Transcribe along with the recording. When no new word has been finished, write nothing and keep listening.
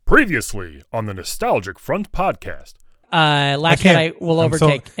Previously on the Nostalgic Front podcast. Last Jedi will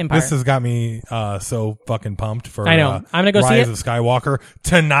overtake Empire. This has got me so fucking pumped for I know. I'm gonna go see Rise it of Skywalker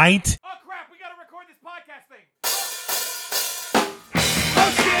tonight. Oh crap, we gotta record this podcast thing. Oh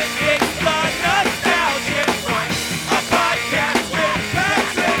shit, it's the Nostalgic Front, a podcast with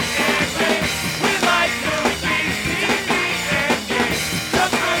Patrick and Rick. We like movies, TV, and games.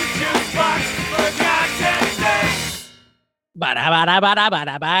 Jump through juice box for God's sake.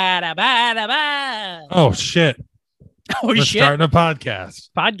 Ba-da-ba-da-ba-da-ba-da-ba-da-ba. Oh shit! Oh We're shit! starting a podcast.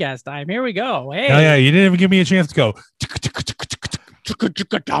 Podcast time. Here we go. Hey. Oh yeah, you didn't even give me a chance to go.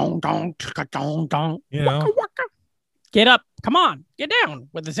 You know. Get up. Come on. Get down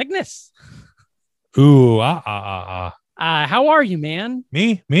with the sickness. Ooh, How are you, man?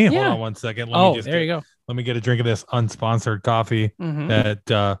 Me. Yeah. Hold on one second. There you go. Let me get a drink of this unsponsored coffee Mhm.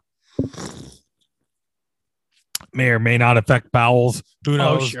 that may or may not affect bowels. Who Oh,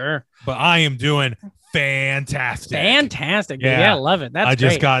 knows? sure. But I am doing fantastic. Fantastic. Yeah. Yeah, I love it. That's I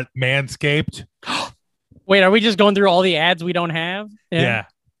just great. got Manscaped. Wait, are we just going through all the ads we don't have? Yeah.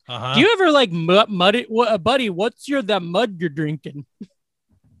 Uh-huh. Do you ever like mud it? Buddy, what's the mud you're drinking?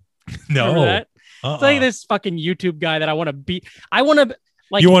 Remember no. that? It's like this fucking YouTube guy that I want to beat. I want to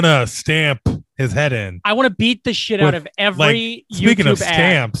like. You want to stamp his head in. I want to beat the shit With, out of every Speaking YouTube of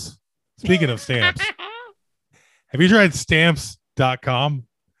stamps. Speaking of stamps. Have you tried stamps.com?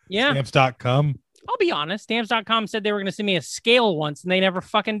 Yeah, Stamps.com? I'll be honest. Stamps.com said they were going to send me a scale once, and they never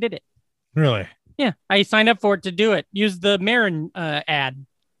fucking did it. Really? Yeah, I signed up for it to do it. Use the Marin ad.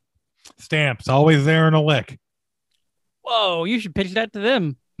 Stamps. Always there in a lick. Whoa, you should pitch that to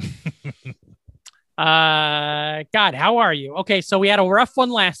them. God, how are you? Okay, so we had a rough one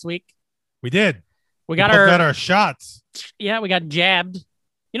last week. We did. We got both got our shots. we got jabbed.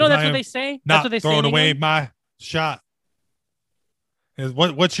 You know, that's what they say. That's Not what they say. throwing in away England. my shot.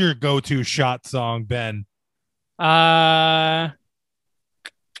 What's your go-to shot song, Ben? I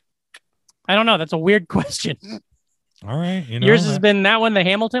don't know. That's a weird question. All right. Yours has been that one, the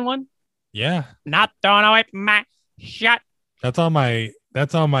Hamilton one. Yeah. Not throwing away my shot. That's on my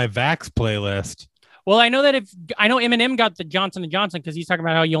Vax playlist. Well, I know Eminem got the Johnson & Johnson because he's talking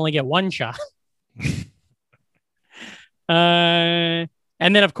about how you only get one shot. And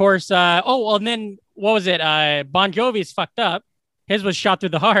then of course, and then what was it? Bon Jovi's fucked up. His was shot through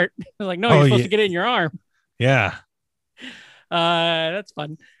the heart. Like, no, you're supposed to get it in your arm. Yeah. That's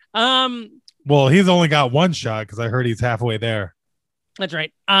fun. Well, he's only got one shot because I heard he's halfway there. That's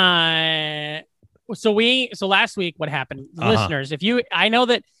right. So last week, what happened, listeners? The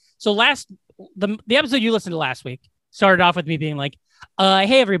episode you listened to last week started off with me being like,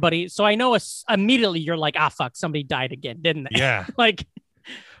 "Hey everybody." So I know immediately you're like, "Ah, fuck, somebody died again, didn't they?" Yeah. But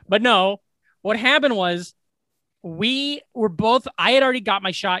no. What happened was we were both. I had already got my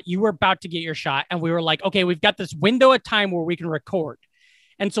shot. You were about to get your shot, and we were like, "Okay, we've got this window of time where we can record."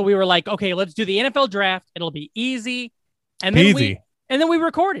 And so we were like, "Okay, let's do the NFL draft. It'll be easy." And then we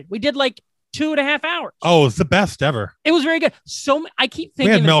recorded. We did like 2.5 hours. Oh, it's the best ever. It was very good. So I keep We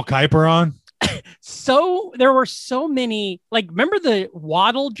thinking had Mel Kiper on. So there were so many, like, remember the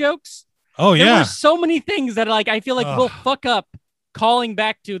Waddle jokes? Oh, There yeah. were so many things that like I feel like we'll fuck up calling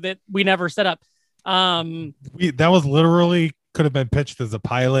back to that we never set up. That was literally could have been pitched as a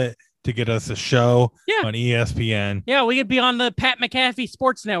pilot to get us a show on ESPN. Yeah, we could be on the Pat McAfee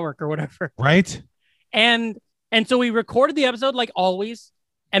Sports Network or whatever. Right? And so we recorded the episode like always.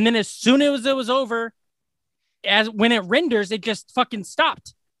 And then as soon as it was over, when it renders, it just fucking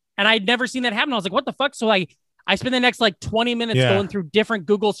stopped. And I'd never seen that happen. I was like, what the fuck? So I spent the next like 20 minutes going through different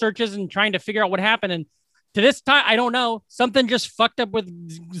Google searches and trying to figure out what happened. And to this time, I don't know. Something just fucked up with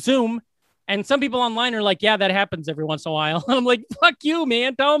Zoom. And some people online are like, yeah, that happens every once in a while. And I'm like, fuck you,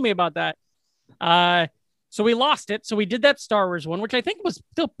 man. Tell me about that. So we lost it. So we did that Star Wars one, which I think was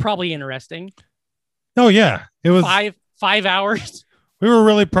still probably interesting. Oh, yeah. It was 5 hours. We were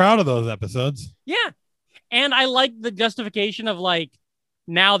really proud of those episodes. Yeah. And I like the justification of like,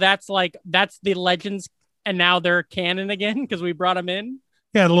 now that's the Legends and now they're canon again because we brought them in.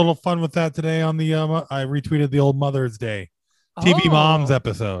 Yeah, had a little fun with that today on the I retweeted the old Mother's Day TV Moms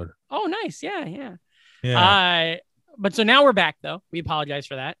episode. Oh, nice. Yeah. But so now we're back though. We apologize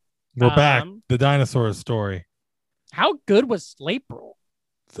for that. We're back. The dinosaurs story. How good was April?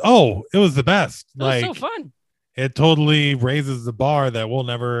 Oh, it was the best. It was so fun. It totally raises the bar that we'll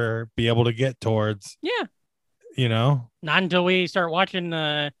never be able to get towards. Yeah. You know? Not until we start watching,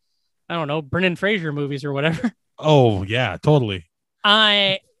 I don't know, Brendan Fraser movies or whatever. Oh, yeah, totally.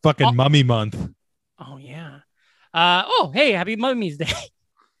 Fucking Mummy Month. Oh, yeah. Hey, happy Mummy's Day.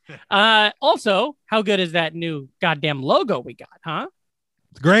 Also, how good is that new goddamn logo we got, huh?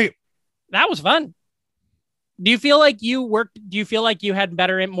 It's great. That was fun. Do you feel like you worked? Do you feel like you had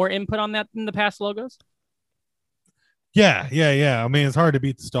more input on that than the past logos? Yeah. I mean, it's hard to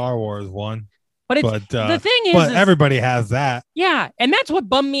beat the Star Wars one, But it's but the thing is everybody has that. yeah, and that's what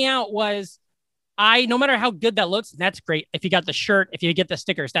bummed me out was no matter how good that looks, that's great. If you got the shirt, if you get the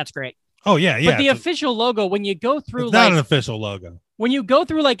stickers, that's great. Oh yeah. But the official logo, when you go through it's not an official logo. when you go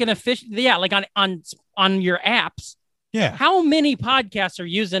through like an official, like on your apps, Yeah. how many podcasts are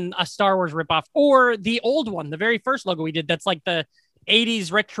using a Star Wars ripoff or the old one, the very first logo we did? That's like the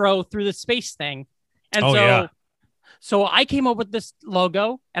 80s retro through the space thing. And so I came up with this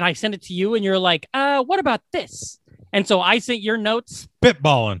logo and I sent it to you and you're like, what about this? And so I sent your notes.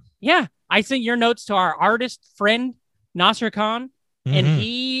 Spitballing. Yeah. I sent your notes to our artist friend, Nasser Khan. And Mhm.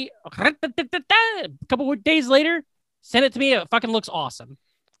 he, a couple of days later, sent it to me. It fucking looks awesome.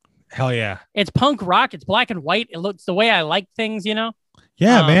 Hell yeah. It's punk rock. It's black and white. It looks the way I like things, you know?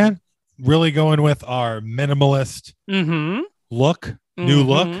 Yeah, man. Really going with our minimalist Mm-hmm. look, new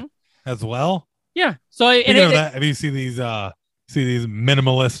look as well. Yeah. So Speaking of that, have you seen these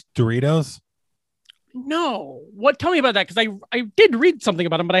minimalist Doritos? No. What? Tell me about that, because I did read something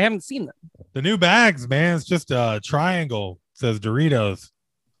about them, but I haven't seen them. The new bags, man. It's just a triangle. It says Doritos.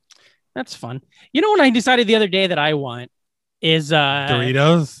 That's fun. You know what I decided the other day that I want is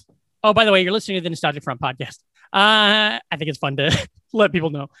Doritos. Oh, by the way, you're listening to the Nostalgic Front podcast. I think it's fun to let people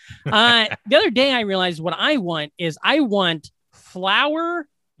know. The other day I realized what I want is I want flour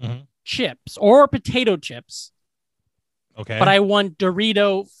chips or potato chips. Okay. But I want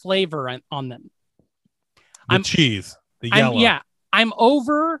Dorito flavor on them. Cheese. The yellow. I'm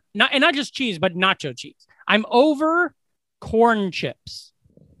over not just cheese, but nacho cheese. I'm over corn chips.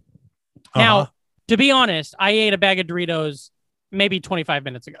 Now, to be honest, I ate a bag of Doritos maybe 25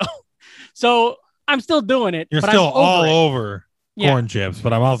 minutes ago. So I'm still doing it. You're but still I'm all it. over corn chips,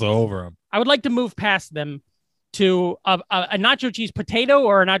 but I'm also over them. I would like to move past them to a nacho cheese potato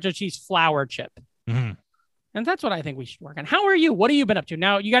or a nacho cheese flour chip. Mm-hmm. And that's what I think we should work on. How are you? What have you been up to?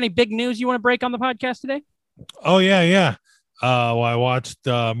 Now, you got any big news you want to break on the podcast today? Oh, yeah. Well, I watched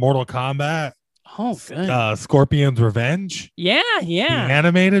Mortal Kombat. Oh, good. Scorpion's Revenge. Yeah. The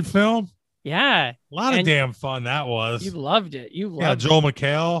animated film. Yeah. A lot of damn fun that was. You loved it. Joel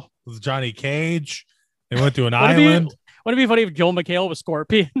McHale was Johnny Cage. They went to an island. Would it be funny if Joel McHale was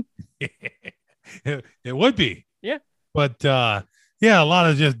Scorpion? It would be. Yeah. But a lot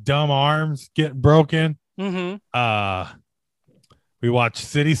of just dumb arms getting broken. Mm-hmm. We watched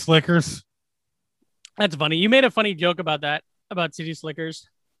City Slickers. That's funny. You made a funny joke about that, about City Slickers.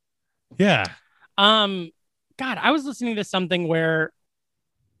 Yeah. God, I was listening to something where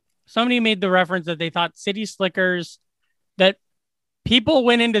somebody made the reference that they thought City Slickers, that people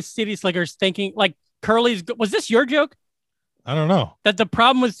went into City Slickers thinking like Curly's. Was this your joke? I don't know. That the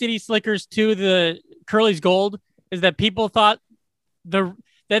problem with City Slickers to the Curly's Gold is that people thought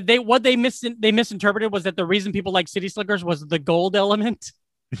they misinterpreted was that the reason people like City Slickers was the gold element.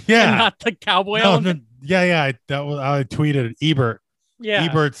 Yeah. And not the cowboy element. Yeah. I tweeted Ebert. Yeah.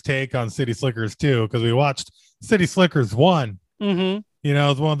 Ebert's take on City Slickers too, because we watched City Slickers 1. Mm-hmm. You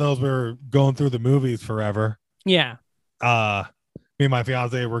know, it's one of those we were going through the movies forever. Yeah. Me and my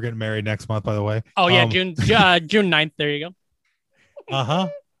fiance, we're getting married next month, by the way. Oh yeah, June 9th. There you go.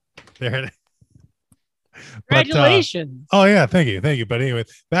 There it is. Congratulations. Oh yeah, thank you. But anyway,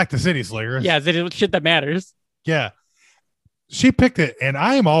 back to City Slickers. Yeah, it's shit that matters. Yeah. She picked it, and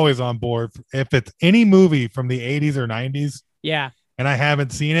I am always on board. If it's any movie from the 80s or 90s, and I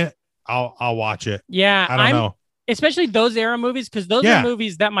haven't seen it, I'll watch it. Yeah, I don't know. Especially those era movies, because those are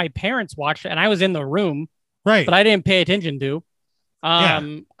movies that my parents watched, and I was in the room, right? But I didn't pay attention to.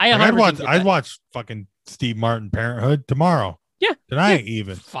 I'd watch fucking Steve Martin Parenthood tomorrow. Yeah, tonight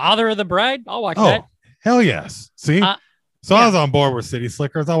even. Father of the Bride. I'll watch that. Hell yes. See, so I was on board with City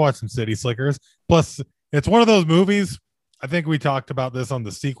Slickers. I'll watch some City Slickers. Plus, it's one of those movies. I think we talked about this on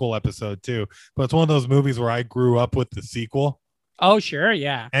the sequel episode too, but it's one of those movies where I grew up with the sequel. Oh, sure.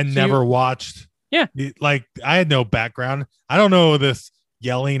 Yeah. And never watched. Yeah. Like I had no background. I don't know who this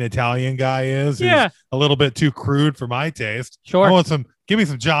yelling Italian guy is. Yeah. Who's a little bit too crude for my taste. Sure. I want give me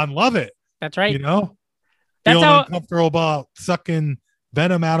some John Lovett. That's right. You know, that's feeling how uncomfortable about sucking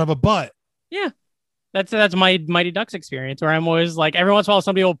venom out of a butt. Yeah. That's my Mighty Ducks experience where I'm always like, every once in a while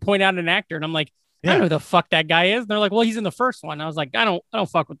somebody will point out an actor and I'm like, I don't know who the fuck that guy is. And they're like, well, he's in the first one. I was like, I don't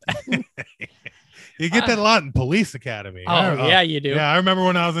fuck with that. You get that a lot in Police Academy. Oh, yeah, you do. Yeah, I remember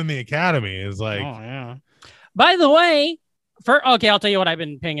when I was in the academy. It's like, oh, yeah. By the way, I'll tell you what I've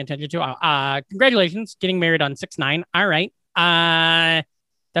been paying attention to. Congratulations, getting married on 6/9. All right.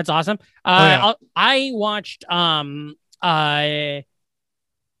 That's awesome. I watched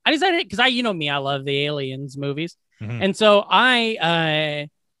I decided because you know me, I love the Aliens movies, Mhm. and so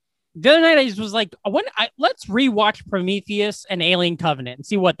the other night I just was like, let's rewatch Prometheus and Alien Covenant and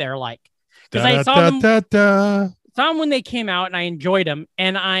see what they're like, because I saw them when they came out and I enjoyed them,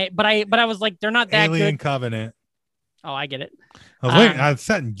 and but I was like, they're not that Alien good. Covenant. Oh, I get it. I was waiting. I was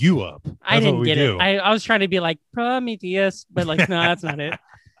setting you up. That's I didn't what we get do. it. I was trying to be like Prometheus, but like, no, that's not it.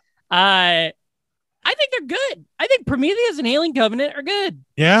 I think they're good. I think Prometheus and Alien Covenant are good.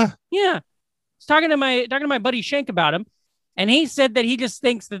 Yeah. Yeah. I was talking to my buddy Shank about him, and he said that he just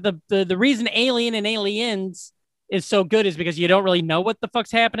thinks that the reason Alien and Aliens is so good is because you don't really know what the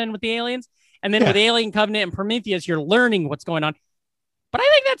fuck's happening with the aliens. And then with Alien Covenant and Prometheus, you're learning what's going on. But I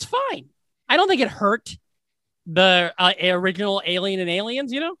think that's fine. I don't think it hurt the original Alien and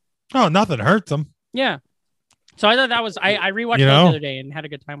Aliens, you know? Oh, nothing hurts them. Yeah. So I thought that was, I rewatched You that know? the other day and had a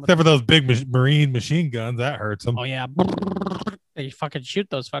good time with Except it. for those big marine machine guns, that hurts them. Oh, yeah. They fucking shoot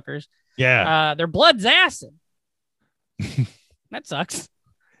those fuckers. Yeah, Their blood's acid. That sucks.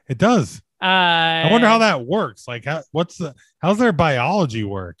 it does. I wonder how that works. Like, how's their biology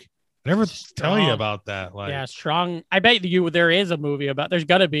work? I never tell you Strong. about that. Like, Yeah, strong. I bet there is a movie about. There's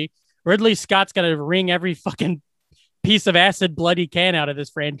gonna be. Ridley Scott's gonna wring every fucking piece of acid blood he can out of this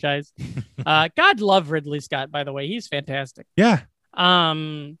franchise. God love Ridley Scott, by the way. He's fantastic. yeah.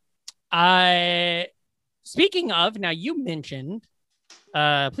 I speaking of, now you mentioned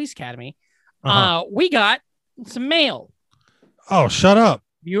Police Academy. Uh-huh. We got some mail. Oh, shut up.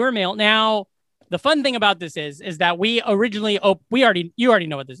 Viewer mail. Now, the fun thing about this is that we originally you already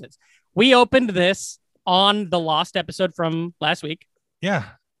know what this is. We opened this on the Lost episode from last week. Yeah,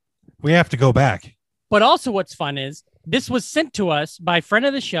 we have to go back. But also what's fun is this was sent to us by friend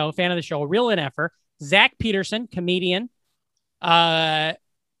of the show, fan of the show, real NFer, Zach Peterson, comedian. But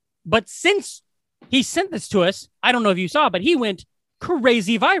since he sent this to us, I don't know if you saw, but he went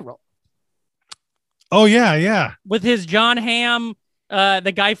crazy viral Oh yeah. with his John Hamm,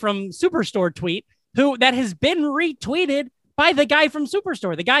 the guy from Superstore tweet, that has been retweeted by the guy from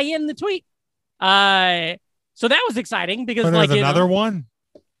Superstore, the guy in the tweet. So that was exciting because But like there's another one.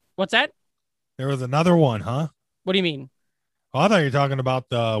 What's that? There was another one, huh? What do you mean? Oh, I thought you were talking about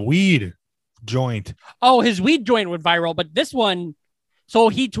the weed joint. Oh, his weed joint went viral, but this one. So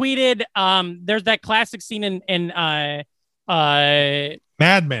he tweeted. There's that classic scene in Mad Men.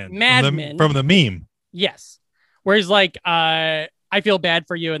 Mad Men. From the meme. Yes, where he's like, I feel bad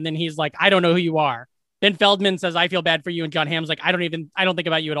for you, and then he's like, I don't know who you are. Ben Feldman says, I feel bad for you, and John Hamm's like, I don't think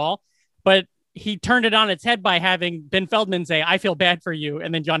about you at all. But he turned it on its head by having Ben Feldman say, I feel bad for you,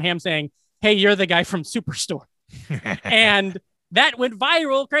 and then John Hamm saying, hey, you're the guy from Superstore. And that went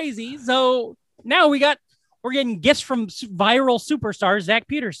viral crazy. So now we're getting gifts from viral superstar Zach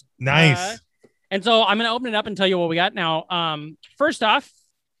Peterson. Nice. And so I'm going to open it up and tell you what we got now. First off,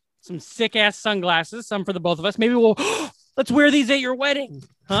 some sick ass sunglasses, some for the both of us. Maybe let's wear these at your wedding.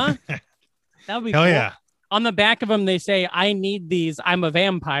 Huh? That would be Hell cool. yeah. On the back of them, they say, I need these. I'm a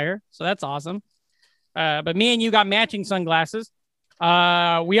vampire. So that's awesome. But me and you got matching sunglasses.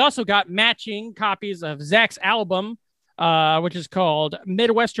 We also got matching copies of Zach's album, which is called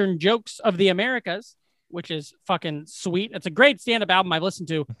Midwestern Jokes of the Americas, which is fucking sweet. It's a great stand-up album I've listened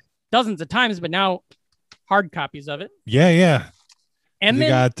to dozens of times, but now hard copies of it. Yeah. And you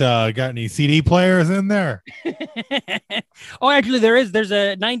then got any CD players in there? oh, actually, there's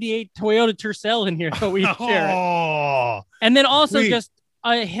a 98 Toyota Tercel in here, so we share it. Oh, And then also sweet. just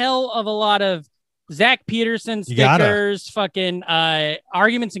a hell of a lot of Zach Peterson You gotta. stickers, fucking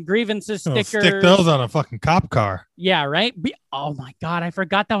arguments and grievances Oh, stickers. stick those on a fucking cop car. Yeah, right. Oh my God, I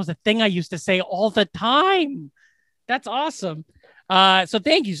forgot that was a thing I used to say all the time. That's awesome. So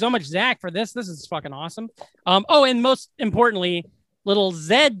thank you so much, Zach, for this. This is fucking awesome. Oh, and most importantly, little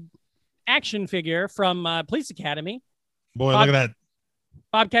Zed action figure from Police Academy, Boy, look at that.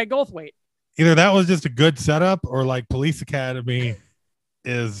 Bobcat Goldthwait. Either that was just a good setup or like Police Academy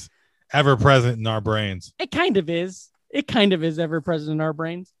is ever present in our brains. It kind of is. It kind of is ever present in our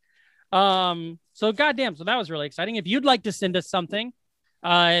brains. So goddamn. So that was really exciting. If you'd like to send us something,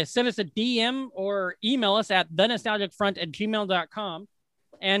 send us a DM or email us at thenostalgicfront@gmail.com.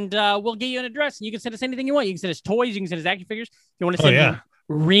 And we'll get you an address. And you can send us anything you want. You can send us toys. You can send us action figures. If you want to send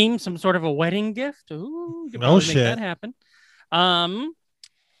Reem some sort of a wedding gift. Ooh, you could probably make that happen.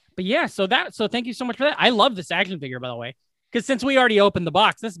 But yeah, so thank you so much for that. I love this action figure, by the way, because since we already opened the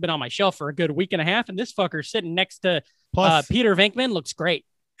box, this has been on my shelf for a good week and a half, and this fucker sitting next to Plus, Peter Venkman looks great.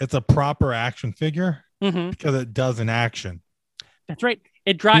 it's a proper action figure Mm-hmm. because it does an action. That's right.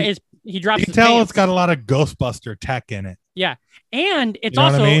 He You drops. can his tell pants. it's got a lot of Ghostbuster tech in it. Yeah, and it's You know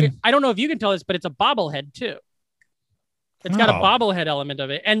what also. I mean? I don't know if you can tell this, but it's a bobblehead too. It's got a Oh. bobblehead element of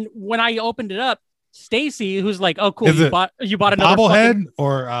it. And when I opened it up, Stacy, who's like, "Oh, cool, Is you it bought another Bobblehead fucking-"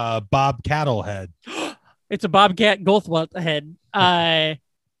 or Bob Cattle head? It's a Bobcat Goldthwait head.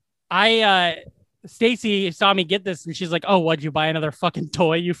 Stacy saw me get this and she's like, "Oh, what'd you buy another fucking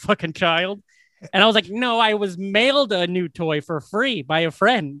toy, you fucking child?" And I was like, "No, I was mailed a new toy for free by a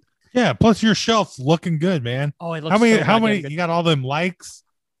friend." Yeah. Plus your shelf's looking good, man. Oh, it looks How many? so How goddamn many? good. You got all them likes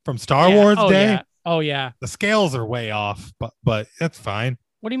from Star Yeah. Wars Oh, Day. yeah. Oh yeah. The scales are way off, but that's fine.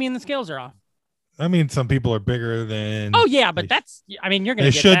 What do you mean the scales are off? I mean, some people are bigger than. Oh yeah, but they- that's, I mean, you're gonna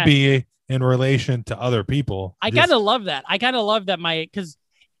They get should that. be in relation to other people. I Just- kind of love that. I kind of love that because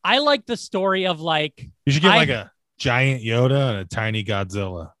I like the story of like, You should get I- like a giant Yoda and a tiny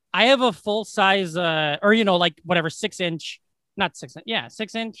Godzilla. I have a full size, or like whatever 6-inch, not 6 inch, yeah,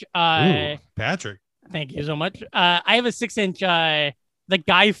 6-inch. Ooh, Patrick. Thank you so much. I have a 6-inch, the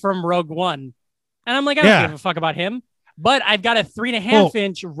guy from Rogue One, and I'm like, I don't Yeah. give a fuck about him. But I've got a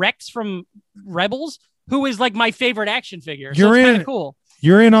 3.5-inch Rex from Rebels, who is like my favorite action figure. So You're it's kind in- of cool.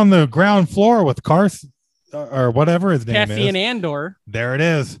 You're in on the ground floor with Carson or whatever his name Cassian is. Andor. There it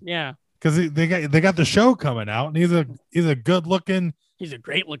is. Yeah, Because they got the show coming out, and he's a good looking he's a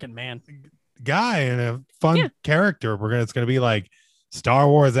great looking man. guy and a fun Yeah. character. It's gonna be like Star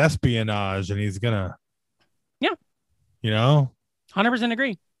Wars espionage, and he's gonna, Yeah. 100%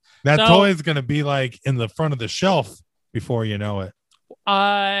 agree. that So- toy's gonna be like in the front of the shelf before you know it.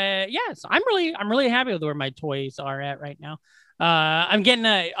 Yes, I'm really happy with where my toys are at right now. I'm getting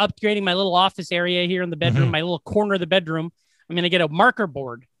upgrading my little office area here in the bedroom, Mhm. my little corner of the bedroom. I'm gonna get a marker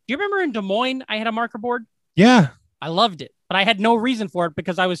board. Do you remember in Des Moines I had a marker board? Yeah, I loved it, but I had no reason for it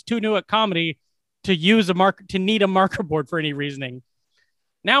because I was too new at comedy to need a marker board for any reasoning.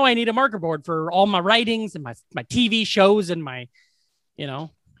 Now I need a marker board for all my writings and my TV shows and my,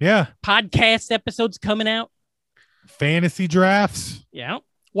 yeah. podcast episodes coming out. Fantasy drafts. Yeah.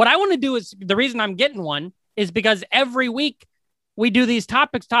 What I want to do is the reason I'm getting one is because every week we do these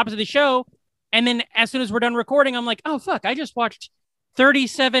tops of the show. And then as soon as we're done recording, I'm like, oh, fuck, I just watched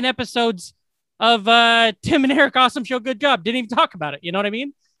 37 episodes of Tim and Eric Awesome Show. Good job. Didn't even talk about it. You know what I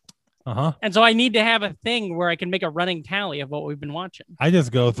mean? Uh-huh. And so I need to have a thing where I can make a running tally of what we've been watching. I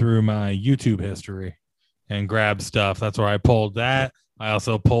just go through my YouTube history and grab stuff. That's where I pulled that. I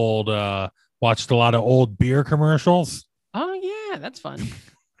also watched a lot of old beer commercials. Oh, yeah, that's fun.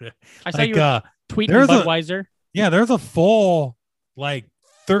 I saw Like, you were tweeting there's a- Budweiser. yeah, there's a full like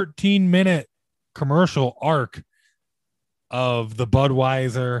 13-minute commercial arc of the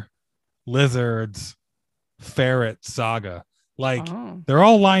Budweiser Lizards Ferret saga. Like Oh, they're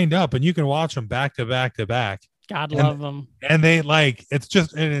all lined up and you can watch them back to back to back. God and- love them. And they it's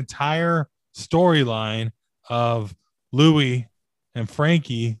just an entire storyline of Louie and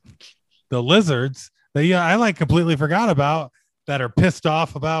Frankie, the lizards that I completely forgot about, that are pissed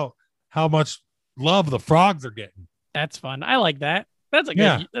off about how much love the frogs are getting. That's fun. I like that. That's a good.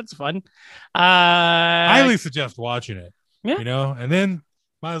 Yeah. That's fun. Highly suggest watching it. Yeah. And then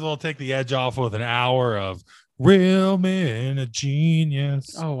might as well take the edge off with an hour of Real Men of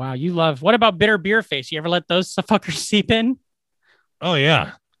Genius. Oh wow, you love. What about Bitter Beer Face? You ever let those fuckers seep in? Oh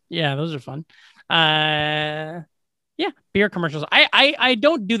yeah. Yeah, those are fun. Yeah, beer commercials. I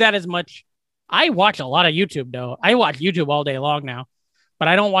don't do that as much. I watch a lot of YouTube though. I watch YouTube all day long now, but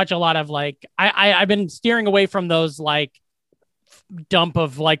I don't watch a lot of I've been steering away from those dump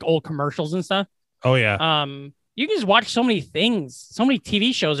of old commercials and stuff. Oh yeah. You can just watch so many things. So many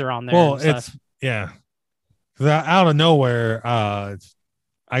TV shows are on there. Well, and stuff. it's yeah. 'Cause out of nowhere, I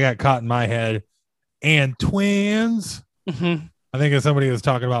got caught in my head. And twins. Mhm. I think if somebody was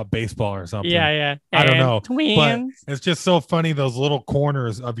talking about baseball or something. Yeah. I don't And know, Twins. It's just so funny, those little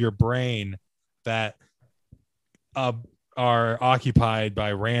corners of your brain that are occupied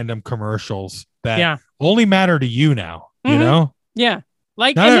by random commercials that Yeah. only matter to you now. You Mhm. know, Yeah.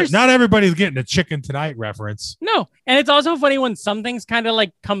 And not, there's- not everybody's getting a Chicken Tonight reference. No, and it's also funny when some things kind of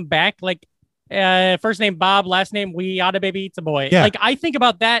come back, first name Bob, last name We Oughta Baby Eats a Boy. Yeah. I think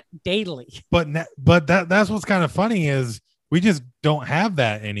about that daily. But that's what's kind of funny is we just don't have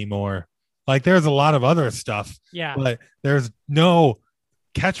that anymore. Like there's a lot of other stuff, Yeah, but there's no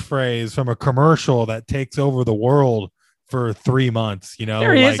catchphrase from a commercial that takes over the world for 3 months.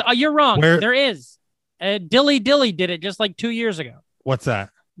 there is. Oh, you're wrong. where- There is. Dilly Dilly did it just 2 years ago. What's that?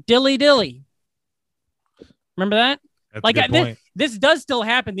 Dilly Dilly. Remember that? That's Like, a good point. This does still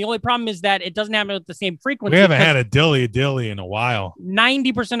happen. The only problem is that it doesn't happen with the same frequency. We haven't 'cause had a dilly in a while.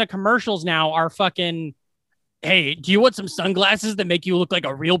 90% of commercials now are fucking, hey, do you want some sunglasses that make you look like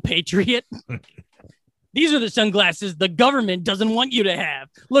a real patriot? These are the sunglasses the government doesn't want you to have.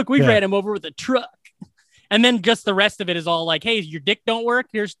 Look, we Yeah. ran him over with a truck. And then just the rest of it is all like, hey, your dick don't work.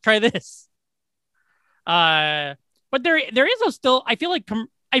 Here's try this. But there is still. I feel like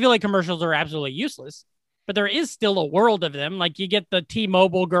commercials are absolutely useless. But there is still a world of them. Like you get the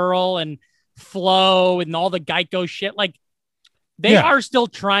T-Mobile girl and Flo and all the Geico shit. Like they are still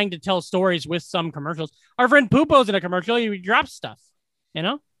trying to tell stories with some commercials. Our friend Poopo's in a commercial. He drops stuff. You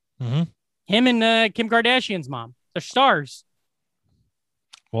know, him and Kim Kardashian's mom. They're stars.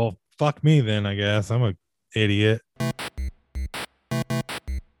 Well, fuck me then. I guess I'm a idiot.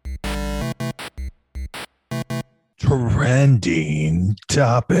 Trending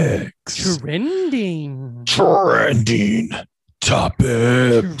topics. Trending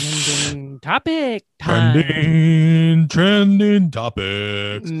topics. Topic time. Trending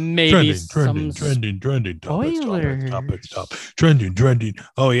topics. Maybe trending spoilers. topics. Trending.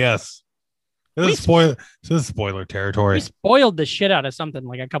 Oh yes. This is spoiler territory. We spoiled the shit out of something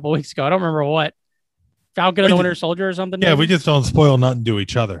like a couple weeks ago. I don't remember what. Falcon and the Winter Soldier or something. Yeah, we just don't spoil nothing to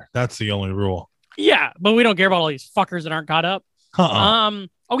each other. That's the only rule. Yeah, but we don't care about all these fuckers that aren't caught up.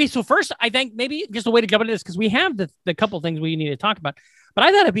 Okay, so first, I think maybe just a way to jump into this because we have the couple things we need to talk about. But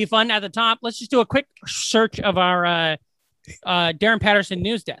I thought it'd be fun at the top. Let's just do a quick search of our Darren Patterson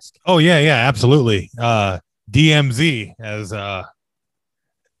news desk. Oh yeah, absolutely. DMZ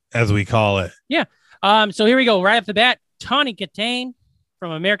as we call it. Yeah. So here we go. Right off the bat, Tawny Katane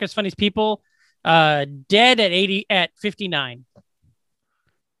from America's Funniest People, dead at 59.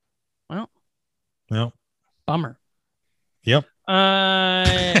 Well. Yep. Bummer. Yep.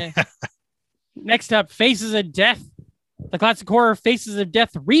 Next up, Faces of Death. The classic horror Faces of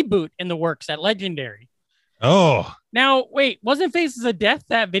Death reboot in the works at Legendary. Oh. Now, wait, wasn't Faces of Death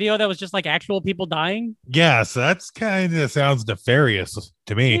that video that was just like actual people dying? Yes, that's kind of sounds nefarious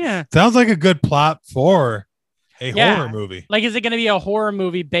to me. Yeah. Sounds like a good plot for a horror movie. Like, is it going to be a horror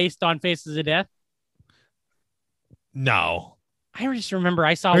movie based on Faces of Death? No. I just remember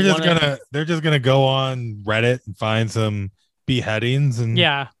I saw they're just gonna go on Reddit and find some beheadings and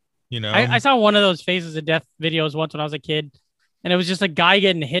I saw one of those Faces of Death videos once when I was a kid, and it was just a guy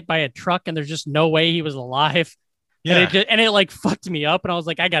getting hit by a truck and there's just no way he was alive. Yeah. And it like fucked me up and I was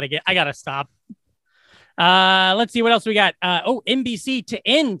like, I gotta stop. Let's see what else we got. NBC to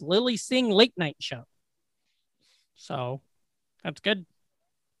end Lily Singh late night show. So that's good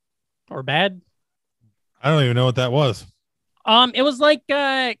or bad. I don't even know what that was. It was like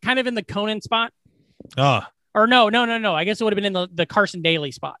kind of in the Conan spot. Or no. I guess it would have been in the Carson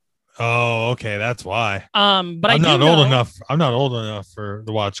Daly spot. Oh, okay, that's why. But I'm not old enough. I'm not old enough to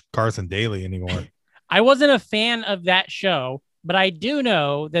watch Carson Daly anymore. I wasn't a fan of that show, but I do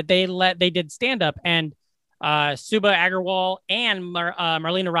know that they did stand up, and Suba Agarwal and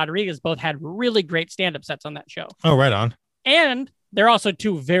Marlena Rodriguez both had really great stand up sets on that show. Oh, right on. And they're also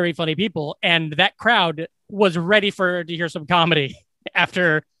two very funny people, and that crowd was ready to hear some comedy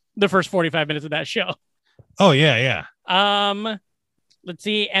after the first 45 minutes of that show. Oh yeah. Let's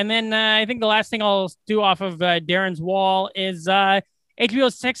see. And then I think the last thing I'll do off of Darren's wall is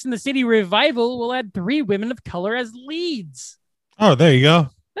HBO's Sex and the City revival will add 3 women of color as leads. Oh, there you go.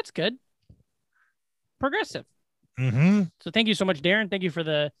 That's good. Progressive. Mm-hmm. So thank you so much, Darren. Thank you for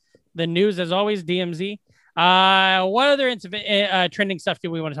the news as always, DMZ. What other trending stuff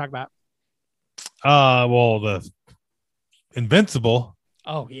do we want to talk about? Well, the Invincible.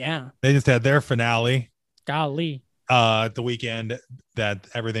 Oh yeah. They just had their finale. Golly. At the weekend that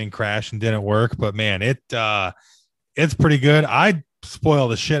everything crashed and didn't work, but man, it's pretty good. I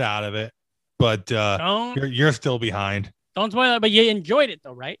spoiled the shit out of it, but you're still behind. Don't spoil it, but you enjoyed it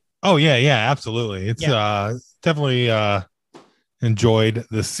though, right? Oh yeah, absolutely. It's definitely enjoyed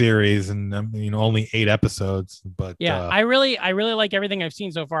the series, and only 8 episodes, but I really like everything I've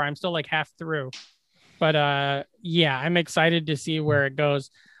seen so far. I'm still like half through, but I'm excited to see where it goes.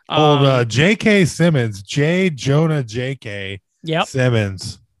 J.K. Simmons, J.K. Yep.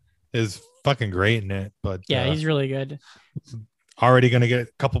 Simmons is fucking great in it, but he's really good. Already gonna get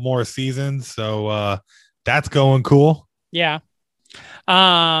a couple more seasons, so that's going cool. Yeah.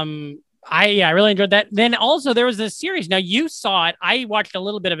 I really enjoyed that. Then also there was this series. Now you saw it. I watched a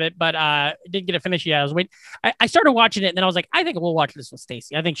little bit of it, but didn't get it finished yet. I was waiting. I started watching it, and then I was like, I think we'll watch this with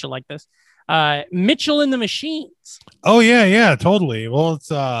Stacy. I think she'll like this. Mitchell and the Machines. Oh yeah, totally. Well,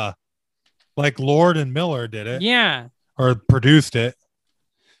 it's like Lord and Miller did it. Yeah. Or produced it.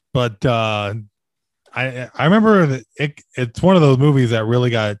 But I remember that it's one of those movies that really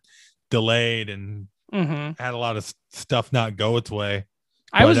got delayed and had a lot of stuff not go its way.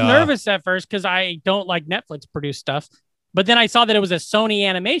 I was nervous at first because I don't like Netflix produced stuff, but then I saw that it was a Sony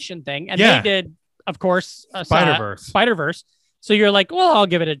animation thing, and they did, of course, Spider-Verse. So you're like, well, I'll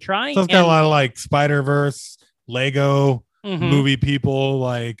give it a try. So it's got a lot of like Spider-Verse, Lego Mhm. movie people,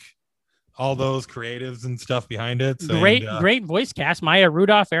 like all those creatives and stuff behind it. So, Great voice cast. Maya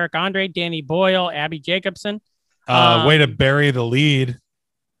Rudolph, Eric Andre, Danny Boyle, Abby Jacobson. way to bury the lead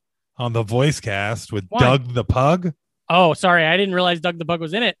on the voice cast with Why? Doug the Pug. Oh, sorry, I didn't realize Doug the Bug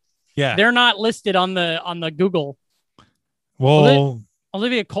was in it. Yeah. They're not listed on the Google. Well,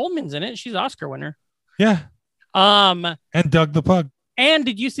 Olivia Colman's in it. She's Oscar winner. yeah. And Doug the Pug.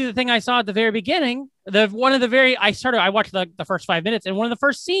 did you see the thing I saw at the very beginning? I watched the first 5 minutes, and one of the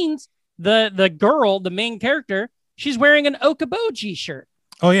first scenes, the girl, the main character, she's wearing an Okaboji shirt.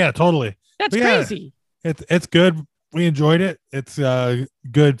 Oh yeah, totally. That's But yeah, crazy. It's good. We enjoyed it. It's a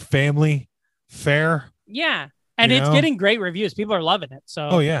good family fare. Yeah. And You it's know? getting great reviews. People are loving it. So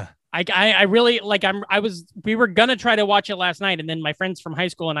Oh yeah. I really like we were gonna try to watch it last night, and then my friends from high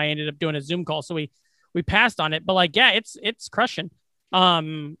school and I ended up doing a Zoom call, so we passed on it. But like, yeah, it's crushing.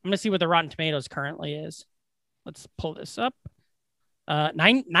 I'm gonna see what the Rotten Tomatoes currently is. Let's pull this up.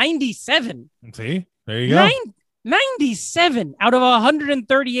 97. See, there you go. 97 out of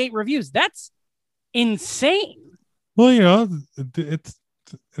 138 reviews. That's insane. Well, it's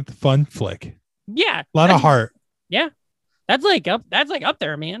a fun flick. Yeah, A lot of heart. that's like up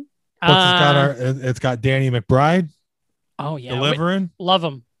there, man. Plus, it's got Danny McBride Oh yeah, delivering. love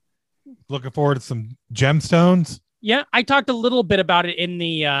him. Looking forward to some gemstones. Yeah, I talked a little bit about it in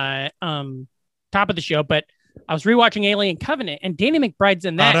the top of the show, but I was rewatching Alien Covenant, and Danny McBride's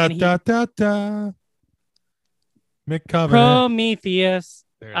in that. And he- McCovenant. Prometheus.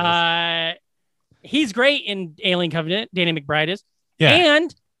 There it is. He's great in Alien Covenant. Danny McBride is. Yeah.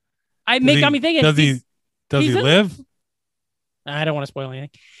 And got me thinking. Does he he's in- live? I don't want to spoil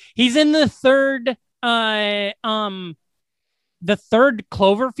anything. He's in the third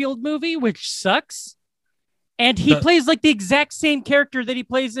Cloverfield movie, which sucks. And he plays like the exact same character that he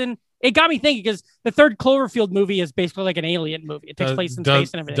plays in. It got me thinking because the third Cloverfield movie is basically like an alien movie. It takes place in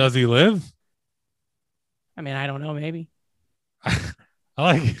space and everything. Does he live? I mean, I don't know. Maybe. I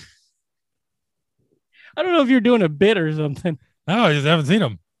like. I don't know if you're doing a bit or something. No, I just haven't seen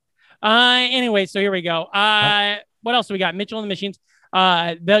him. Anyway, so here we go. What else do we got? Mitchell and the Machines.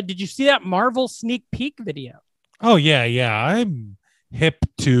 Did you see that Marvel sneak peek video? Oh yeah. I'm hip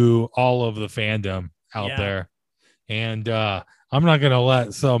to all of the fandom out Yeah. there, and I'm not gonna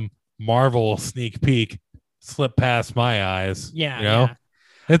let some Marvel sneak peek slip past my eyes. Yeah, yeah.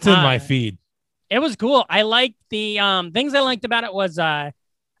 It's in my feed. It was cool. I liked the things I liked about it was I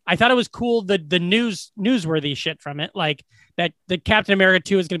thought it was cool the newsworthy shit from it, like that the Captain America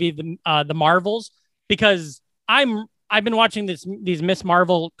 2 is going to be the Marvels, because I've been watching these Miss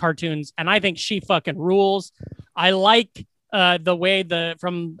Marvel cartoons, and I think she fucking rules. I like the way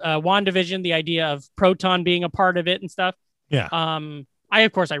from WandaVision, the idea of Proton being a part of it and stuff. Yeah. I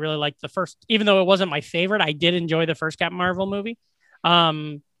really liked the first, even though it wasn't my favorite, I did enjoy the first Captain Marvel movie.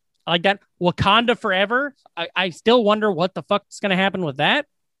 I like that. Wakanda Forever. I still wonder what the fuck's going to happen with that.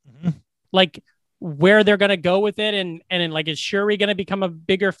 Mm-hmm. Like where they're going to go with it. And like, is Shuri going to become a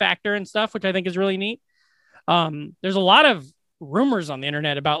bigger factor and stuff, which I think is really neat. There's a lot of rumors on the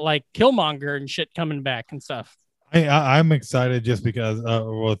internet about like Killmonger and shit coming back and stuff. I'm excited just because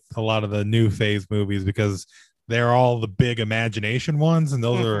with a lot of the new phase movies, because they're all the big imagination ones. And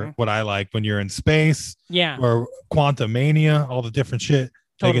those are what I like when you're in space. Yeah. Or Quantum Mania, all the different shit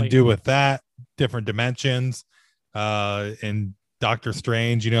they can do with that, different dimensions. And Doctor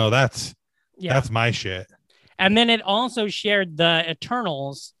Strange, that's my shit. And then it also shared the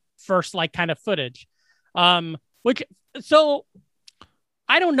Eternals first, like kind of footage, so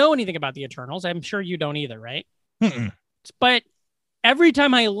I don't know anything about the Eternals. I'm sure you don't either, right? Mm-mm. But every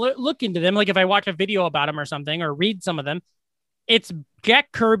time I look into them, like if I watch a video about them or something or read some of them, it's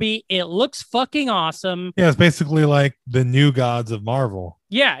Jack Kirby. It looks fucking awesome. Yeah, it's basically like the new gods of Marvel.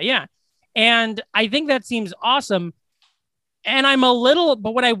 Yeah. And I think that seems awesome. And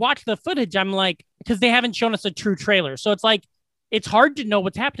but when I watch the footage, I'm like, because they haven't shown us a true trailer. So it's like, it's hard to know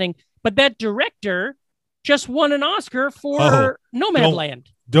what's happening. But that director just won an Oscar for Nomadland.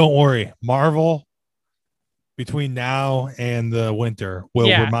 Don't worry. Marvel, between now and the winter, will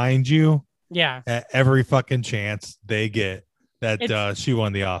remind you at every fucking chance they get that she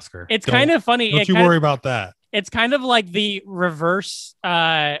won the Oscar. It's kind of funny. Don't you worry about that. It's kind of like the reverse.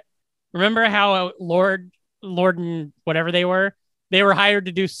 Remember how Lord and whatever they were hired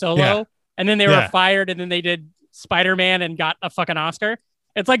to do Solo, and then they were fired, and then they did Spider-Man and got a fucking Oscar.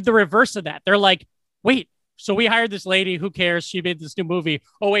 It's like the reverse of that. They're like, wait, so we hired this lady. Who cares? She made this new movie.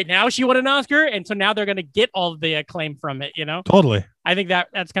 Oh, wait, now she won an Oscar. And so now they're going to get all of the acclaim from it, Totally. I think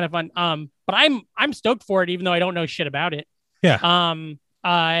that's kind of fun. But I'm stoked for it, even though I don't know shit about it. Yeah.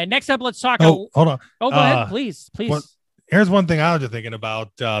 Next up, let's talk. Oh, hold on. Go ahead, please. Here's one thing I was just thinking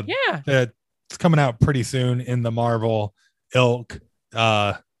about. Yeah. That's coming out pretty soon in the Marvel ilk.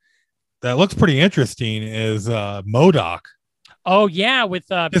 That looks pretty interesting is MODOK. Oh yeah, with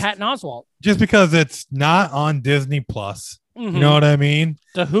Patton Oswalt. Just because it's not on Disney Plus. Mm-hmm. You know what I mean?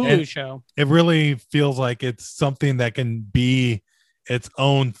 The Hulu show. It really feels like it's something that can be its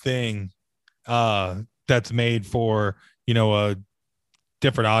own thing that's made for, a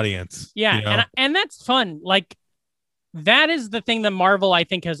different audience. Yeah, and that's fun. Like, that is the thing that Marvel, I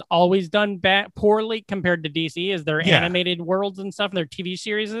think, has always done poorly compared to DC is their animated worlds and stuff, and their TV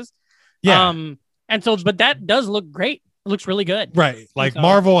series. Yeah. And so, but that does look great. It looks really good. Right. Like,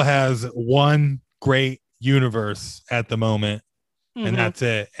 Marvel has one great universe at the moment, and that's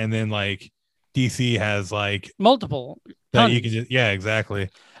it. And then, like, DC has, like, multiple. That you can just, exactly.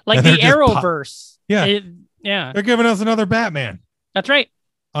 Like and the Arrowverse. Yeah. They're giving us another Batman. That's right.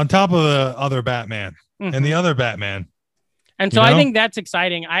 On top of the other Batman and the other Batman. And so I think that's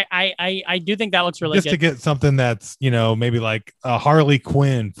exciting. I do think that looks really just good. To get something that's, maybe like a Harley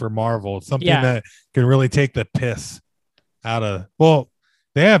Quinn for Marvel, something that can really take the piss out of,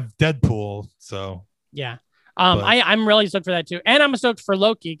 they have Deadpool. So yeah. I'm really stoked for that too. And I'm stoked for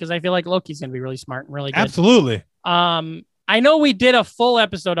Loki because I feel like Loki's going to be really smart and really good. Absolutely. I know we did a full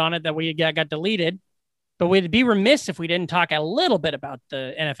episode on it that we got deleted, but we'd be remiss if we didn't talk a little bit about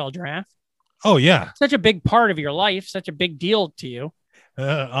the NFL draft. Oh, yeah. Such a big part of your life, such a big deal to you.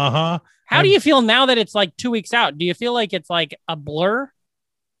 How do you feel now that it's like 2 weeks out? Do you feel like it's like a blur?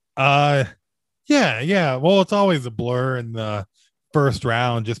 Yeah. Well, it's always a blur in the first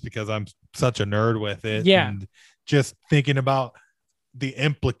round just because I'm such a nerd with it. Yeah. And just thinking about the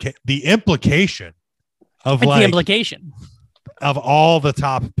implication of the implication of all the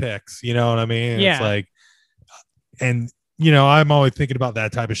top picks, you know what I mean? Yeah. It's like, and I'm always thinking about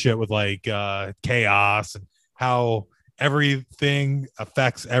that type of shit with like chaos and how everything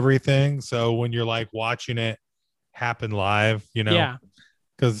affects everything. So when you're like watching it happen live,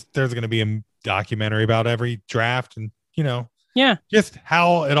 because there's going to be a documentary about every draft and, just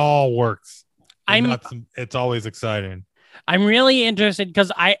how it all works. It's always exciting. I'm really interested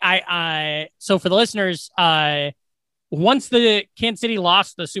because so for the listeners, once the Kansas City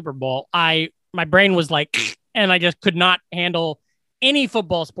lost the Super Bowl, my brain was like, and I just could not handle any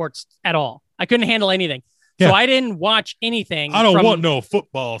football sports at all. I couldn't handle anything. Yeah. So I didn't watch anything. I don't want no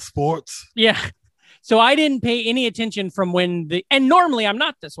football sports. Yeah. So I didn't pay any attention from and normally I'm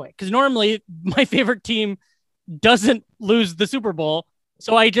not this way because normally my favorite team doesn't lose the Super Bowl.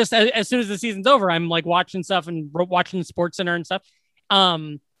 So I just, as soon as the season's over, I'm like watching stuff and watching SportsCenter and stuff.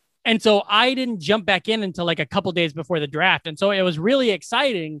 And so I didn't jump back in until like a couple days before the draft. And so it was really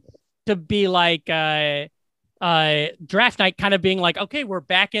exciting to be like draft night kind of being like, okay, we're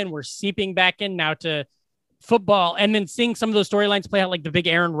back in, we're seeping back in now to football. And then seeing some of those storylines play out, like the big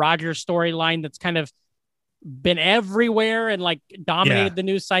Aaron Rodgers storyline that's kind of been everywhere and like dominated the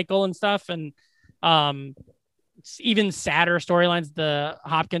news cycle and stuff. And even sadder storylines, the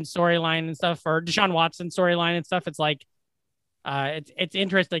Hopkins storyline and stuff, or Deshaun Watson storyline and stuff. It's like, it's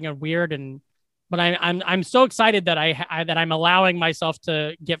interesting and weird. But I'm so excited that I'm allowing myself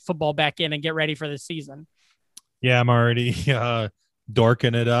to get football back in and get ready for this season. Yeah. I'm already,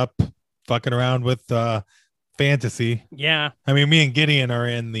 dorking it up, fucking around with, fantasy. Yeah. I mean, me and Gideon are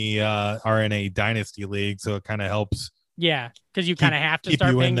in a dynasty league. So it kind of helps. Yeah. Cause you kind of have to keep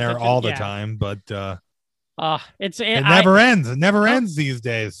start you in there all the time, but, it never ends. It never ends these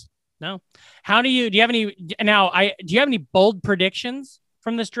days. No. Do you have any bold predictions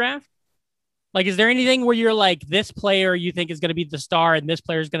from this draft? Like, is there anything where you're like, this player you think is going to be the star and this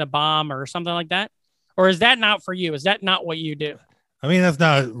player is going to bomb or something like that? Or is that not for you? Is that not what you do? I mean, that's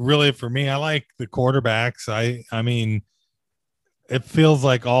not really for me. I like the quarterbacks. I mean, it feels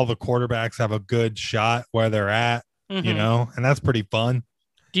like all the quarterbacks have a good shot where they're at, and that's pretty fun.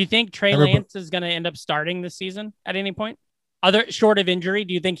 Do you think Trey Lance is going to end up starting this season at any point? Short of injury,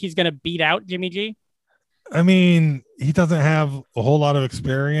 do you think he's going to beat out Jimmy G? I mean, he doesn't have a whole lot of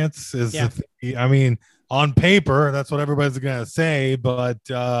experience. I mean, on paper, that's what everybody's going to say. But,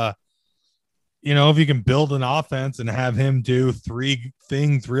 if you can build an offense and have him do three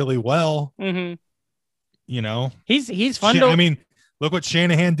things really well, he's fun. I mean, look what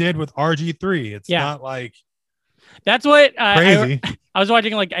Shanahan did with RG3. It's not like that's what crazy. I was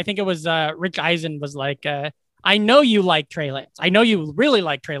watching. Like, I think it was Rich Eisen was like, I know you like Trey Lance. I know you really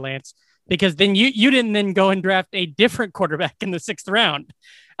like Trey Lance because then you didn't then go and draft a different quarterback in the 6th round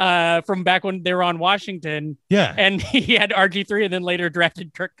from back when they were on Washington. Yeah. And he had RG3 and then later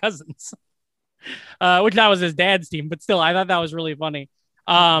drafted Kirk Cousins. which that was his dad's team, but still, I thought that was really funny.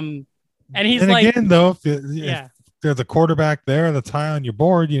 And he's and like, again, though, yeah, if there's a quarterback there that's high on your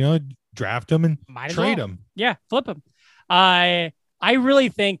board, draft him and might as trade well. him. Yeah, flip him. I really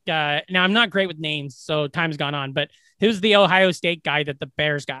think now I'm not great with names, so time's gone on, but who's the Ohio State guy that the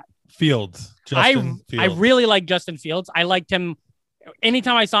Bears got? Fields. I Fields. really like Justin Fields. I liked him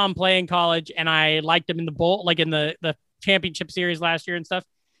anytime I saw him play in college, and I liked him in the bowl, like in the championship series last year and stuff.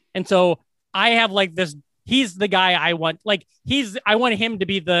 And so I have like this. He's the guy I want. Like I want him to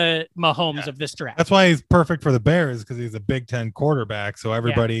be the Mahomes of this draft. That's why he's perfect for the Bears, because he's a Big Ten quarterback. So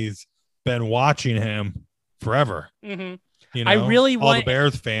everybody's been watching him forever. Mm-hmm. I really all the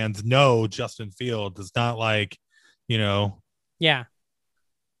Bears fans know Justin Fields. It's not like, Yeah.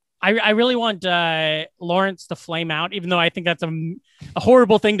 I really want Lawrence to flame out, even though I think that's a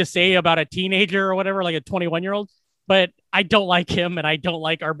horrible thing to say about a teenager or whatever, like a 21-year-old. But I don't like him, and I don't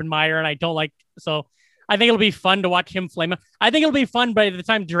like Urban Meyer, and I don't like so. I think it'll be fun to watch him flame out. I think it'll be fun by the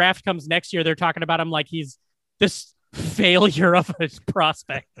time draft comes next year. They're talking about him like he's this failure of a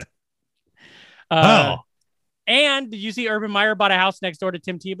prospect. And did you see Urban Meyer bought a house next door to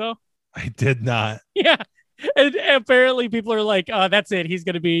Tim Tebow? I did not. Yeah. And apparently people are like, oh, that's it. He's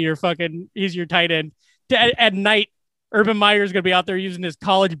going to be he's your tight end. At night, Urban Meyer is going to be out there using his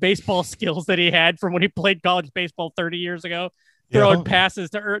college baseball skills that he had from when he played college baseball 30 years ago, throwing passes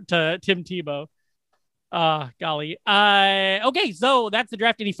to Tim Tebow. Golly. Okay, so that's the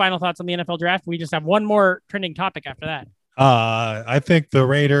draft. Any final thoughts on the NFL draft? We just have one more trending topic after that. I think the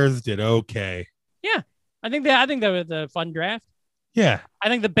Raiders did okay. Yeah, I think that was a fun draft. Yeah. I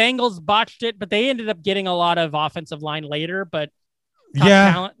think the Bengals botched it, but they ended up getting a lot of offensive line later, but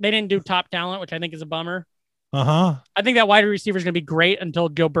talent, they didn't do top talent, which I think is a bummer. I think that wide receiver is going to be great until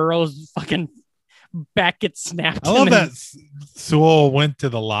Joe Burrow's fucking back gets snapped. I love that Sewell went to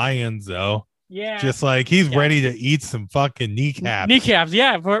the Lions, though. Yeah. Just like he's ready to eat some fucking kneecaps. Kneecaps,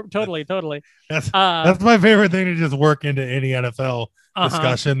 yeah, totally. That's my favorite thing to just work into any NFL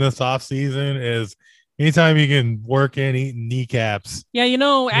discussion this offseason is anytime you can work in eating kneecaps. Yeah,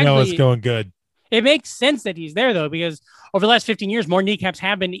 actually, it's going good. It makes sense that he's there, though, because over the last 15 years, more kneecaps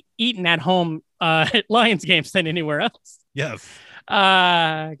have been eaten at home at Lions games than anywhere else. Yes.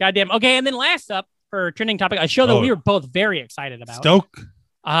 Goddamn. Okay, and then last up for trending topic, a show that we were both very excited about. Stoke.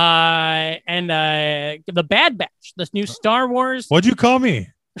 And the Bad Batch, this new Star Wars. What'd you call me?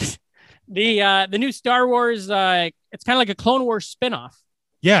 The new Star Wars. It's kind of like a Clone Wars spinoff.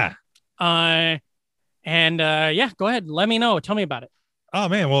 Yeah. Go ahead. Let me know. Tell me about it. Oh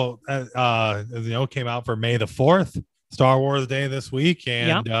man, well, it came out for May the 4th, Star Wars Day this week,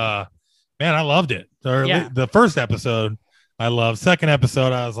 and man, I loved it. The first episode, I loved. Second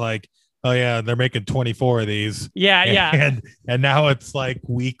episode, I was like, oh yeah, they're making 24 of these. Yeah. And now it's like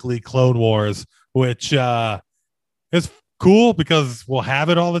weekly Clone Wars, which is cool because we'll have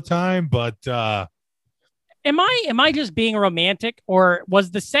it all the time. But am I just being romantic, or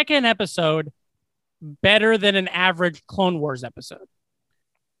was the second episode better than an average Clone Wars episode?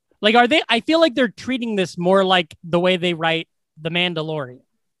 Like, I feel like they're treating this more like the way they write The Mandalorian.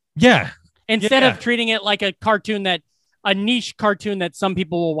 Yeah. Instead of treating it like a niche cartoon that some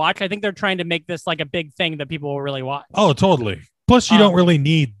people will watch. I think they're trying to make this like a big thing that people will really watch. Oh, totally. Plus, you don't really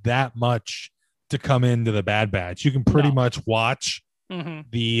need that much to come into the Bad Batch. You can pretty much watch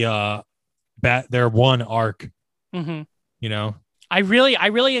the their one arc. Mm-hmm. I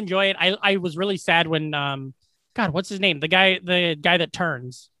really enjoy it. I was really sad when God, what's his name? The guy that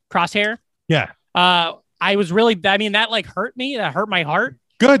turns Crosshair. Yeah. I was really. I mean, that like hurt me. That hurt my heart.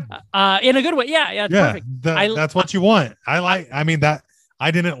 Good. In a good way. Yeah. Perfect. That's what you want.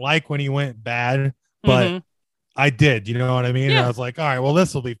 I didn't like when he went bad, but I did. You know what I mean? Yeah. And I was like, all right, well,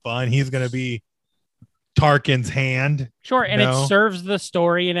 this will be fun. He's gonna be Tarkin's hand. Sure, and it serves the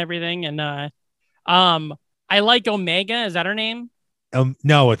story and everything. And I like Omega. Is that her name?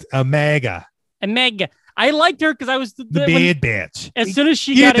 No, it's Omega. Omega. I liked her because I was the bad bitch. As soon as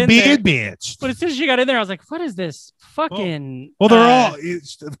she got in there, bitch. But as soon as she got in there, I was like, "What is this fucking?" Well, they're all.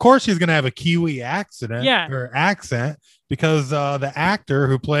 Of course, she's gonna have a Kiwi accent. Because the actor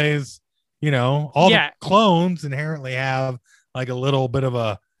who plays, all the clones inherently have like a little bit of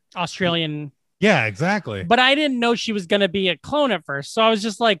a Australian. Yeah, exactly. But I didn't know she was gonna be a clone at first, so I was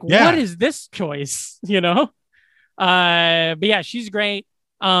just like, "What is this choice?" But yeah, she's great.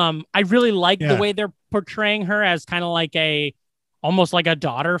 I really like the way they're portraying her as kind of like almost like a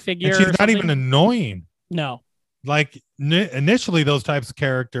daughter figure. And she's not even annoying. No. Like initially those types of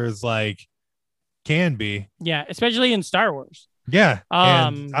characters like can be. Yeah, especially in Star Wars. Yeah.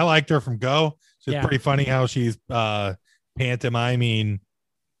 And I liked her from Go. It's pretty funny how she's pantomiming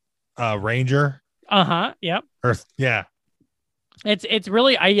Ranger. Yep. Or yeah. It's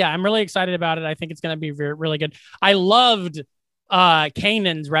really I'm really excited about it. I think it's gonna be really good. I loved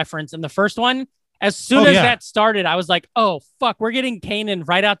Kanan's reference in the first one. As soon as that started, I was like, oh fuck, we're getting Kanan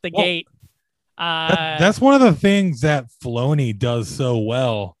right out the gate. That's one of the things that Filoni does so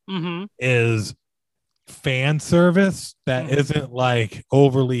well is fan service that isn't like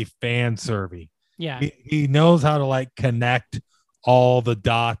overly fan serving. Yeah. He knows how to like connect all the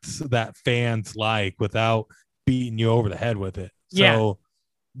dots that fans like without beating you over the head with it. So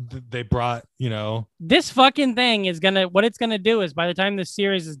they brought, this fucking thing is what it's gonna do is by the time this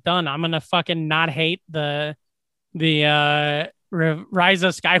series is done, I'm gonna fucking not hate the Rise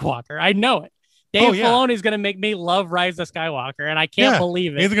of Skywalker. I know it. Dave Filoni is gonna make me love Rise of Skywalker, and I can't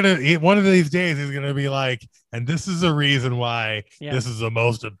believe it. He's gonna one of these days he's gonna be like, and this is the reason why this is the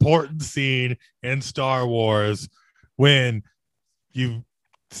most important scene in Star Wars when you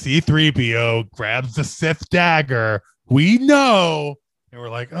C-3PO grabs the Sith dagger. We know, and we're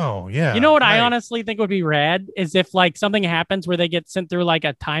like, oh yeah. You know what I honestly think would be rad is if like something happens where they get sent through like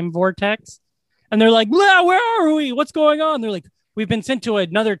a time vortex, and they're like, where are we? What's going on? They're like, we've been sent to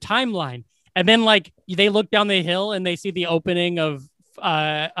another timeline. And then like they look down the hill and they see the opening of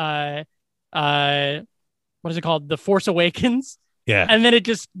what is it called? The Force Awakens. Yeah. And then it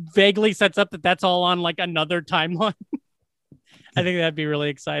just vaguely sets up that that's all on like another timeline. I think that'd be really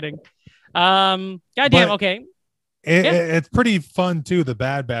exciting. Goddamn. Okay. It's pretty fun too. The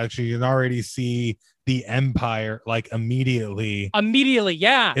Bad Batch, you can already see the Empire like immediately.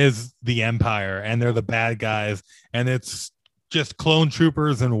 Yeah. Is the Empire and they're the bad guys. And it's just clone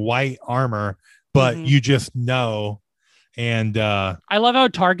troopers in white armor, but you just know. And I love how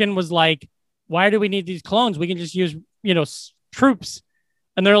Tarkin was like, why do we need these clones? We can just use, troops.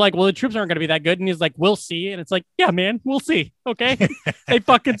 And they're like, well, the troops aren't going to be that good. And he's like, we'll see. And it's like, yeah, man, we'll see. Okay. They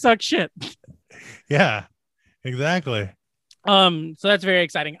fucking suck shit. Yeah, exactly. So that's very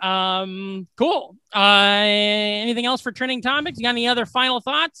exciting. Cool. Anything else for trending topics? You got any other final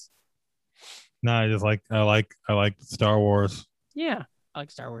thoughts? No, I like Star Wars. Yeah, I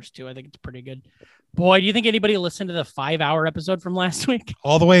like Star Wars too. I think it's pretty good. Boy, do you think anybody listened to the 5-hour episode from last week?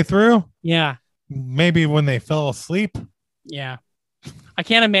 All the way through? Yeah. Maybe when they fell asleep. Yeah. I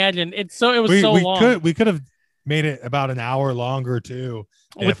can't imagine. It was so long. We could have made it about an hour longer too.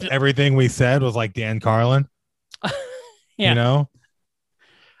 If everything we said was like Dan Carlin. Yeah.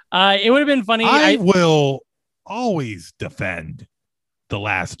 It would have been funny. I will always defend The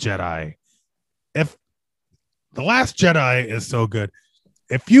Last Jedi. If The Last Jedi is so good,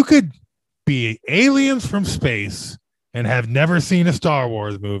 if you could be aliens from space and have never seen a Star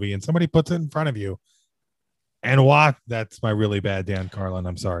Wars movie and somebody puts it in front of you and watch, that's my really bad Dan Carlin.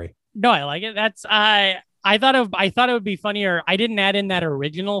 I'm sorry. No, I like it. That's I thought it would be funnier. I didn't add in that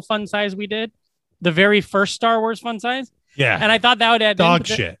original fun size we did, the very first Star Wars fun size. Yeah, and I thought that would add dog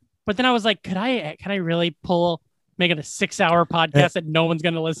shit. But then I was like, can I really make it a 6-hour podcast that no one's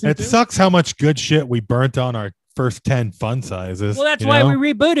going to listen to? It sucks how much good shit we burnt on our first 10 fun sizes. Well, that's why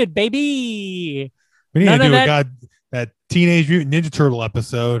we rebooted, baby. We need to do that Teenage Mutant Ninja Turtle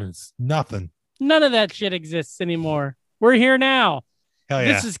episode. It's nothing. None of that shit exists anymore. We're here now. Hell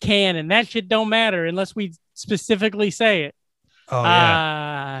yeah. This is canon. That shit don't matter unless we specifically say it. Oh,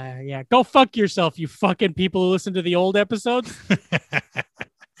 yeah. Yeah. Go fuck yourself, you fucking people who listen to the old episodes.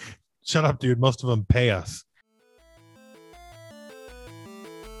 Shut up, dude. Most of them pay us.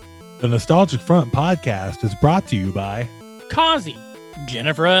 The Nostalgic Front podcast is brought to you by Kazi,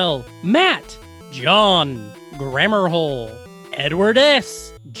 Jennifer L., Matt, John, Grammarhole, Edward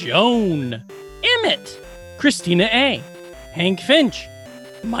S., Joan, Emmett, Christina A., Hank Finch,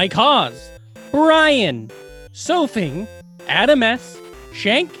 Mike Hawes, Brian, Sophie, Adam S.,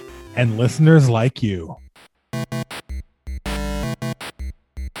 Shank, and listeners like you.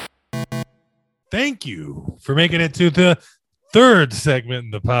 Thank you for making it to the third segment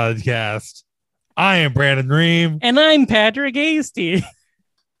in the podcast. I am Brandon Ream. And I'm Patrick Hasty.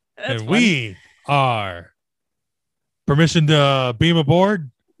 And we are permission to beam aboard.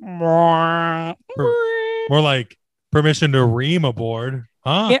 More like permission to ream aboard.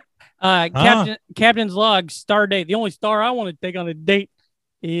 Huh? Yeah. Captain's log, star date. The only star I want to take on a date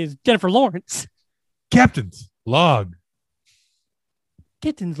is Jennifer Lawrence. Captain's log.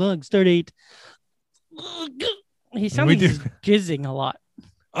 Captain's log, star date. He sounds like he's jizzing a lot.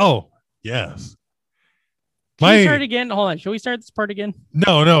 Oh, yes. Can we start again? Hold on. Should we start this part again?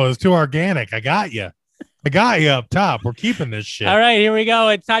 No, it's too organic. I got you up top. We're keeping this shit. All right, here we go.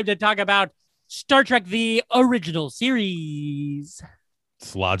 It's time to talk about Star Trek, the original series.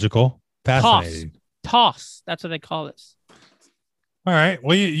 It's logical. Fascinating. TOS. That's what they call this. All right.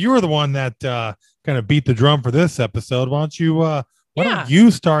 Well, you were the one that kind of beat the drum for this episode. Why don't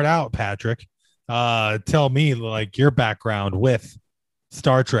you start out, Patrick? Tell me like your background with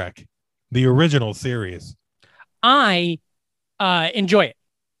Star Trek, the original series. I enjoy it.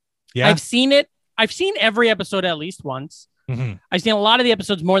 Yeah. I've seen it. I've seen every episode at least once. Mm-hmm. I've seen a lot of the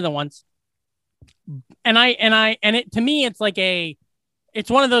episodes more than once. And it to me, it's like it's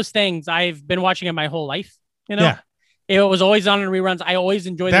one of those things I've been watching it my whole life. You know, Yeah. It was always on in reruns. I always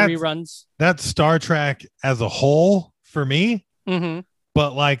enjoy the reruns. That's Star Trek as a whole for me, Mm-hmm.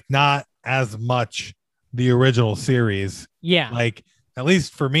 but like not as much the original series. Yeah. Like at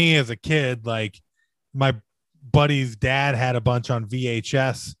least for me as a kid, like my buddy's dad had a bunch on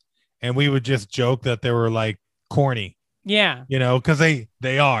VHS, and we would just joke that they were like corny. Yeah. You know, because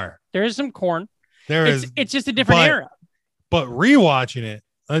they are. There is some corn. It's just a different era. But rewatching it,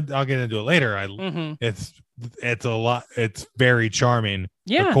 I'll get into it later. Mm-hmm. It's a lot. It's very charming.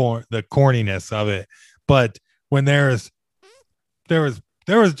 Yeah. The corniness of it. But when there was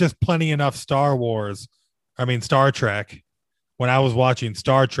just plenty enough Star Trek when I was watching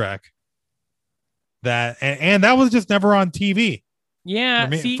Star Trek and that was just never on TV. Yeah.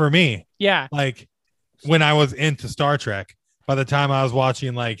 For me. Yeah. Like when I was into Star Trek, by the time I was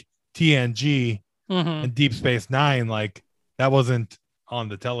watching like TNG Mm-hmm. and Deep Space Nine, like that wasn't on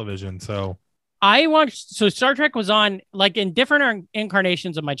the television. So Star Trek was on like in different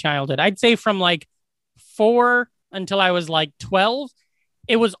incarnations of my childhood. I'd say from like 4 until I was like 12,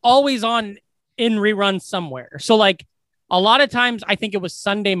 it was always on in reruns somewhere. So like a lot of times I think it was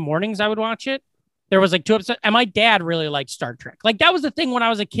Sunday mornings I would watch it. There was like 2 episodes, and my dad really liked Star Trek. Like that was the thing when I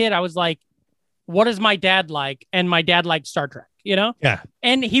was a kid. I was like, what does my dad like? And my dad liked Star Trek, you know? Yeah.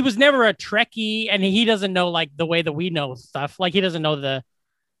 And he was never a Trekkie, and he doesn't know like the way that we know stuff. Like he doesn't know the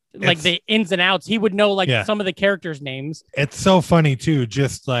ins and outs. He would know like some of the characters' names. It's so funny too,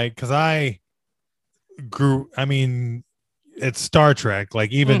 just like because it's Star Trek.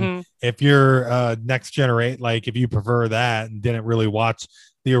 Like even if you're next generation, like if you prefer that and didn't really watch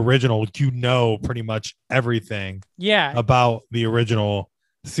the original, you know pretty much everything about the original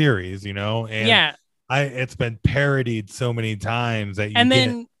series, you know? And it's been parodied so many times that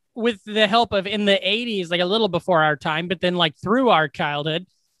then with the help of in the 80s, like a little before our time, but then like through our childhood,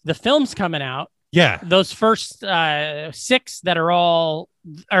 the films coming out. Yeah. Those first 6 that are all,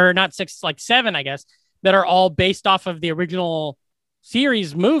 or not 6, like 7, I guess, that are all based off of the original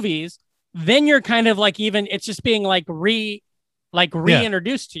series movies. Then you're kind of like, even it's just being like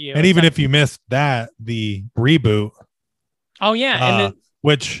reintroduced to you. And even if you missed that, the reboot. Oh yeah. And then,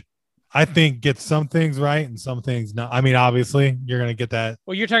 which I think gets some things right and some things not. I mean, obviously you're going to get that.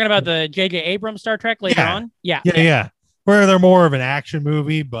 Well, you're talking about the J.J. Abrams Star Trek later on. Yeah. Where they're more of an action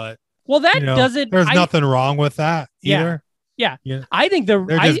movie, but doesn't. There's nothing wrong with that either. Yeah. I think they're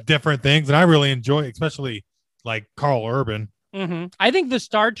just different things, and I really enjoy, especially like Carl Urban. Mm-hmm. I think the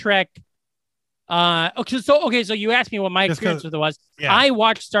Star Trek. So you asked me what my experience with it was. Yeah. I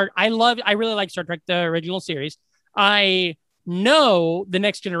watched I really like Star Trek, the original series. I know the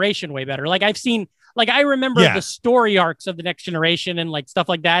Next Generation way better. Like I've seen, like I remember the story arcs of the Next Generation and like stuff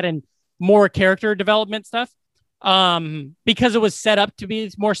like that, and more character development stuff. Because it was set up to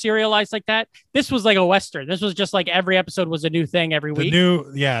be more serialized like that. This was like a Western. This was just like every episode was a new thing every week.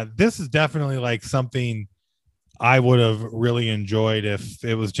 This is definitely like something I would have really enjoyed if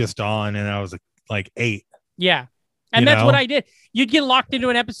it was just on and I was like 8. Yeah. And that's what I did. You'd get locked into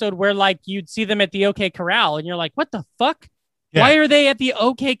an episode where like you'd see them at the OK Corral and you're like, what the fuck? Yeah. Why are they at the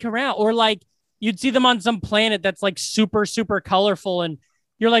OK Corral? Or like you'd see them on some planet that's like super, super colorful and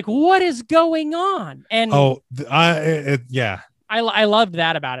you're like, what is going on? And I loved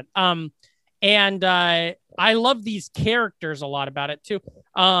that about it. And I love these characters a lot about it too.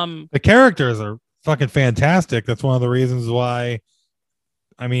 The characters are fucking fantastic. That's one of the reasons why,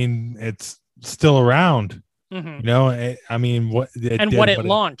 I mean, it's still around. Mm-hmm. You know, I mean, what it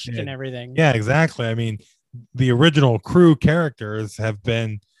launched and everything. Yeah, exactly. I mean, the original crew characters have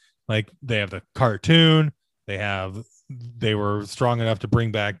been like, they have the cartoon, they were strong enough to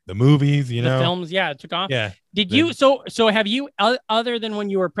bring back the movies, the films. Yeah, it took off. Yeah. Did you? So have you? Other than when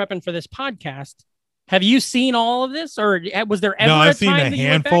you were prepping for this podcast, have you seen all of this, or was there ever? No, I've seen a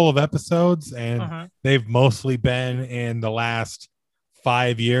handful of episodes, and they've mostly been in the last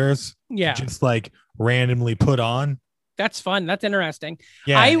 5 years. Yeah, just like randomly put on. That's fun. That's interesting.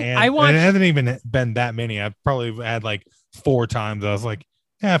 Yeah, I watched. And it hasn't even been that many. I've probably had like 4 times. I was like,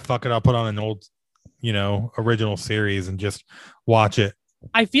 yeah, fuck it. I'll put on an old, original series and just watch it.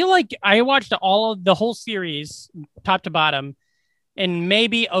 I feel like I watched the whole series top to bottom in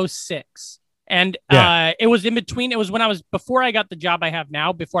maybe 2006. And it was in between. It was when I was before I got the job I have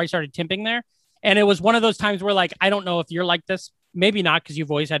now, before I started temping there. And it was one of those times where, like, I don't know if you're like this, maybe not, because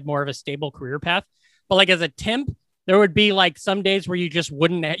you've always had more of a stable career path. But like as a temp, there would be like some days where you just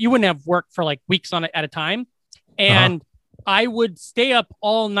wouldn't have work for like weeks on it at a time. And I would stay up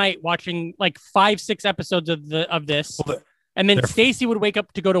all night watching like 5-6 episodes of this. And then Stacy would wake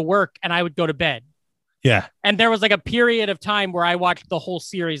up to go to work and I would go to bed. Yeah. And there was like a period of time where I watched the whole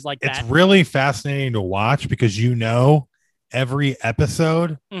series like that. It's really fascinating to watch because, every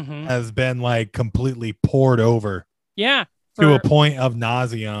episode has been like completely poured over. Yeah. To a point of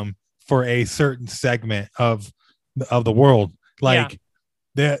nauseum for a certain segment of the world. Like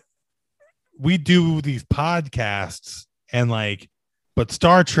that we do these podcasts and like, but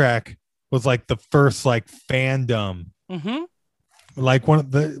Star Trek was like the first like fandom. Like one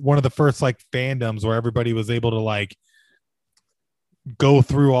of the first like fandoms where everybody was able to like go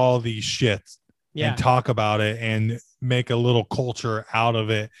through all these shits and talk about it and make a little culture out of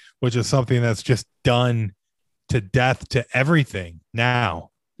it, which is something that's just done to death to everything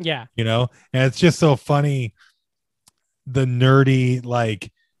now. Yeah. And it's just so funny, the nerdy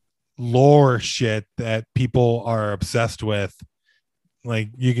like lore shit that people are obsessed with. Like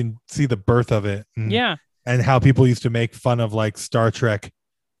you can see the birth of it. And how people used to make fun of like Star Trek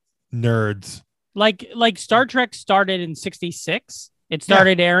nerds. Like Star Trek started in 1966. It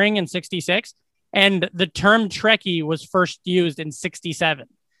started airing in 1966. And the term Trekkie was first used in 1967.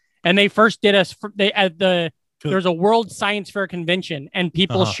 And they first did there was a World Science Fair convention and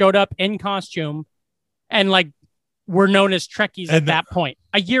people showed up in costume and like were known as Trekkies at that point,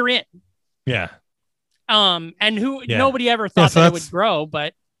 a year in. Yeah. And nobody ever thought that it would grow,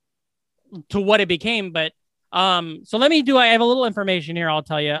 but to what it became. But so I have a little information here. I'll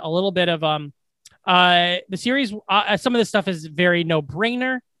tell you a little bit of the series. Some of this stuff is very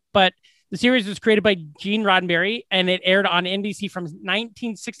no-brainer, but the series was created by Gene Roddenberry and it aired on NBC from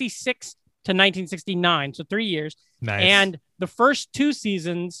 1966 to 1969, so 3 years. Nice. And the first 2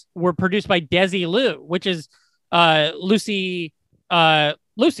 seasons were produced by Desi Liu, which is Lucy and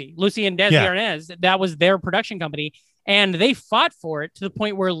Desi Arnaz. That was their production company, and they fought for it to the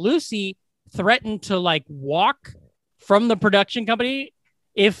point where Lucy threatened to like walk from the production company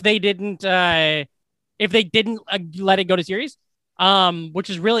if they didn't let it go to series.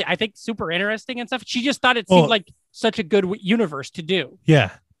 Which is really, I think, super interesting and stuff. She just thought it seemed like such a good universe to do. Yeah.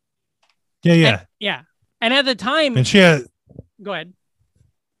 And at the time, and she had. Go ahead.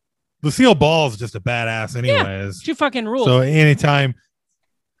 Lucille Ball is just a badass, anyways. She fucking rules. So anytime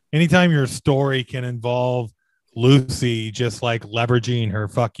your story can involve Lucy just like leveraging her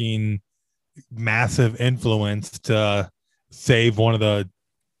fucking massive influence to save one of the,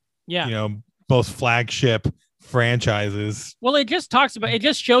 most flagship franchises. Well, it just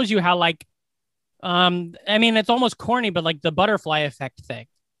shows you how like, it's almost corny, but like the butterfly effect thing.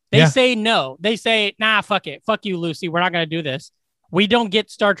 They say no. They say, nah, fuck it. Fuck you, Lucy. We're not going to do this. We don't get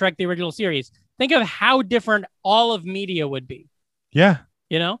Star Trek, the original series. Think of how different all of media would be. Yeah.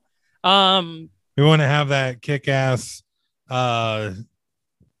 We want to have that kick-ass song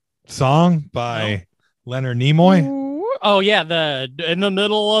by Leonard Nimoy. Oh, yeah. In the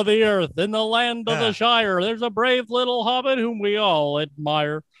middle of the earth, in the land of the Shire, there's a brave little hobbit whom we all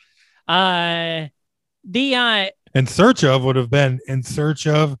admire. In Search of would have been In Search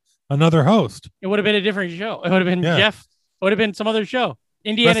of Another Host. It would have been a different show. It would have been Jeff. It would have been some other show.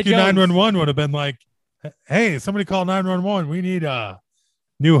 Indiana Rescue Jones. 911 would have been like, hey, somebody call 911. We need a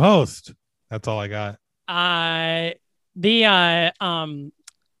new host. That's all I got.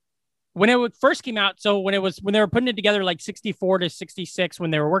 When it first came out, so when they were putting it together like 64 to 66 when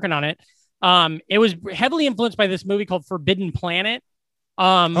they were working on it, it was heavily influenced by this movie called Forbidden Planet.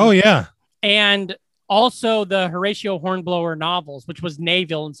 And also the Horatio Hornblower novels, which was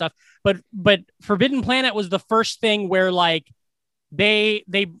Nayville and stuff. But Forbidden Planet was the first thing where like they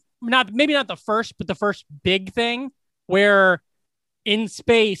maybe not the first, but the first big thing where in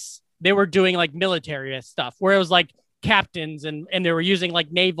space they were doing like military stuff, where it was like captains and they were using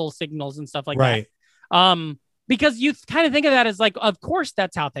like naval signals and stuff like that. Because you kind of think of that as like, of course,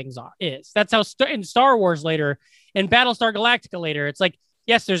 that's how things is. That's how in Star Wars later, in Battlestar Galactica later, it's like,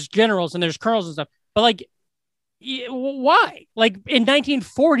 yes, there's generals and there's colonels and stuff, but like, why? Like in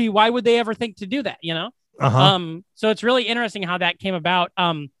 1940, why would they ever think to do that? So it's really interesting how that came about.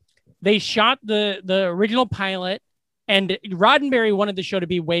 They shot the original pilot, and Roddenberry wanted the show to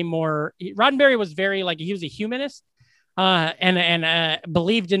be way more. Roddenberry was very like, he was a humanist, and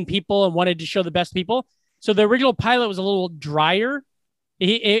believed in people and wanted to show the best people. So the original pilot was a little drier.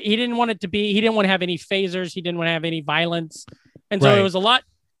 He didn't want it to be. He didn't want to have any phasers. He didn't want to have any violence, and so it was a lot.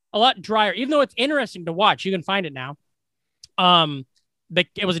 a lot drier. Even though it's interesting to watch, you can find it now.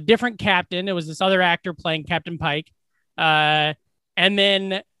 It was a different captain. It was this other actor playing Captain Pike. And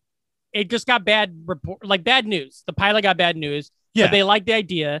then it just got bad news. The pilot got bad news. Yeah. But they liked the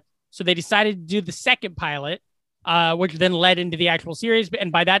idea. So they decided to do the second pilot, which then led into the actual series.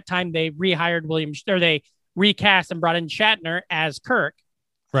 And by that time, they they recast and brought in Shatner as Kirk.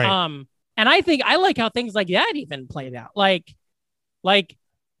 Right. And I like how things like that even played out. Like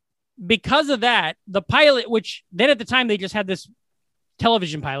because of that, the pilot, which then at the time they just had this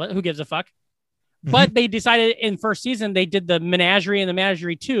television pilot, who gives a fuck? But they decided in first season, they did the Menagerie and the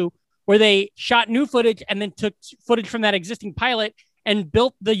Menagerie 2, where they shot new footage and then took footage from that existing pilot and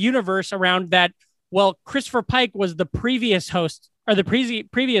built the universe around that. Well, Christopher Pike was the previous host or the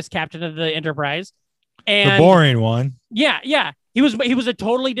previous captain of the Enterprise. And the boring one. Yeah. He was a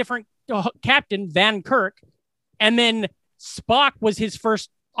totally different captain than Kirk. And then Spock was his first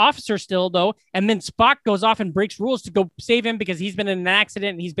officer still, though. And then Spock goes off and breaks rules to go save him because he's been in an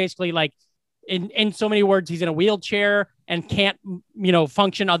accident. And he's basically like, in so many words, he's in a wheelchair and can't,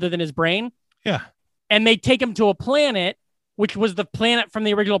 function other than his brain. Yeah. And they take him to a planet, which was the planet from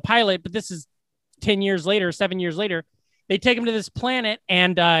the original pilot. But this is 7 years later. They take him to this planet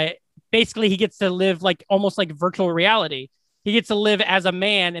and basically he gets to live like almost like virtual reality. He gets to live as a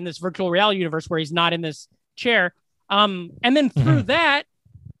man in this virtual reality universe where he's not in this chair. And then through that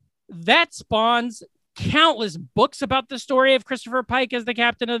spawns countless books about the story of Christopher Pike as the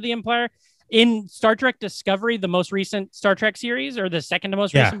captain of the Empire. In Star Trek Discovery, the most recent Star Trek series, or the second to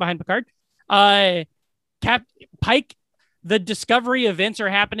most recent behind Picard, Pike, the Discovery events are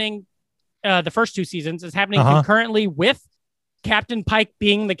happening. The first 2 seasons is happening concurrently with Captain Pike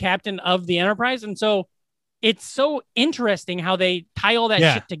being the captain of the Enterprise. And so it's so interesting how they tie all that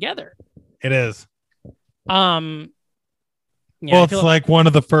shit together. It is. Well, it's like one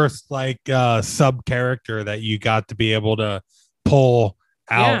of the first sub character that you got to be able to pull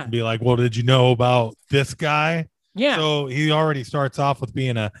out and be like, well, did you know about this guy? Yeah. So he already starts off with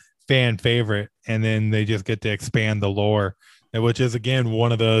being a fan favorite, and then they just get to expand the lore, which is again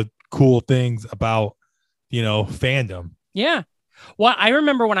one of the cool things about fandom. Yeah. Well, I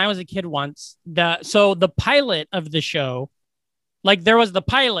remember when I was a kid once, the pilot of the show, like there was the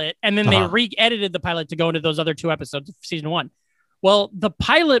pilot, and then they re-edited the pilot to go into those other 2 episodes of season 1. Well, the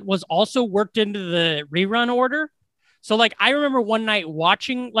pilot was also worked into the rerun order. So like, I remember one night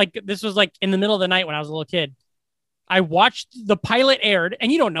watching, like this was like in the middle of the night when I was a little kid. I watched the pilot aired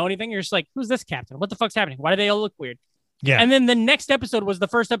and you don't know anything. You're just like, who's this captain? What the fuck's happening? Why do they all look weird? Yeah. And then the next episode was the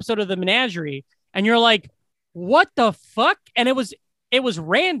first episode of the Menagerie. And you're like, what the fuck? And it was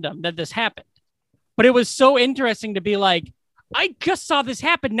random that this happened, but it was so interesting to be like, I just saw this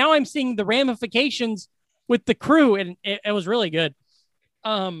happen. Now I'm seeing the ramifications with the crew. And it was really good.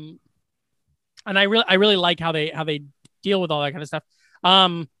 And I really like how they deal with all that kind of stuff.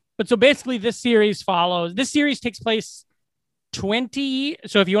 But so basically this series takes place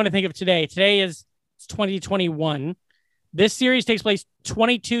so if you want to think of today is 2021. This series takes place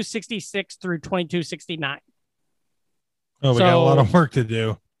 2266 through 2269. Oh, we got a lot of work to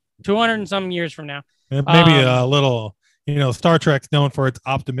do. 200 and some years from now. Maybe a little, Star Trek's known for its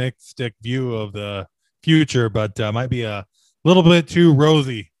optimistic view of the future, but might be a little bit too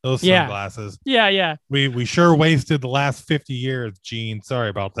rosy, those sunglasses. Yeah. We sure wasted the last 50 years, Gene. Sorry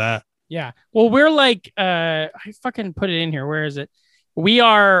about that. Yeah. Well, we're like, I fucking put it in here. Where is it? We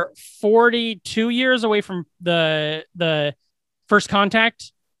are 42 years away from the First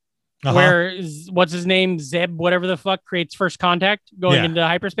Contact, where what's his name? Zeb, whatever the fuck, creates First Contact going into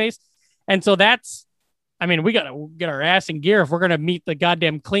hyperspace. And so we got to get our ass in gear if we're going to meet the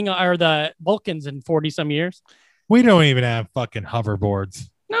goddamn Klingon or the Vulcans in 40 some years. We don't even have fucking hoverboards.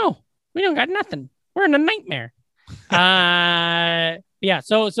 No, we don't got nothing. We're in a nightmare. So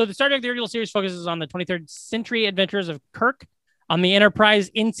the Star Trek The Original Series focuses on the 23rd century adventures of Kirk on the Enterprise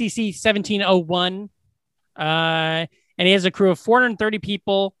NCC 1701. And he has a crew of 430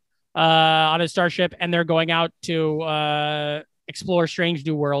 people on his starship, and they're going out to explore strange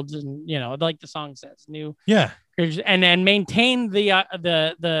new worlds, and like the song says, and maintain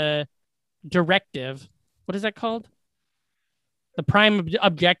the directive. What is that called? The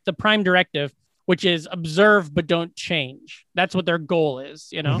prime directive, which is observe but don't change. That's what their goal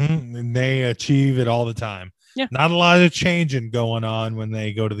is, And they achieve it all the time. Yeah. Not a lot of changing going on when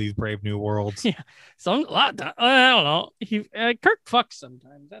they go to these brave new worlds. Yeah. I don't know. Kirk fucks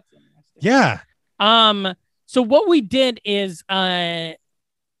sometimes. That's interesting. Yeah. So what we did is I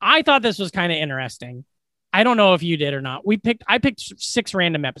thought this was kind of interesting. I don't know if you did or not. I picked 6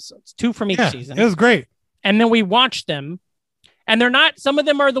 random episodes, 2 from each season. It was great. And then we watched them. And they're not, some of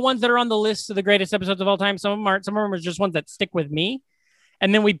them are the ones that are on the list of the greatest episodes of all time. Some of them aren't. Some of them are just ones that stick with me.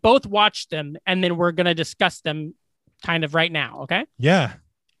 And then we both watched them, and then we're going to discuss them kind of right now. Okay. Yeah.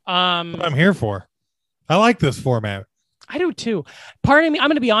 That's what I'm here for. I like this format. I do too. Part of me, I'm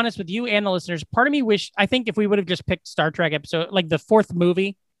going to be honest with you and the listeners. Part of me I think if we would have just picked Star Trek episode, like the 4th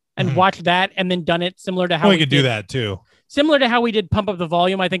movie, and watched that and then done it similar to how we could do that too. Similar to how we did Pump Up the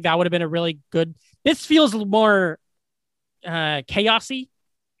Volume. I think that would have been a really good. This feels more chaosy.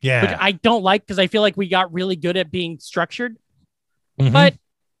 Yeah. Which I don't like because I feel like we got really good at being structured. Mhm. But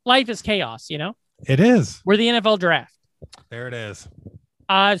life is chaos, you know? It is. We're the NFL draft. There it is.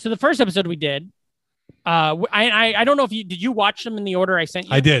 So the first episode we did, I don't know if did you watch them in the order I sent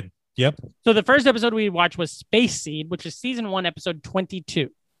you? I did. Yep. So the first episode we watched was Space Seed, which is season 1, episode 22.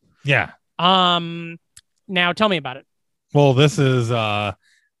 Yeah. Now tell me about it. Well, this is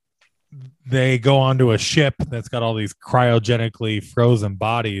they go onto a ship that's got all these cryogenically frozen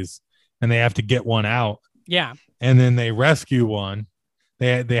bodies, and they have to get one out. Yeah. And then they rescue one.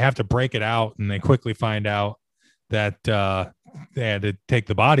 They have to break it out, and they quickly find out that they had to take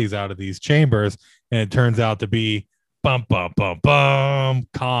the bodies out of these chambers, and it turns out to be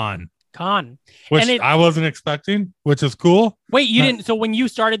Khan, which And I wasn't expecting, which is cool. Wait, you didn't? So when you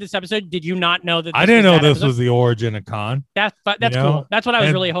started this episode, did you not know that? I didn't know this was the origin of Khan. That's you know? cool. That's what I was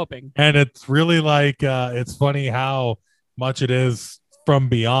And- really hoping. And it's really like it's funny how much it is from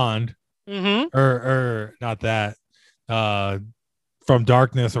beyond, Mm-hmm. or not that, from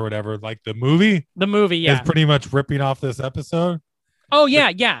darkness or whatever. Like the movie The movie, is yeah. pretty much ripping off this episode. Oh yeah,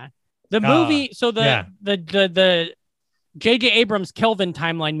 yeah. The movie. So yeah. the J.J. Abrams Kelvin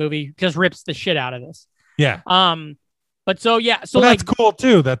timeline movie just rips the shit out of this. Yeah. But so yeah, so Well, like that's cool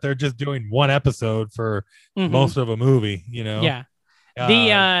too that they're just doing one episode for mhm. most of a movie. You know. Yeah.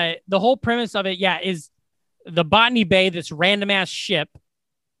 Uh, The whole premise of it, yeah, is the Botany Bay, this random ass ship.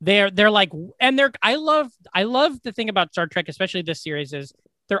 They're like, and I love the thing about Star Trek, especially this series, is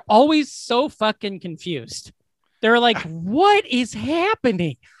they're always so fucking confused. They're like, what is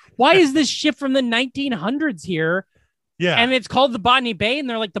happening? Why is this ship from the 1900s here? yeah. And it's called the Botany Bay, and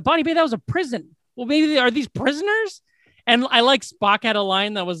they're like, the Botany Bay, that was a prison. Well, maybe are these prisoners? And I like Spock had a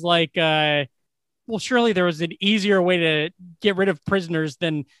line that was like, well, surely there was an easier way to get rid of prisoners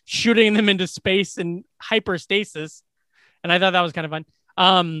than shooting them into space and hyperstasis. And I thought that was kind of fun.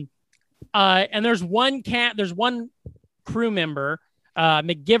 And there's one crew member,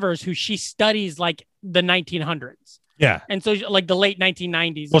 McGivers, who she studies like the 1900s. yeah. And so like the late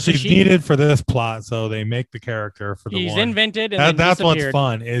 1990s. Well, So she's needed for this plot, so they make the character for the He's one. invented. And then That's what's disappeared.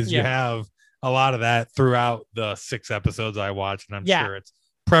 fun is you Yeah. have a lot of that throughout the 6 episodes I watched, and I'm Yeah. sure it's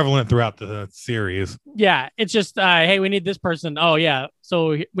prevalent throughout the series. Yeah. It's just, hey, we need this person. Oh, yeah.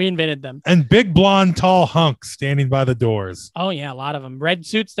 So we invented them. And big blonde tall hunks standing by the doors. Oh, yeah. A lot of them. Red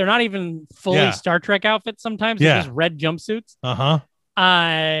suits. They're not even fully Yeah. Star Trek outfits sometimes. They're Yeah. just red jumpsuits. Uh-huh.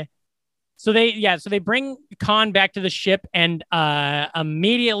 So they bring Khan back to the ship, and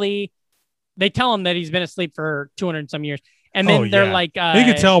immediately they tell him that he's been asleep for 200 and some years. And then Oh, they're yeah. like, You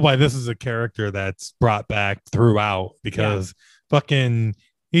can tell why this is a character that's brought back throughout because fucking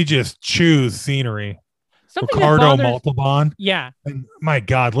he just chews scenery. something that Ricardo bothers- Montalban. Yeah. And my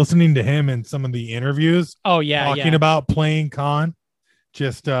God, listening to him in some of the interviews Oh, yeah. talking Yeah. about playing Khan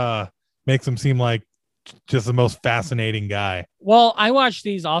just makes him seem like just the most fascinating guy. Well, I watch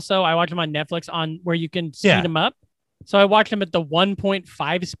these also. I watch them on Netflix on where you can speed Yeah. them up. So I watched them at the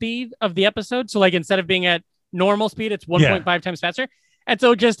 1.5 speed of the episode. So like instead of being at normal speed, it's 1.5 times faster. And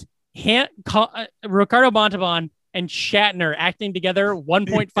so just Ricardo Montalban and Shatner acting together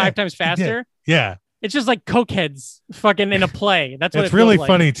 1.5 times faster. Yeah. It's just like cokeheads fucking in a play. That's what It's it really feels like.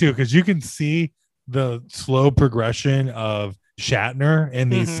 funny too, because you can see the slow progression of Shatner in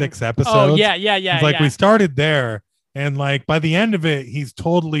these Mhm. 6 episodes. Oh yeah, yeah, yeah. It's like yeah. we started there, and like by the end of it, he's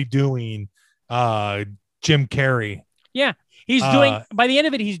totally doing Jim Carrey. He's doing by the end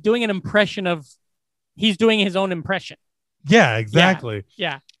of it, he's doing he's doing his own impression. Yeah, exactly.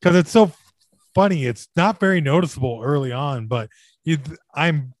 Yeah. Because it's so funny. It's not very noticeable early on, but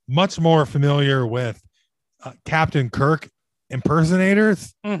I'm much more familiar with Captain Kirk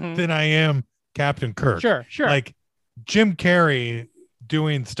impersonators Mhm. than I am Captain Kirk. Sure. Like Jim Carrey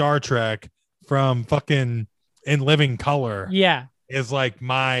doing Star Trek from fucking In Living Color Yeah. is like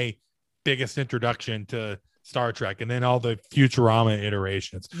my biggest introduction to Star Trek, and then all the Futurama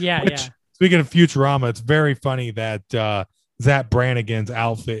iterations. Yeah. Which, Yeah. speaking of Futurama, it's very funny that Zach Brannigan's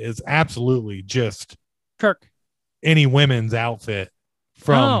outfit is absolutely just Kirk. any women's outfit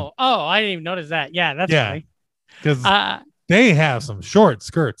from I didn't even notice that. Yeah, that's because funny. they have some short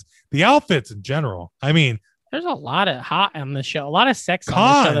skirts. The outfits in general, I mean, There's a lot of hot on the show, a lot of sex on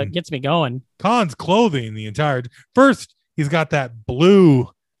the show Khan. that gets me going. Khan's clothing the entire first. He's got that blue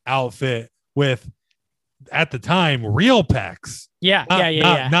outfit with, at the time, real pecs. Yeah,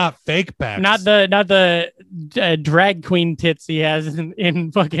 Not fake pecs. Not the drag queen tits he has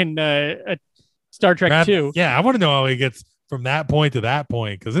in fucking Star Trek 2. Yeah, I want to know how he gets from that point to that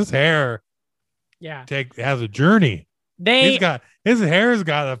point, because his hair has a journey. His hair's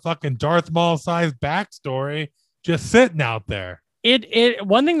got a fucking Darth Maul sized backstory just sitting out there. It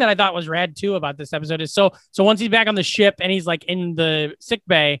one thing that I thought was rad too about this episode is so once he's back on the ship and he's like in the sick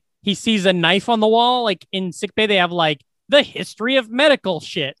bay, he sees a knife on the wall. Like in sick bay, they have like the history of medical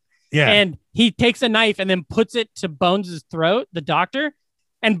shit. Yeah. And he takes a knife and then puts it to Bones' throat, the doctor.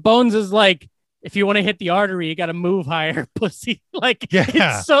 And Bones is like, if you want to hit the artery, you got to move higher, pussy. Like,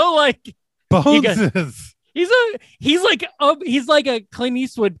 it's so like Bones is. He's like a Clint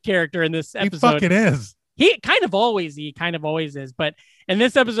Eastwood character in this episode. He fucking is. He kind of always is, but in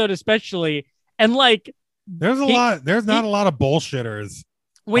this episode especially, and like there's not a lot of bullshitters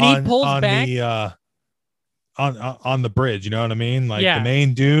when he pulls back on the bridge. You know what I mean? Like the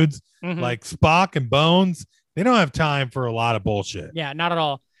main dudes, like Spock and Bones, they don't have time for a lot of bullshit. Yeah, not at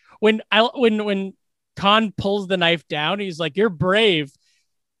all. When Khan pulls the knife down, he's like, "You're brave."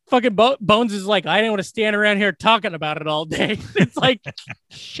 Fucking Bones is like, I didn't want to stand around here talking about it all day. It's like,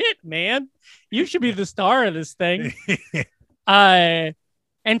 shit, man, you should be the star of this thing. And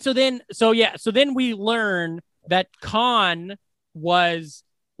so then we learn that Khan was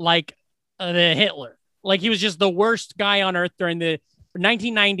like the Hitler. Like he was just the worst guy on Earth during the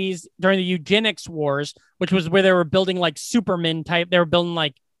 1990s, during the eugenics wars, which was where they were building like Superman type. They were building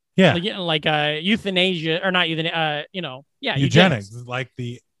like euthanasia or not euthanasia, eugenics. Like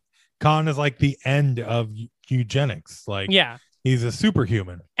Khan is like the end of eugenics. Like, he's a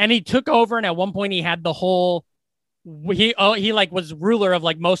superhuman. And he took over, and at one point he had the whole. He like was ruler of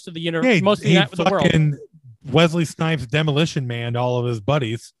like most of the universe, the world. Wesley Snipes Demolition Man, all of his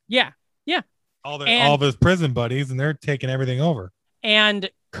buddies. Yeah. All of his prison buddies, and they're taking everything over. And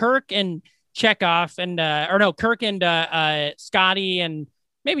Kirk and Chekhov and Kirk and Scotty and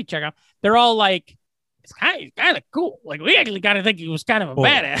maybe Chekhov, they're all like, it's kind of cool. Like we actually kind of think he was kind of a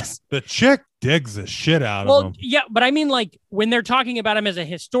badass. The chick digs the shit out of him. Yeah, but I mean, like when they're talking about him as a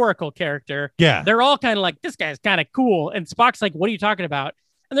historical character, yeah, they're all kind of like, this guy's kind of cool. And Spock's like, what are you talking about?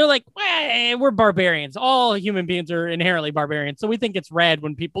 And they're like, well, we're barbarians. All human beings are inherently barbarians. So we think it's rad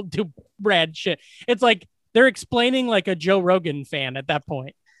when people do rad shit. It's like they're explaining like a Joe Rogan fan at that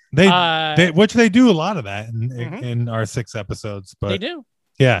point. Which they do a lot of that in our 6 episodes. But they do.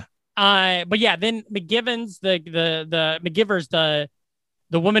 Yeah. But yeah, then McGivers,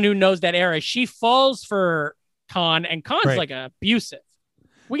 the woman who knows that era, she falls for Khan, and Khan's like abusive.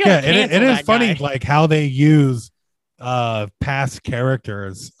 We got it is funny like how they use past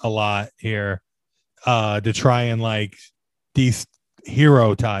characters a lot here to try and like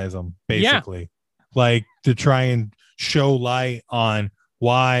heroize them, basically. Like to try and show light on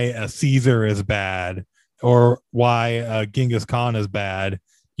why a Caesar is bad or why Genghis Khan is bad.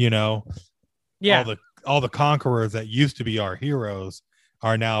 You know, all the conquerors that used to be our heroes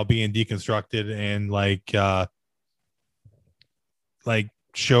are now being deconstructed and like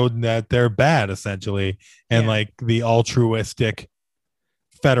showed that they're bad essentially. And like the altruistic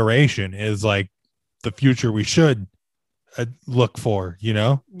Federation is like the future we should look for, you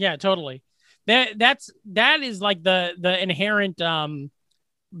know? Yeah, totally. That is like the inherent,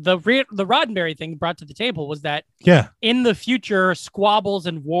 the Roddenberry thing brought to the table was that in the future squabbles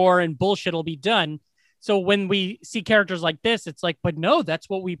and war and bullshit will be done. So when we see characters like this, it's like, but no, that's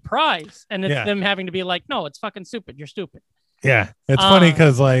what we prize. And it's them having to be like, no, it's fucking stupid. You're stupid. Yeah. It's funny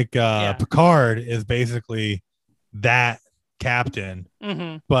because like Picard is basically that captain,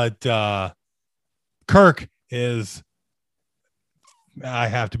 but Kirk is, I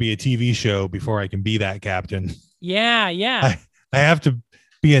have to be a TV show before I can be that captain. Yeah. I have to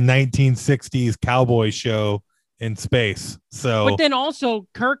be a 1960s cowboy show in space. So, but then also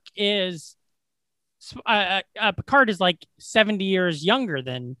Kirk is Picard is like 70 years younger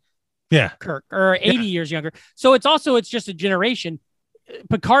than Kirk, or 80 years younger. So it's just a generation.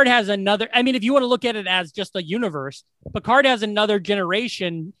 Picard has another, I mean, if you want to look at it as just a universe, Picard has another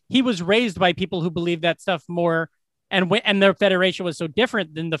generation. He was raised by people who believe that stuff more, and their Federation was so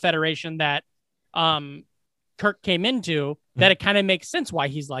different than the Federation that Kirk came into that it kind of makes sense why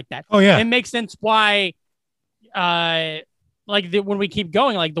he's like that. Oh yeah. It makes sense why when we keep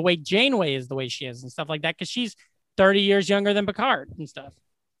going, like the way Janeway is the way she is and stuff like that, because she's 30 years younger than Picard and stuff.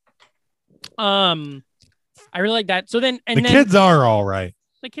 I really like that. So then, and the kids are all right.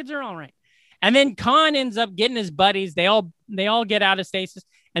 The kids are all right. And then Khan ends up getting his buddies. They all get out of stasis,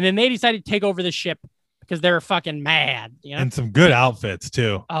 and then they decide to take over the ship because they're fucking mad. You know? And some good outfits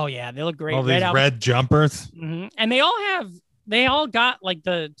too. Oh yeah, they look great. All these outfits. red jumpers. Mm-hmm. And they all got like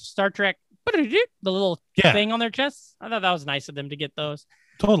the Star Trek, the little thing on their chests. I thought that was nice of them to get those.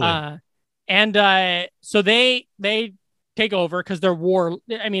 Totally. So they take over because they're war.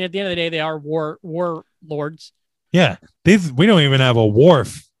 I mean, at the end of the day, they are war lords. Yeah. We don't even have a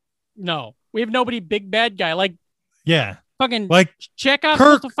Worf. No, we have nobody big bad guy like fucking like Chekhov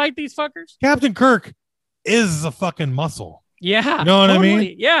Kirk. supposed to fight these fuckers. Captain Kirk is a fucking muscle. Yeah, you know what totally. I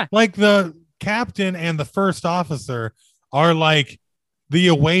mean? Yeah, like the captain and the first officer are like the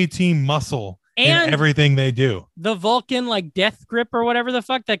away team muscle in everything they do. The Vulcan like death grip or whatever the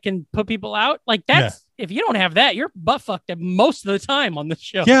fuck that can put people out. Like that's if you don't have that, you're butt fucked most of the time on this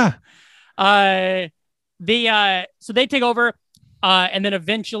show. Yeah. So they take over, and then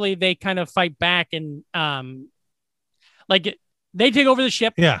eventually they kind of fight back and like they take over the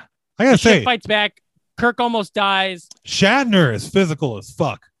ship. Yeah, I gotta say, ship fights back. Kirk almost dies. Shatner is physical as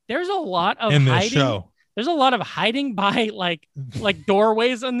fuck. There's a lot of in this hiding. show. There's a lot of hiding by like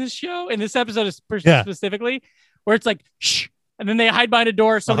doorways on this show. In this episode specifically, where it's like shh, and then they hide behind a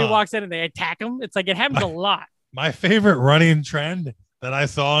door. Somebody walks in and they attack them. It's like it happens a lot. My favorite running trend that I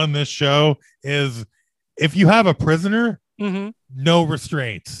saw in this show is if you have a prisoner, no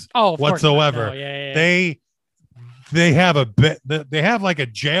restraints whatsoever. They have a bit. They have like a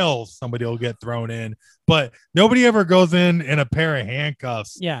jail. Somebody will get thrown in, but nobody ever goes in a pair of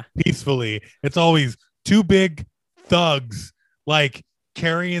handcuffs. Yeah, peacefully. It's always two big thugs like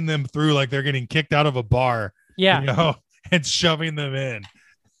carrying them through like they're getting kicked out of a bar. Yeah, you know, and shoving them in.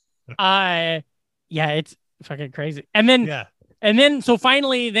 It's fucking crazy. And then so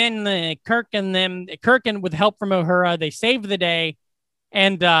finally, then Kirk and with help from Uhura, they save the day,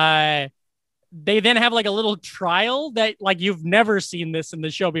 and they then have like a little trial that like you've never seen this in the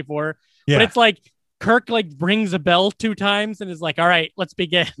show before. Yeah. But it's like Kirk like rings a bell 2 times and is like, all right, let's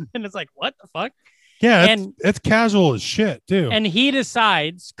begin. And it's like, what the fuck? Yeah, it's casual as shit too. And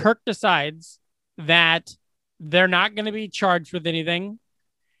Kirk decides that they're not going to be charged with anything.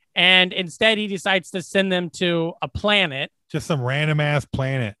 And instead he decides to send them to a planet. Just some random ass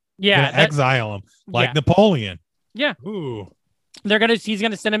planet. Yeah. Exile them like Napoleon. Yeah. Ooh. He's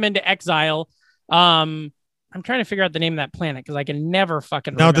gonna send him into exile. I'm trying to figure out the name of that planet because I can never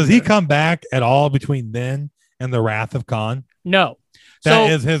fucking remember. Now, does he come back at all between then and the Wrath of Khan? No.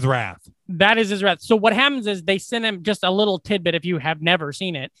 That is his wrath. That is his wrath. So what happens is they send him just a little tidbit, if you have never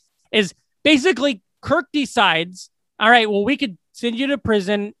seen it, is basically Kirk decides, all right, well, we could send you to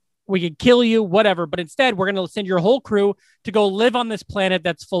prison. We could kill you, whatever. But instead, we're going to send your whole crew to go live on this planet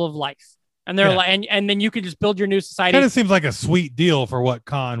that's full of life. And they're like, and then you can just build your new society. Kind of seems like a sweet deal for what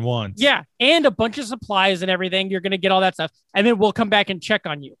Khan wants. Yeah. And a bunch of supplies and everything. You're going to get all that stuff. And then we'll come back and check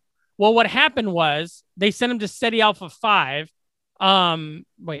on you. Well, what happened was they sent him to Ceti Alpha 5.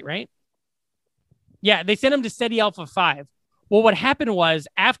 Right? Yeah, they sent him to Ceti Alpha 5. Well, what happened was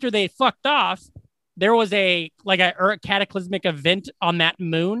after they fucked off, there was a cataclysmic event on that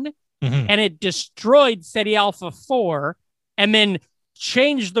moon, and it destroyed Ceti Alpha 4, and then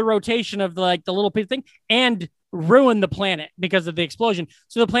changed the rotation of the little piece thing and ruined the planet because of the explosion.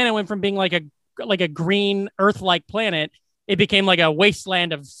 So the planet went from being like a green Earth-like planet, it became like a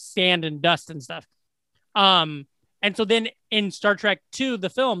wasteland of sand and dust and stuff. And so then in Star Trek 2, the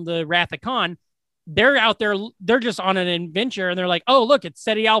film, The Wrath of Khan, they're out there, they're just on an adventure and they're like, oh, look, it's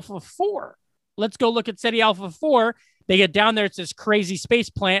Ceti Alpha 4. Let's go look at Ceti Alpha 4. They get down there. It's this crazy space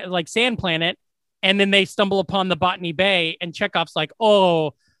planet, like sand planet. And then they stumble upon the Botany Bay and Chekhov's like,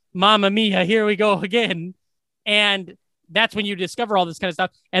 oh, Mamma Mia, here we go again. And that's when you discover all this kind of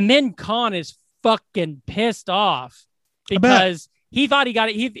stuff. And then Khan is fucking pissed off because he thought he got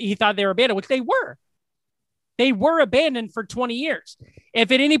it. He thought they were abandoned, which they were. They were abandoned for 20 years.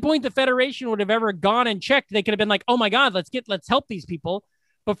 If at any point the Federation would have ever gone and checked, they could have been like, oh my God, let's help these people.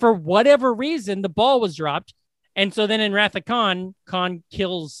 But for whatever reason, the ball was dropped. And so then in Wrath of Khan, Khan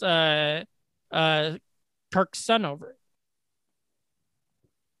kills Kirk's son over it.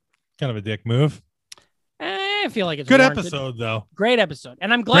 Kind of a dick move. I feel like it's good warranted. episode though. Great episode.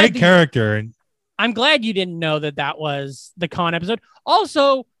 And I'm glad great character. And I'm glad you didn't know that was the Khan episode.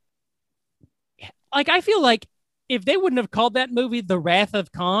 Also, like, I feel like if they wouldn't have called that movie The Wrath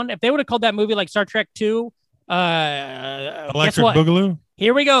of Khan, if they would have called that movie like Star Trek 2, Electric Boogaloo,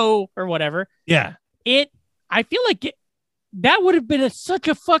 Here we go, or whatever. Yeah. I feel like that would have been such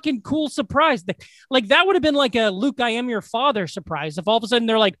a fucking cool surprise. Like, that would have been like a Luke, I am your father surprise. If all of a sudden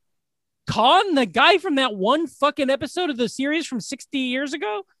they're like, Khan, the guy from that one fucking episode of the series from 60 years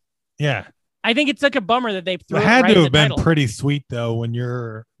ago? Yeah. I think it's such a bummer that they threw It it had right to in have the been title. pretty sweet though when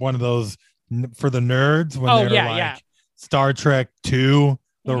you're one of those for the nerds when Oh, they're yeah, like yeah. Star Trek 2,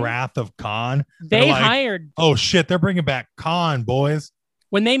 The Mhm. Wrath of Khan. They They're like, hired oh shit, they're bringing back Khan, boys.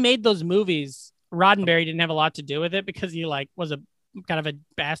 when they made those movies. Roddenberry didn't have a lot to do with it because he like was a kind of a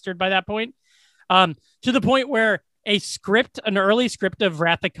bastard by that point. To the point where an early script of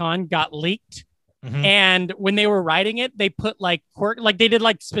Wrath of Khan got leaked. Mhm. And when they were writing it, they put like they did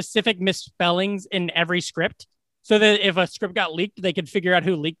like specific misspellings in every script so that if a script got leaked, they could figure out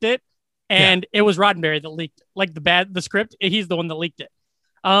who leaked it. And it was Roddenberry that leaked like the script. He's the one that leaked it.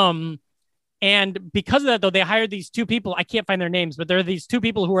 And because of that, though, they hired these two people. I can't find their names, but they're these two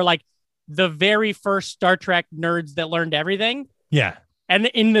people who were like the very first Star Trek nerds that learned everything. Yeah. And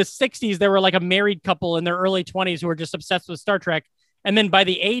in the 60s, there were like a married couple in their early 20s who were just obsessed with Star Trek. And then by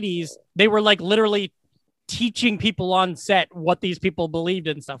the 80s, they were like literally teaching people on set what these people believed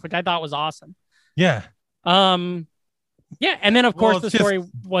and stuff, which I thought was awesome. Yeah. Yeah. And then, of course, the it's just- story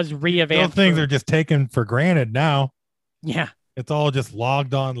was revamped. Those things are just taken for granted now. Yeah. It's all just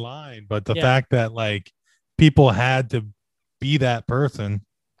logged online. But the Yeah. fact that like people had to be that person,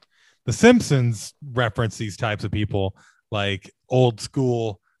 The Simpsons reference these types of people like old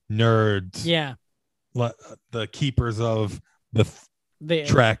school nerds, Yeah. the keepers of the The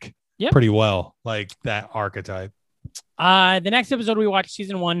Trek Yep. pretty well, like that archetype. The next episode we watched,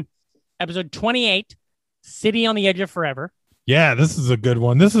 season 1, episode 28, City on the Edge of Forever. Yeah, this is a good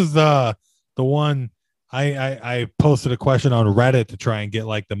one. This is the one I posted a question on Reddit to try and get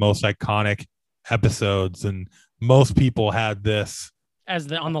like the most iconic episodes, and most people had this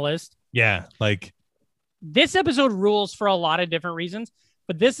On the list. Yeah, like This episode rules for a lot of different reasons,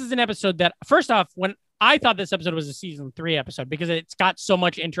 but this is an episode that, first off, when I thought this episode was a season 3 episode because it's got so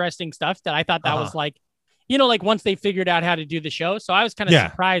much interesting stuff that I thought that was like, like once they figured out how to do the show. So I was kind of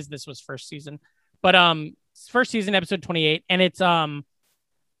surprised this was first season, but first season episode 28, and it's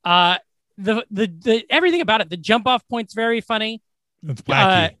the everything about it. The jump off point's very funny. it's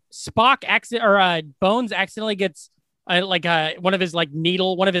wacky. Bones accidentally gets one of his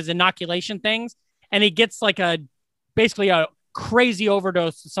one of his inoculation things, and he gets basically a crazy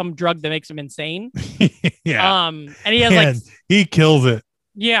overdose of some drug that makes him insane. Yeah. And he has he kills it.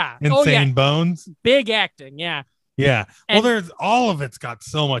 yeah, Insane Bones. big acting, yeah. Yeah. And- There's all of it's got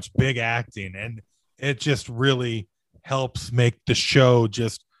so much big acting, and it just really helps make the show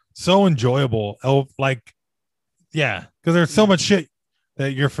just so enjoyable. Oh, because there's so much shit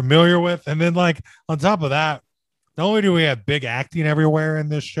that you're familiar with. And then on top of that, not only do we have big acting everywhere in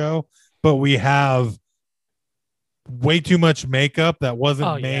this show, but we have way too much makeup that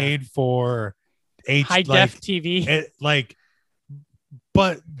wasn't made for High def TV.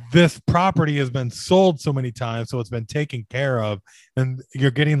 But this property has been sold so many times, so it's been taken care of, and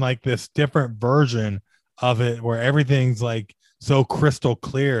you're getting this different version of it where everything's so crystal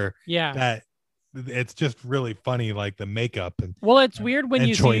clear Yeah. that it's just really funny, the makeup and It's weird when and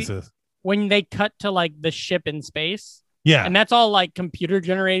you choices. see when they cut to the ship in space, Yeah, and that's all computer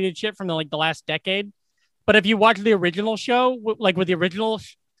generated shit from the last decade. But if you watch the original show, with the original,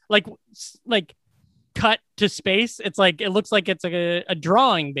 cut to space, it's it looks like it's a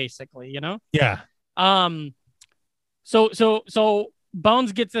drawing, basically, yeah, So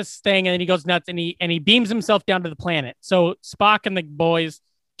Bones gets this thing, and then he goes nuts, and he beams himself down to the planet. So Spock and the boys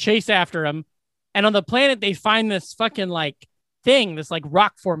chase after him, and on the planet they find this fucking thing, this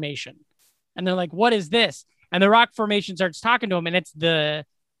rock formation, and they're like, "What is this?" And the rock formation starts talking to him, and it's the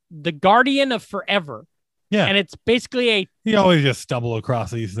Guardian of Forever. yeah. And it's basically You always just stumble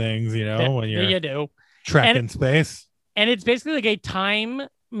across these things, when you're you do. trekking space. And it's basically a time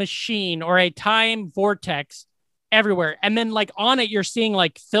machine or a time vortex everywhere. And then on it, you're seeing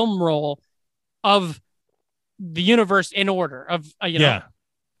film roll of the universe in order of, Yeah,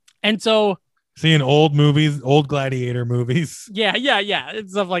 And so, seeing old movies, old gladiator movies. yeah. And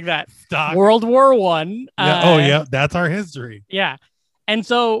stuff like that. Stock. World War I. Yeah, that's our history. Yeah. And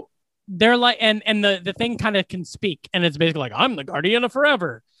so they're and the thing kind of can speak, and it's basically I'm the Guardian of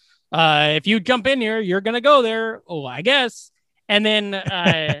Forever. If you jump in here, you're going to go there. Oh, I guess. And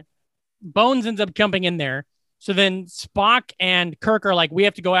then Bones ends up jumping in there. So then Spock and Kirk are we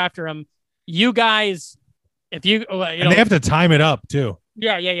have to go after him. You guys, if you, And they have to time it up too,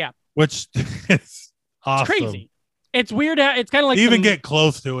 yeah. which is awesome. It's crazy. It's weird. It's kind of Even get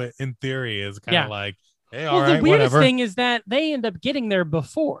close to it in theory is kind of hey, all right, the weirdest whatever. thing is that they end up getting there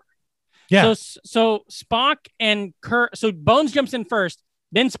before. Yeah. So Spock and Kirk. So Bones jumps in first,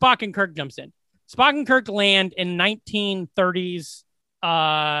 then Spock and Kirk jumps in. Spock and Kirk land in 1930s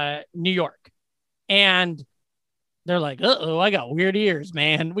New York, and They're like, uh-oh, I got weird ears,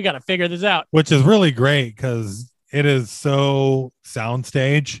 man. We got to figure this out. Which is really great because it is so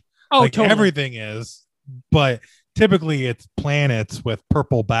soundstage. Oh, like totally. everything is, but typically it's planets with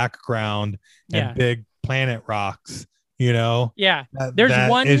purple background and Yeah. big planet rocks, you know? Yeah. That, There's that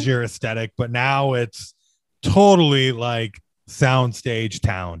one- is your aesthetic, but now it's totally like soundstage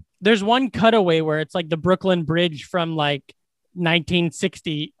town. There's one cutaway where it's like the Brooklyn Bridge from like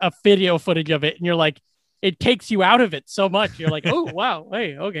 1960, a video footage of it. And you're like, it takes you out of it so much. You're like, oh, wow.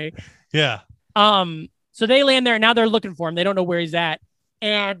 Hey, okay. Yeah. So they land there and now they're looking for him. They don't know where he's at.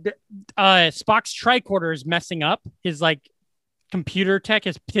 And Spock's tricorder is messing up his like computer tech,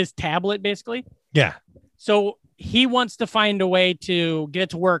 his tablet, basically. Yeah. So he wants to find a way to get it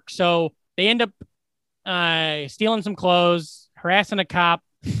to work. So they end up stealing some clothes, harassing a cop,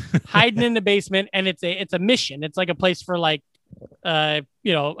 hiding in the basement, and it's a mission. It's like a place for like a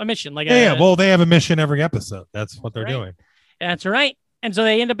mission. Like Yeah. Well, they have a mission every episode. That's what they're Right. doing. That's right. And so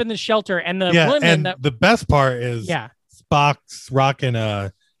they end up in the shelter, and the Yeah. women And that the best part is Spock's rocking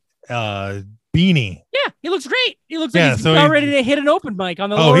a beanie. yeah, he looks great. He looks Yeah, like he's so about he- ready to hit an open mic on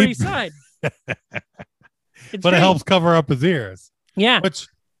the Oh, Lower he- East Side. It's But it great. helps cover up his ears. Yeah. Which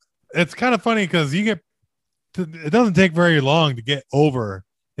it's kind of funny because it doesn't take very long to get over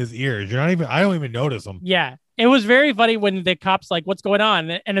his ears. I don't even notice them. Yeah. It was very funny when the cop's like, what's going on?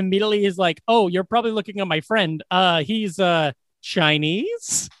 And immediately he's like, oh, you're probably looking at my friend. He's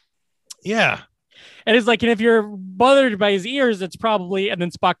Chinese. Yeah. And it's like, and if you're bothered by his ears, it's probably, and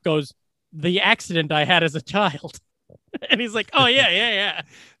then Spock goes, the accident I had as a child. And he's like, oh, yeah.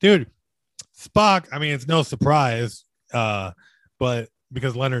 Dude, Spock, I mean, it's no surprise, but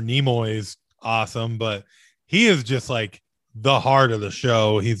because Leonard Nimoy is awesome, but he is just like the heart of the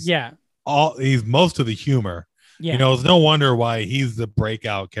show. He's most of the humor. Yeah. You know, it's no wonder why he's the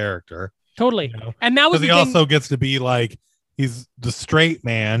breakout character. Totally. You know? And that was Because the he thing. also gets to be like, he's the straight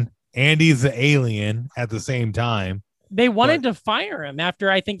man and he's the alien at the same time. They wanted to fire him after,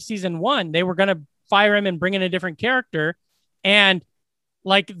 I think, season 1. They were going to fire him and bring in a different character. And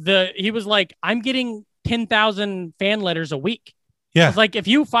like he was like, I'm getting 10,000 fan letters a week. Yeah. It's like, if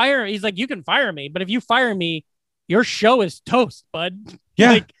you fire, he's like, you can fire me, but if you fire me, your show is toast, bud.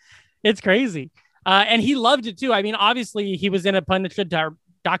 Yeah. Like, it's crazy. And he loved it too. I mean, obviously he was in a bunch of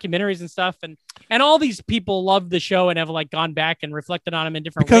documentaries and stuff, and all these people loved the show and have like gone back and reflected on him in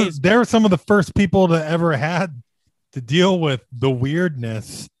different Because ways. they're some of the first people to ever had to deal with the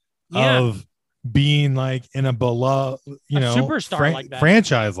weirdness of being like in a beloved, superstar like that.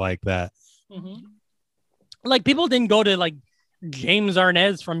 franchise like that. Mhm. Like, people didn't go to like James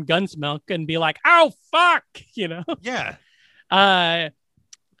Arnez from Gunsmoke and be like, oh fuck, Yeah.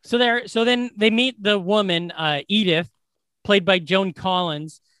 So then they meet the woman, Edith, played by Joan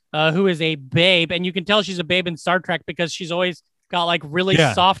Collins, who is a babe, and you can tell she's a babe in Star Trek because she's always got like really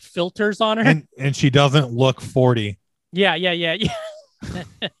soft filters on her. And she doesn't look 40. Yeah.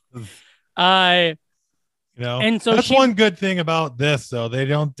 And so that's one good thing about this, though. They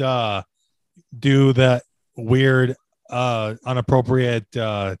don't do that weird unappropriate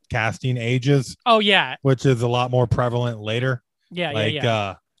casting ages. Oh yeah. Which is a lot more prevalent later. Yeah.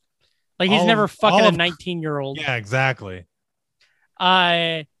 Like he's never fucking all a of- 19-year-old. Yeah, exactly.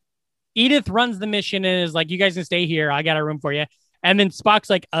 Edith runs the mission and is like, you guys can stay here. I got a room for you. And then Spock's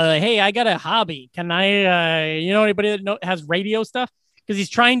like, hey, I got a hobby. Can I, anybody that has radio stuff? Because he's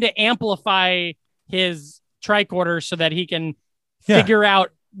trying to amplify his tricorder so that he can figure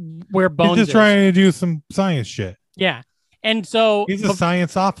out where Bones He's just is. trying to do some science shit. Yeah. And so He's a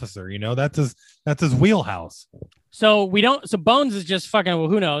science officer, that's his wheelhouse. So Bones is just fucking, well,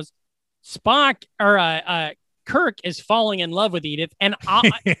 who knows? Spock or Kirk is falling in love with Edith. And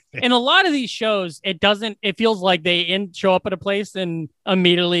in a lot of these shows, it feels like they show up at a place and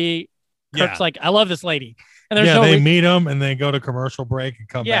immediately Kirk's like, I love this lady. And there's they meet him and they go to commercial break and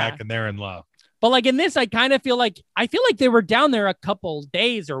come back and they're in love. But like in this, I kind of feel like they were down there a couple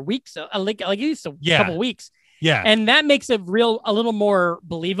days or weeks, like at least a couple weeks. Yeah. And that makes it a little more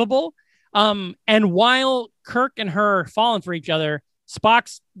believable. And while Kirk and her are falling for each other,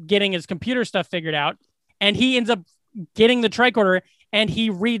 Spock's getting his computer stuff figured out, and he ends up getting the tricorder, and he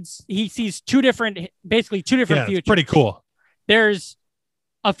sees two different futures. It's pretty cool. There's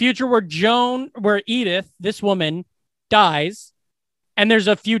a future where Edith, this woman, dies, and there's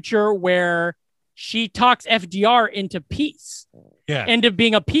a future where she talks FDR into peace. Yeah. Into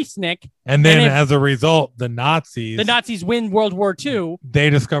being a peacenik. And then as a result, the Nazis win World War II. They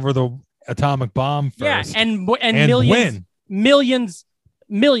discover the atomic bomb first. Yeah, and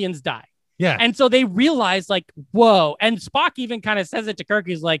millions die. Yeah. And so they realize, like, whoa. And Spock even kind of says it to Kirk.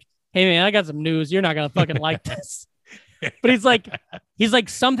 He's like, hey, man, I got some news. You're not going to fucking like this. But he's like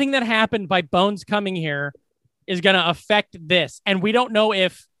something that happened by Bones coming here is going to affect this. And we don't know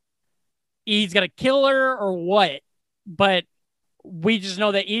if he's going to kill her or what, but we just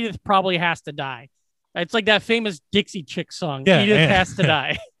know that Edith probably has to die. It's like that famous Dixie Chick song. Yeah, Edith has to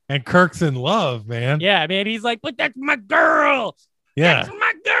die. And Kirk's in love, man. Yeah, man. He's like, but that's my girl. Yeah. That's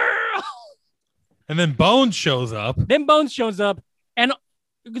my girl. And then Bones shows up. Then Bones shows up. And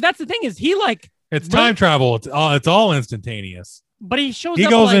that's the thing is he like, It's time travel. It's all instantaneous. but he shows He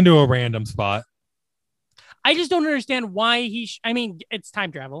up. goes like, into a random spot. I just don't understand why I mean, it's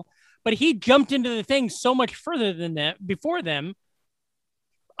time travel, but he jumped into the thing so much further than that before them.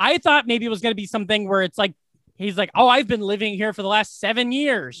 I thought maybe it was going to be something where it's like, he's like, oh, I've been living here for the last 7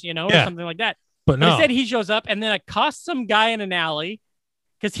 years, or something like that. But But no. instead he shows up and then accosts some guy in an alley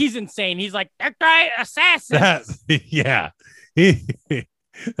because he's insane. He's like, that guy assassin. Yeah. That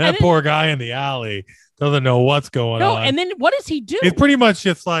then- poor guy in the alley doesn't know what's going No, on. and then what does he do? It's pretty much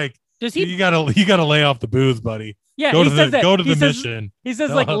just like, Does he? you gotta lay off the booze, buddy. Yeah, Go he to says the that. go to He the says- mission. He says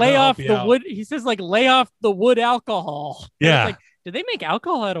They'll- like lay they'll off help you the out. wood. He says like lay off the wood alcohol. And it's Yeah. like, did they make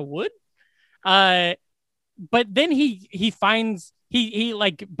alcohol out of wood? But then he finds he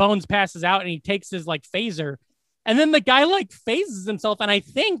like Bones passes out and he takes his like phaser, and then the guy like phases himself and I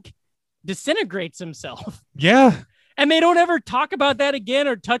think disintegrates himself. Yeah. And they don't ever talk about that again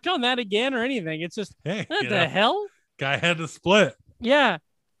or touch on that again or anything. It's just Hey, what you the know, hell? guy had to split. Yeah.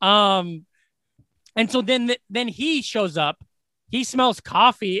 And so then he shows up. He smells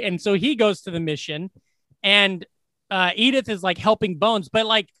coffee, and so he goes to the mission. And Edith is like helping Bones, but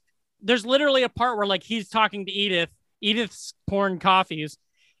like there's literally a part where like he's talking to Edith. Edith's pouring coffees.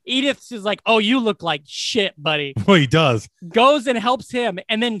 Edith is like, "Oh, you look like shit, buddy." Well, he does. Goes and helps him,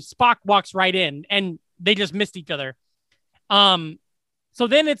 and then Spock walks right in, and they just missed each other. So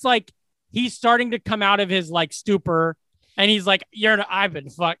then it's like he's starting to come out of his like stupor. And he's like, I've been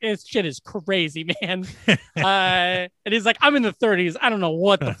fucked. This shit is crazy, man. And he's like, I'm in the 30s. I don't know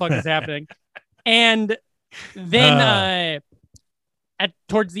what the fuck is happening. And then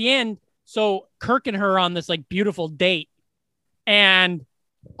towards the end, so Kirk and her are on this like beautiful date. And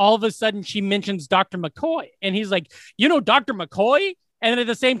all of a sudden she mentions Dr. McCoy. And he's like, Dr. McCoy? And then at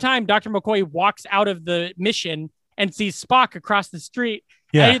the same time, Dr. McCoy walks out of the mission and sees Spock across the street.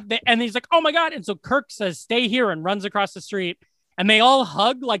 Yeah. And he's like, oh my God. And so Kirk says, stay here, and runs across the street. And they all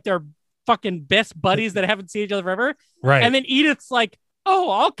hug like they're fucking best buddies that haven't seen each other forever. Right. And then Edith's like, oh,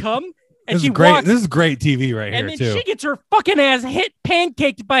 I'll come. And this she is great. walks. This is great TV right And here, then too. she gets her fucking ass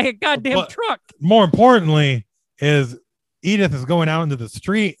pancaked by a goddamn But- truck. More importantly, is Edith is going out into the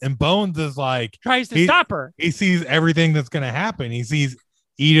street, and Bones is like, Tries to stop her. he sees everything that's going to happen. He sees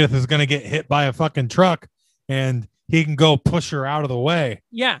Edith is going to get hit by a fucking truck, and he can go push her out of the way.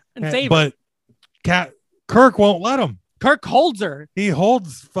 Yeah. And save her. But Kirk won't let him. Kirk holds her. He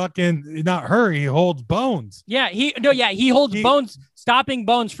holds fucking not her. He holds Bones. Yeah. He holds He- Bones, stopping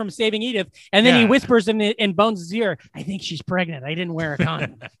Bones from saving Edith. And then he Yeah. whispers in Bones' ear, I think she's pregnant. I didn't wear a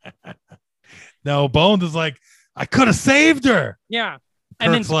condom. No, Bones is like, I could have saved her. Yeah.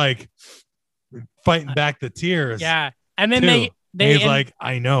 And then Kirk's like fighting back the tears. yeah. And then too. they He's like,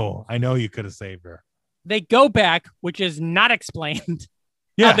 I know you could have saved her. they go back, which is not explained.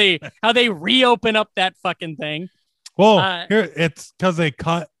 Yeah. How they reopen up that fucking thing. Well, here it's because they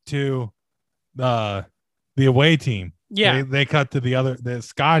cut to the away team. Yeah. They cut to the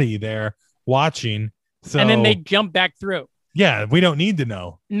Scotty there watching. So And then they jump back through. yeah, we don't need to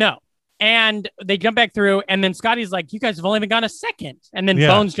know. No. And they jump back through, and then Scotty's like, you guys have only been gone a second. And then Yeah.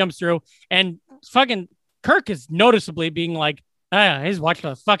 Bones jumps through, and fucking Kirk is noticeably being like, he's watching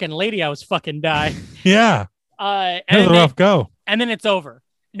a fucking lady I was fucking die. Yeah, And it was a then, rough go. and then it's over.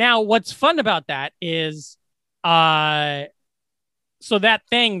 Now, what's fun about that is, so that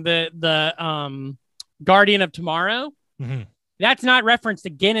thing, the Guardian of Tomorrow, Mhm. that's not referenced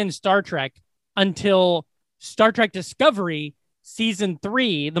again in Star Trek until Star Trek Discovery season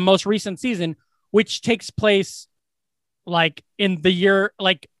 3, the most recent season, which takes place like in the year,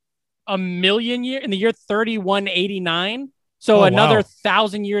 like a million year in the year 3189. So Oh, another wow.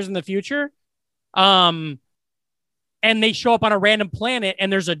 1,000 years in the future. And they show up on a random planet,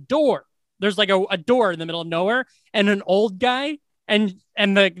 and there's a door. There's like a door in the middle of nowhere, and an old guy. And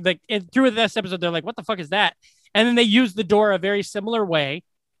through this episode, they're like, what the fuck is that? And then they use the door a very similar way.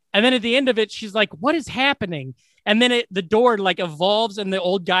 And then at the end of it, she's like, what is happening? And then the door like evolves, and the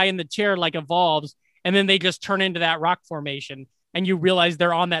old guy in the chair like evolves. And then they just turn into that rock formation. And you realize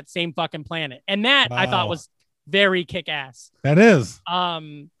they're on that same fucking planet. And that I thought Wow. was very kick-ass. That is.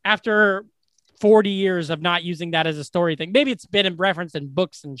 After 40 years of not using that as a story thing, maybe it's been referenced in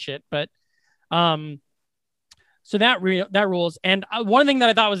books and shit, but So that rules. And one thing that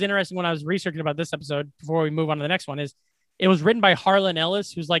I thought was interesting when I was researching about this episode before we move on to the next one is it was written by Harlan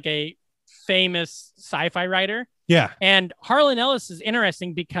Ellis, who's like a famous sci-fi writer. Yeah. And Harlan Ellis is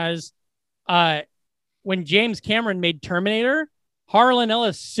interesting because when James Cameron made Terminator, Harlan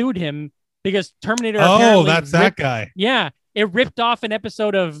Ellis sued him because Terminator. Oh, that's that guy. Yeah. It ripped off an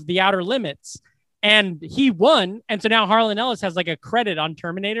episode of The Outer Limits and he won. And so now Harlan Ellis has like a credit on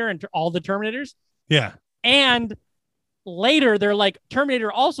Terminator and all the Terminators. Yeah. And later they're like,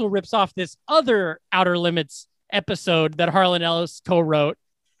 Terminator also rips off this other Outer Limits episode that Harlan Ellis co-wrote.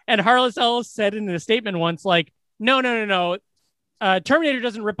 And Harlan Ellis said in a statement once, like, no. Terminator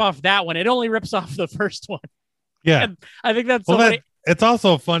doesn't rip off that one. It only rips off the first one. Yeah. And I think that's so funny. It's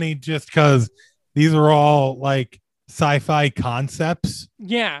also funny just because these are all like sci-fi concepts.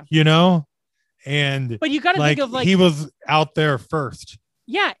 Yeah. You know? And but you got to like, think of like he was out there first.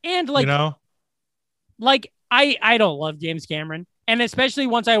 Yeah. And like, you know, like I don't love James Cameron. And especially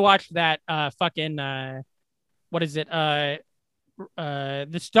once I watched that what is it?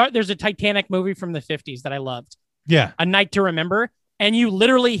 There's a Titanic movie from the 50s that I loved. Yeah. A Night to Remember. And he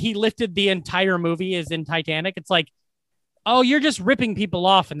lifted the entire movie as in Titanic. It's like, oh, you're just ripping people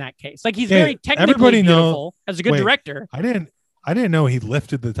off in that case. Like he's very technically beautiful as a good director. I didn't know he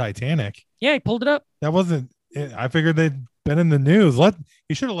lifted the Titanic. Yeah, he pulled it up. That wasn't I figured they'd been in the news.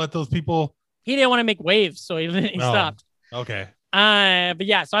 He should have let those people. He didn't want to make waves, so he stopped. Okay. But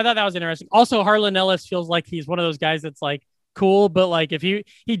yeah, so I thought that was interesting. Also, Harlan Ellis feels like he's one of those guys that's like cool, but like if he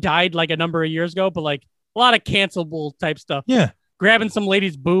died like a number of years ago, but like a lot of cancelable type stuff. Yeah. Grabbing some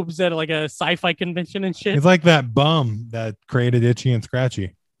lady's boobs at like a sci-fi convention and shit. It's like that bum that created Itchy and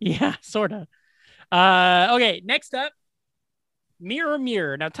Scratchy. Yeah, sort of. Okay, next up, Mirror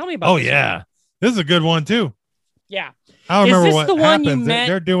Mirror. Now tell me about this. Yeah. One. This is a good one too. Yeah. I don't remember what the one happens. you met?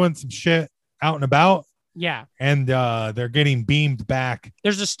 They're doing some shit out and about. Yeah. And they're getting beamed back.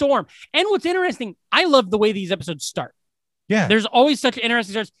 There's a storm. And what's interesting, I love the way these episodes start. Yeah. There's always such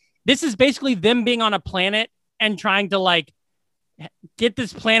interesting starts. This is basically them being on a planet and trying to like get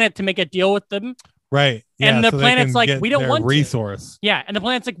this planet to make a deal with them. Right. Yeah, and the planet's like, we don't want resource. To. Yeah. And the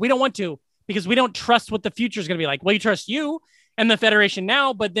planet's like, we don't want to because we don't trust what the future is going to be like. Well, you trust you and the Federation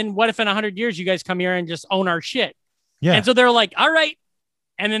now, but then what if in 100 years you guys come here and just own our shit? Yeah. And so they're like, all right.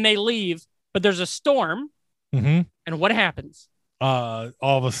 And then they leave, but there's a storm. Mm-hmm. And what happens? All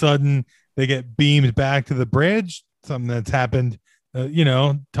of a sudden they get beamed back to the bridge. Something that's happened,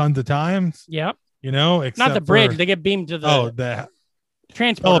 tons of times. Yep. Except not the bridge. They get beamed to the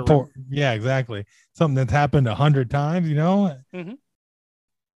transport. Teleport. Yeah, exactly. Something that's happened 100 times. Mm-hmm.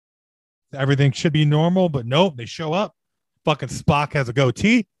 Everything should be normal, but nope. They show up. Fucking Spock has a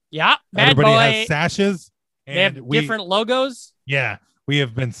goatee. Yeah, bad everybody boy. has sashes. And they have different logos. Yeah, we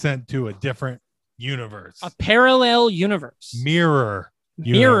have been sent to a different universe, a parallel universe, mirror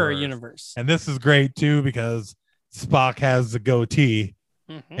universe. And this is great too because Spock has a goatee,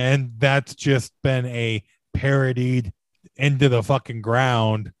 and that's just been a parodied into the fucking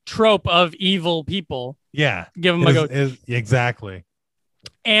ground trope of evil people. Yeah, give them a goatee. Exactly.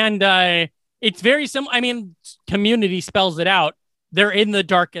 And it's very similar. I mean, Community spells it out. They're in the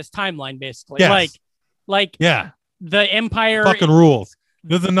darkest timeline, basically. Yes. Like yeah, the Empire fucking rules.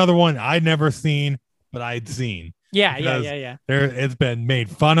 This is another one I'd never seen, but I'd seen. Yeah. It's been made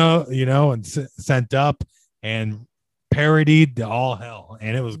fun of, and sent up and parodied to all hell,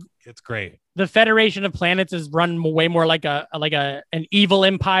 and it's great. The Federation of Planets is run way more like an evil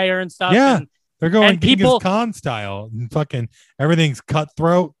empire and stuff. Yeah, and they're going Genghis Khan style, and fucking everything's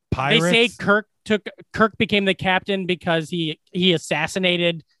cutthroat. Pirates. They say Kirk became the captain because he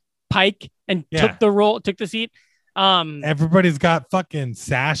assassinated Pike and took the seat. Everybody's got fucking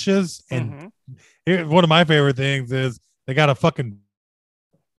sashes, and one of my favorite things is they got a fucking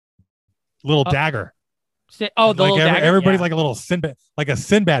little dagger. The little dagger. Everybody's like a little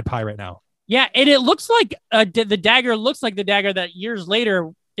Sinbad pirate now. Yeah, and it looks like the dagger looks like the dagger that years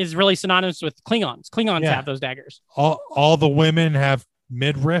later is really synonymous with Klingons. Klingons have those daggers. All the women have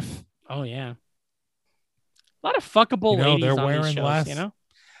midriff. Oh yeah, a lot of fuckable ladies they're on wearing these shows.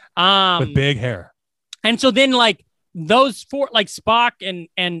 less, with big hair. And so then like those four, like Spock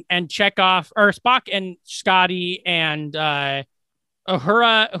and Chekhov, or Spock and Scotty and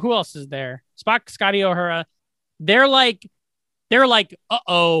Uhura. Who else is there? Spock, Scotty, Uhura. They're like,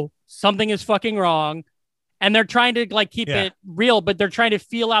 uh-oh, something is fucking wrong. And they're trying to like keep it real, but they're trying to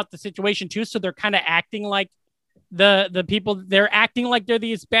feel out the situation too. So they're kind of acting like the people, they're acting like they're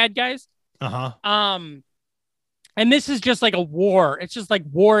these bad guys. And this is just like a war. It's just like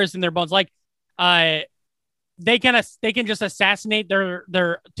war is in their bones. Like, they can just assassinate their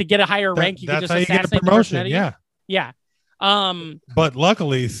to get a higher rank. You can just how you get a promotion. Yeah. Yeah. But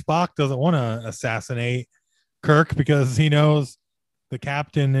luckily, Spock doesn't want to assassinate Kirk because he knows the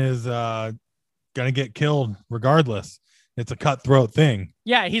captain is gonna get killed regardless. It's a cutthroat thing.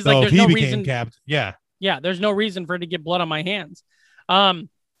 Yeah, he's So like, if there's he no became reason. captain, yeah, Yeah, there's no reason for it to get blood on my hands.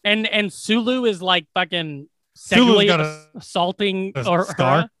 And Sulu is like fucking Sulu's sexually got a assaulting scar.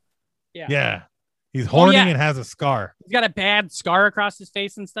 her. Yeah, he's horny yeah. and has a scar, He's got a bad scar across his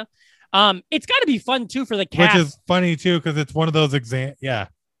face and stuff. It's got to be fun too for the cast. which is funny too because it's one of those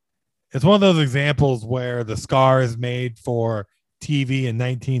it's one of those examples where the scar is made for TV in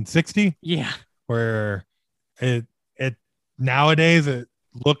 1960, yeah, where it nowadays it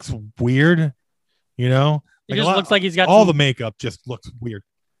looks weird, you know. it just looks like he's got all the makeup just looks weird.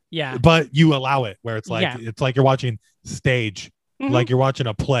 Yeah, But you allow it where it's like Yeah. it's like you're watching stage, Mhm. like you're watching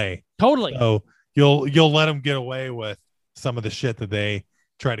a play. totally. So you'll let them get away with some of the shit that they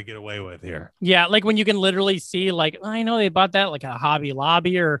try to get away with here. Yeah, like when you can literally see, like, I know they bought that like a Hobby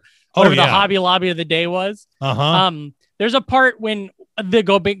Lobby or Oh whatever the yeah, Hobby Lobby of the day was. uh-huh. There's a part when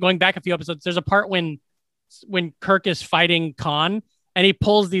going back a few episodes. There's a part when Kirk is fighting Khan and he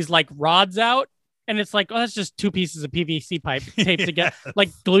pulls these like rods out, and it's like, oh, that's just two pieces of PVC pipe taped together, like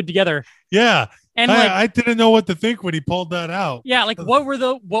glued together. Yeah, And like, I didn't know what to think when he pulled that out. yeah, like what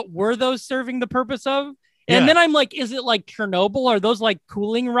were those serving the purpose of? Yeah. And then I'm like, is it like Chernobyl? Are those like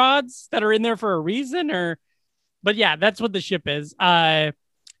cooling rods that are in there for a reason? But yeah, that's what the ship is.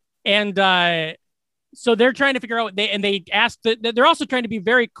 So they're trying to figure out they asked that they're also trying to be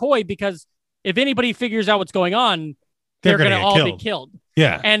very coy because if anybody figures out what's going on, they're gonna going to get all be killed. killed.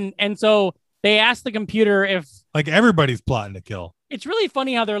 Yeah, And so they asked the computer if like everybody's plotting to kill. it's really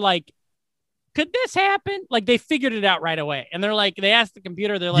funny how they're like, could this happen? Like they figured it out right away. And they're like, they asked the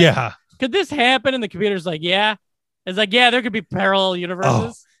computer, they're like, Yeah, could this happen? And the computer's like, yeah. It's like, yeah, there could be parallel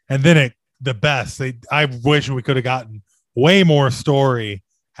universes. and then the best. I wish we could have gotten way more story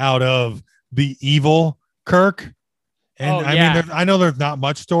out of the evil Kirk. And Oh, I yeah. mean, I know there's not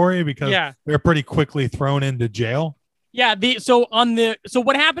much story because Yeah. they're pretty quickly thrown into jail. Yeah. So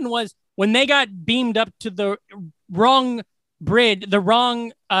what happened was when they got beamed up to the wrong bridge, the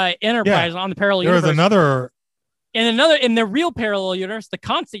wrong Enterprise on the parallel There was universe. another. In the real parallel universe, the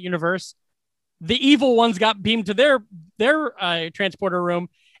constant universe, the evil ones got beamed to their transporter room.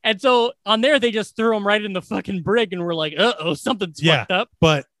 And so on there, they just threw them right in the fucking brig and were like, uh-oh, something's Yeah. fucked up.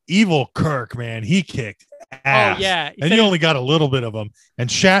 But evil Kirk, man, he kicked ass. Oh, yeah. He And said you only got a little bit of him. And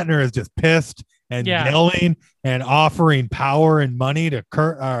Shatner is just pissed and Yeah. yelling and offering power and money to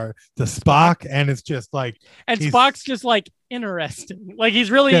Spock. And it's just like, and he's- Spock's just like, interesting. Like he's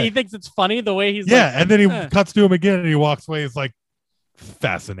really, Yeah. he thinks it's funny the way he's yeah. like, And then he "Huh." cuts to him again and he walks away. It's like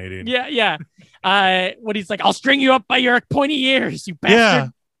fascinating. Yeah. When he's like, I'll string you up by your pointy ears, you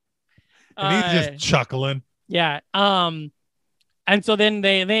bastard. And he's just chuckling. Yeah. And so then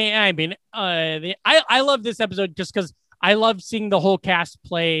I love this episode just because I love seeing the whole cast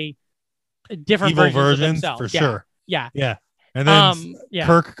play different Evil versions of versions themselves. for Yeah. sure. Yeah. Yeah. And then Yeah.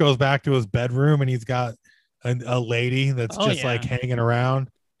 Kirk goes back to his bedroom and he's got a lady that's Oh, just yeah. like hanging around.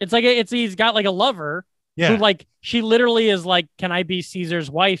 It's like he's got like a lover Yeah. who like she literally is like, can I be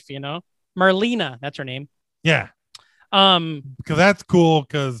Caesar's wife? You know, Marlena, that's her name. Yeah. Um, Because that's cool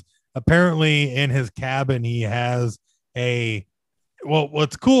because apparently in his cabin he has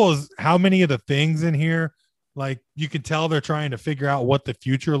what's cool is how many of the things in here, like you can tell they're trying to figure out what the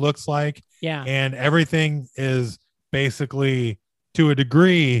future looks like, yeah, and everything is basically to a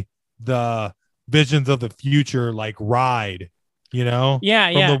degree the visions of the future like ride, you know, yeah,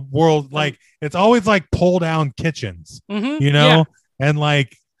 from yeah. the world. Like it's always like pull down kitchens, Mhm, you know, yeah. and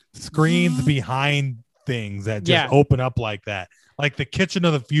like screens behind things that just Yeah. open up like that. Like the kitchen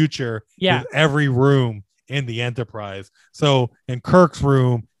of the future Yeah. is every room in the Enterprise. So in Kirk's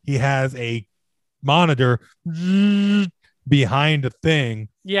room, he has a monitor behind a thing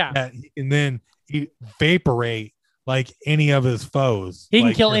Yeah. that and then he vaporate like any of his foes. He can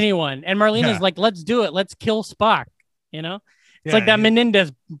Like, kill there's- anyone. And Marlena's Yeah. like, let's do it. Let's kill Spock. You know, it's yeah, like that he-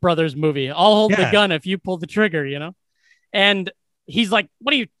 Menendez brothers movie. I'll hold the Yeah. gun if you pull the trigger, you know? And he's like,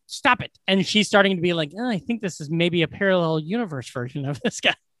 what do you stop it? And she's starting to be like, oh, I think this is maybe a parallel universe version of this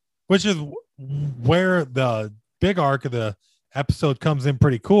guy. which is where the big arc of the episode comes in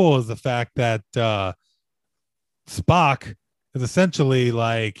pretty cool is the fact that Spock is essentially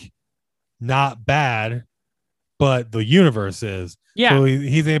like not bad, but the universe is. Yeah. So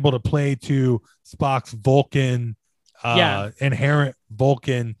he's able to play to Spock's Vulcan, inherent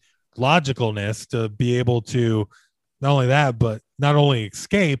Vulcan logicalness to be able to not only that, but not only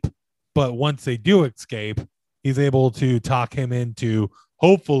escape, but once they do escape, he's able to talk him into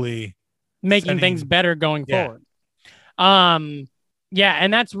hopefully Making setting- things better going Yeah. forward. Yeah,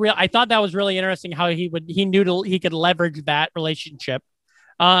 and that's real. I thought that was really interesting how he could leverage that relationship.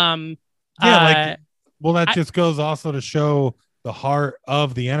 Well, that just goes also to show the heart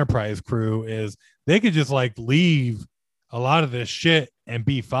of the Enterprise crew is they could just like leave a lot of this shit and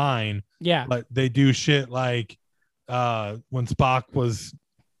be fine. Yeah. But they do shit like when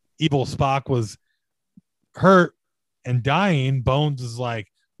evil Spock was hurt and dying, Bones is like,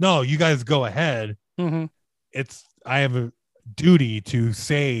 no, you guys go ahead. Mm-hmm. I have a duty to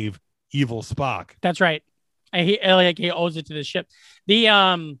save evil Spock. That's right. He owes it to the ship.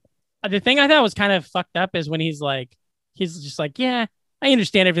 The thing I thought was kind of fucked up is when he's just like, yeah, I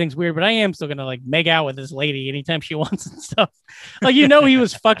understand everything's weird, but I am still gonna like make out with this lady anytime she wants and stuff. Like, he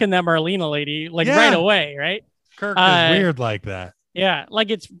was fucking that Marlena lady right away, right? Kirk is weird like that. Yeah,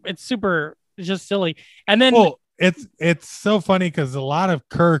 like it's super, it's just silly. And then it's so funny because a lot of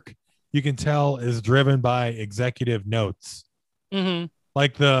Kirk you can tell is driven by executive notes. Mm-hmm.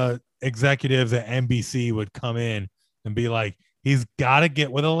 Like the executives at NBC would come in and be like, he's got to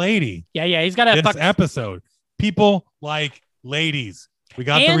get with a lady. Yeah, he's got to this episode. People like ladies. We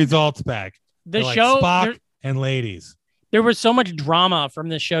got the results back. The They're show like Spock and ladies. There was so much drama from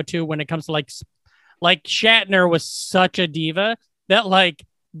this show too when it comes to like Shatner was such a diva that like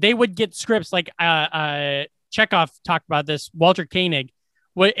they would get scripts like Chekhov talked about this. Walter Koenig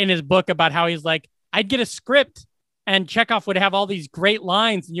in his book about how he's like, I'd get a script and Chekhov would have all these great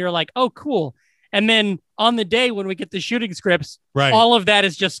lines and you're like, oh, cool. And then on the day when we get the shooting scripts, right, all of that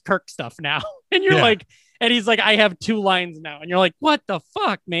is just Kirk stuff now. And you're like, and he's like, I have 2 lines now. And you're like, what the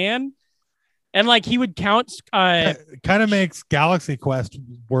fuck, man? And like he would count. Kind of makes Galaxy Quest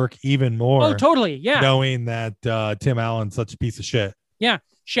work even more. Oh, totally. Yeah. Knowing that Tim Allen's such a piece of shit. Yeah.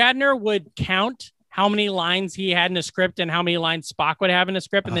 Shatner would count how many lines he had in a script and how many lines Spock would have in a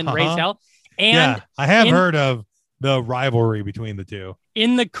script and then raise hell. And I have heard of the rivalry between the two.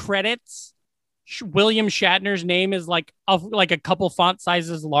 In the credits, William Shatner's name is like a couple font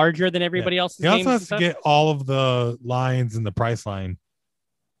sizes larger than everybody else's. He also has to get all of the lines in the Priceline.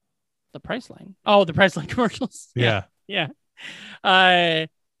 The Priceline. Oh, the Priceline commercials. Yeah.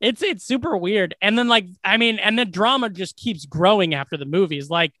 It's super weird. And then and the drama just keeps growing after the movies.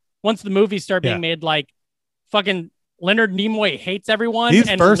 Like once the movies start being made, like fucking Leonard Nimoy hates everyone. These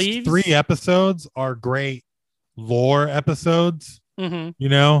and first leaves. 3 episodes are great lore episodes.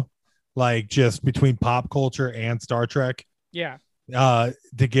 Mm-hmm. Like just between pop culture and Star Trek. Yeah. To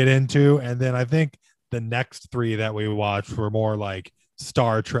get into. And then I think the next 3 that we watched were more like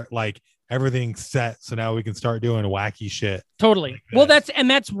Star Trek, like everything's set. So now we can start doing wacky shit. Totally. Like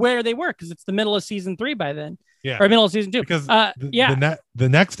that's where they were because it's the middle of season 3 by then. Yeah. Or middle of season 2. Because the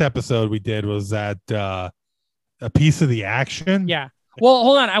next episode we did was that a piece of the action. Yeah. Well,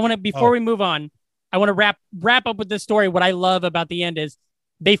 hold on. Before we move on, I want to wrap up with this story. What I love about the end is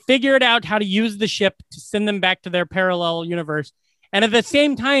they figured out how to use the ship to send them back to their parallel universe. And at the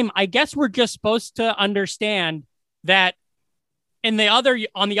same time, I guess we're just supposed to understand that on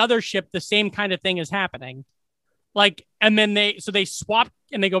the other ship, the same kind of thing is happening. Like, and then they swap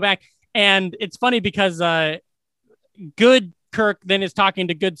and they go back. And it's funny because good Kirk then is talking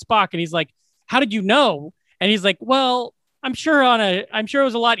to good Spock and he's like, how did you know? And he's like, well, I'm sure it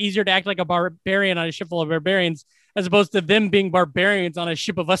was a lot easier to act like a barbarian on a ship full of barbarians as opposed to them being barbarians on a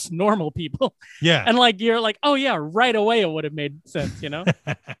ship of us normal people. Yeah. And like, you're like, oh yeah, right away. It would have made sense,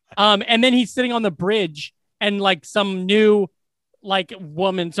 and then he's sitting on the bridge and like some new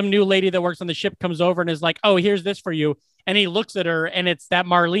lady that works on the ship comes over and is like, oh, here's this for you. And he looks at her and it's that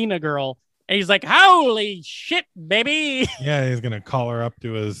Marlena girl. And he's like, holy shit, baby. Yeah. He's going to call her up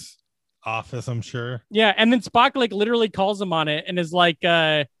to his office, I'm sure. Yeah. And then Spock like literally calls him on it and is like,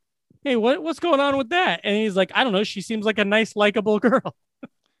 hey, what's going on with that? And he's like, I don't know. She seems like a nice, likable girl.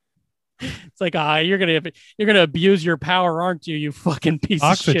 It's like, you're gonna abuse your power, aren't you? You fucking piece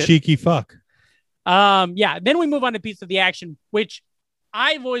of shit. A cheeky fuck. Yeah. Then we move on to Piece of the Action, which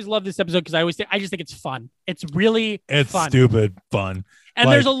I've always loved this episode because I just think it's fun. It's fun. Stupid fun. And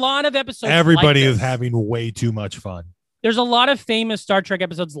there's a lot of episodes. Everybody is having way too much fun. There's a lot of famous Star Trek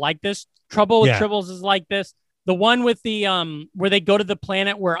episodes like this. Trouble with Tribbles is like this. The one with the where they go to the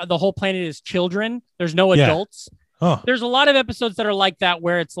planet where the whole planet is children. There's no adults. Oh. There's a lot of episodes that are like that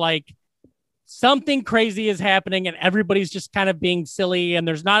where it's like something crazy is happening and everybody's just kind of being silly and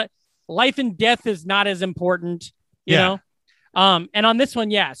there's not life and death is not as important, you know. And on this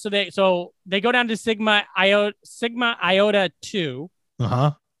one, so they go down to Sigma Iota 2.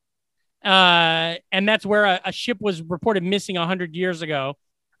 Uh-huh. And that's where a ship was reported missing 100 years ago.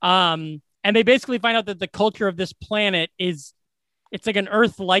 And they basically find out that the culture of this planet is it's like an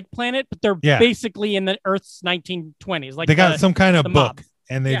Earth-like planet, but they're Yeah. basically in the Earth's 1920s. Like they got some kind of the book, mob.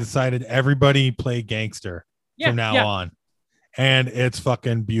 and they Yeah. decided everybody play gangster from now on, and it's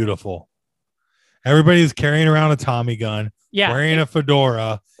fucking beautiful. Everybody's carrying around a Tommy gun, Yeah. wearing a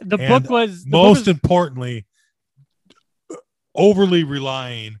fedora. The and book was most importantly, overly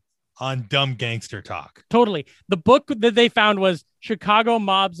relying on dumb gangster talk. totally. The book that they found was Chicago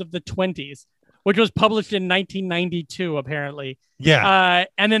Mobs of the 20s, which was published in 1992, apparently. Yeah,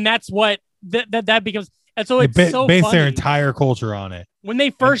 And then that's what that becomes. And so they it's so base funny. their entire culture on it. When they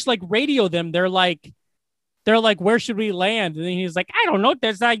first like radio them, they're like, where should we land? And then he's like, I don't know.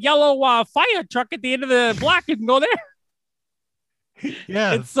 There's a yellow fire truck at the end of the block. You can go there.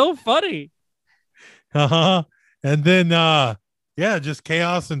 Yeah, It's so funny. uh-huh. And then just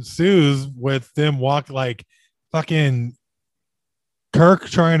chaos ensues with them like fucking Kirk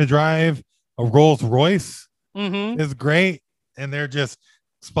trying to drive a Rolls Royce Mm-hmm. is great, and they're just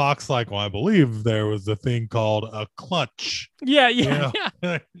Spock's like, well, I believe there was a thing called a clutch. Yeah.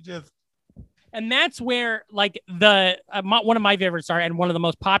 Just And that's where like one of my favorites are, and one of the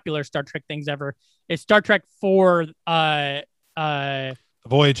most popular Star Trek things ever is Star Trek 4, the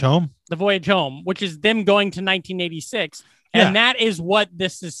voyage home. The Voyage Home, which is them going to 1986. And that is what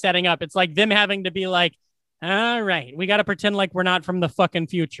this is setting up. It's like them having to be like, all right, we got to pretend like we're not from the fucking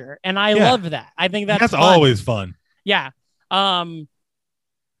future. And I love that. I think that's fun. Always fun. Yeah. And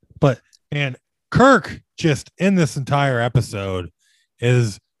Kirk just in this entire episode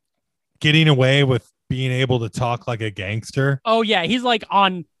is getting away with being able to talk like a gangster. Oh yeah. He's like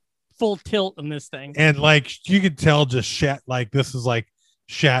on full tilt in this thing. And like, you could tell just like, this is like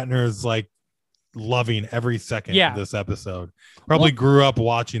Shatner's like loving every second of this episode. Probably grew up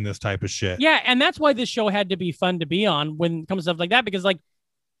watching this type of shit. Yeah. And that's why this show had to be fun to be on when it comes to stuff like that, because like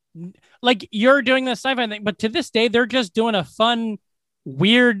you're doing the sci-fi thing, but to this day, they're just doing a fun,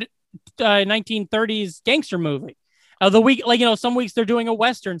 weird 1930s gangster movie. Some weeks they're doing a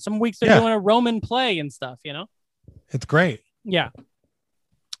Western, some weeks they're doing a Roman play and stuff, It's great. Yeah.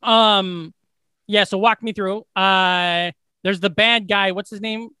 So walk me through. There's the bad guy. What's his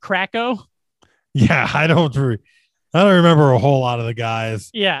name? Krakow. Yeah. I don't remember a whole lot of the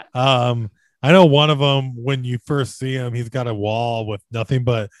guys. Yeah. I know one of them, when you first see him, he's got a wall with nothing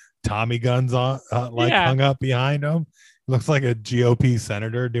but Tommy guns on, hung up behind him. Looks like a GOP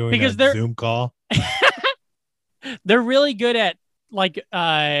senator doing a Zoom call. They're really good at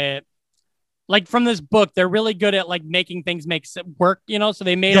from this book, they're really good at like making things work, so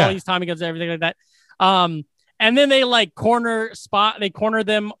they made all these Tommy guns and everything like that. And then they corner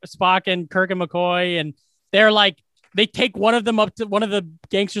them, Spock and Kirk and McCoy, and they're like, they take one of the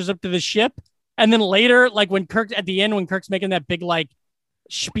gangsters up to the ship. And then later, when Kirk's making that big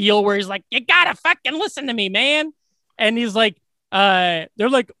spiel where he's like, you gotta fucking listen to me, man. And he's like, they're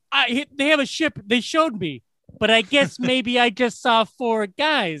like, they have a ship. They showed me, but I guess maybe I just saw 4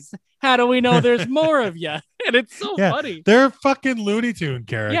 guys. How do we know there's more of you? And it's so funny. They're fucking Looney Tune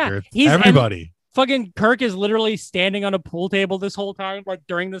characters. Yeah, everybody. Fucking Kirk is literally standing on a pool table this whole time,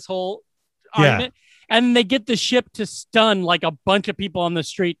 during this whole argument. And they get the ship to stun a bunch of people on the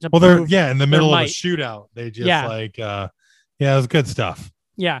street. They're in the middle of a shootout. They just it was good stuff.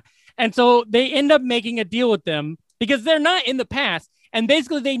 Yeah. And so they end up making a deal with them because they're not in the past. And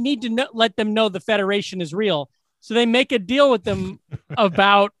basically they need to let them know the Federation is real. So they make a deal with them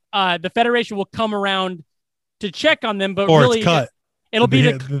about the Federation will come around to check on them, but really it'll be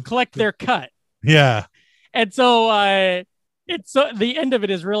to collect their cut. Yeah. And so the end of it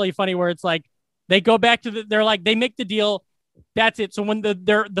is really funny where it's like, they go back to they make the deal. That's it. So when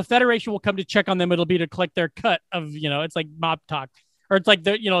the Federation will come to check on them, it'll be to collect their cut of, it's like mob talk, or it's like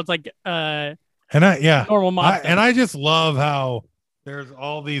normal mob. And I just love how there's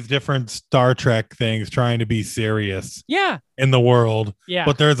all these different Star Trek things trying to be serious. Yeah. In the world. Yeah.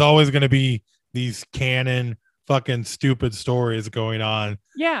 But there's always going to be these canon fucking stupid stories going on.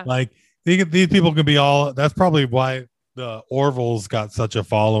 Yeah. These people can be that's probably why the Orville's got such a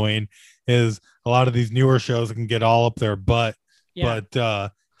following, is a lot of these newer shows can get all up their butt. Yeah.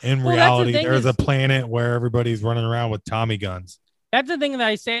 But in reality, there's a planet where everybody's running around with Tommy guns. That's the thing that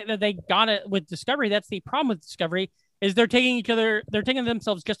I say that they got it with Discovery. That's the problem with Discovery, is they're taking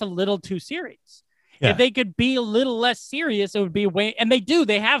themselves just a little too serious. Yeah. If they could be a little less serious, it would be and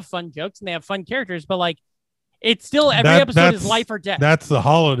they have fun jokes and they have fun characters, but it's still every episode is life or death. That's the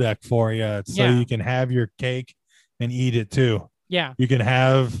holodeck for you. It's so you can have your cake and eat it too. Yeah. You can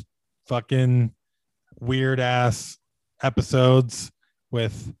have fucking weird ass episodes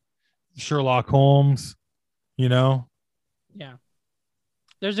with Sherlock Holmes, Yeah.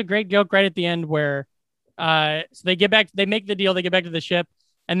 There's a great joke right at the end where So they get back, they make the deal, they get back to the ship,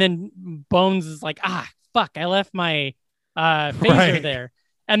 and then Bones is like, fuck, I left my phaser there.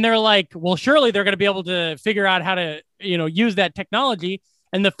 And they're like, well, surely they're going to be able to figure out how to, use that technology.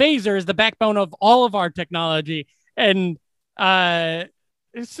 And the phaser is the backbone of all of our technology. And Kirk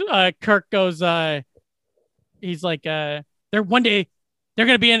goes, he's like, they're one day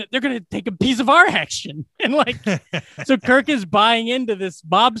they're going to take a piece of our action. And like, so Kirk is buying into this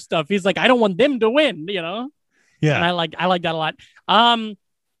mob stuff. He's like, I don't want them to win, Yeah. And I like that a lot.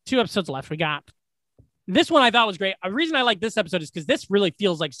 2 episodes left. We got this one. I thought was great. The reason I like this episode is because this really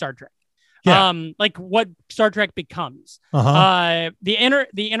feels like Star Trek. Yeah. Like what Star Trek becomes. The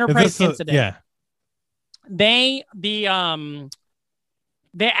Enterprise incident. They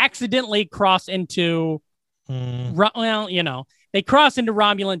accidentally cross into they cross into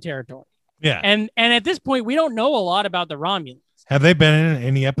Romulan territory. Yeah. And at this point we don't know a lot about the Romulans. Have they been in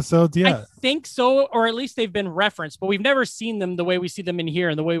any episodes yet? I think so, or at least they've been referenced, but we've never seen them the way we see them in here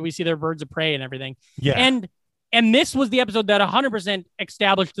and the way we see their birds of prey and everything. Yeah. And this was the episode that 100%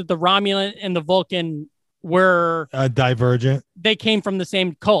 established that the Romulan and the Vulcan were divergent. They came from the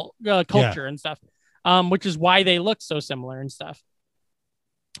same culture and stuff, which is why they look so similar and stuff.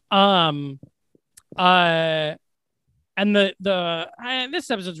 And this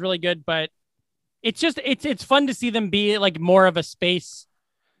episode's really good, but it's fun to see them be like more of a space.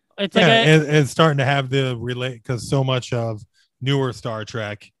 It's it's starting to have the relate because so much of newer Star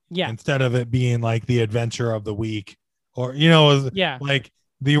Trek, instead of it being like the adventure of the week or like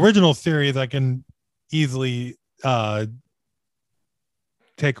the original series, I can easily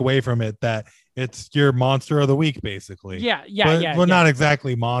take away from it that it's your monster of the week basically. Not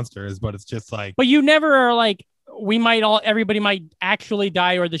exactly monsters, but it's just like. But you never are like everybody might actually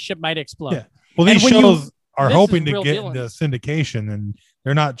die or the ship might explode. Yeah. Well, these shows are hoping to get into syndication, and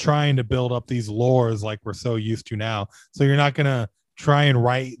they're not trying to build up these lores like we're so used to now. So you're not going to try and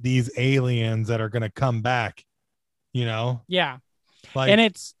write these aliens that are going to come back, Yeah.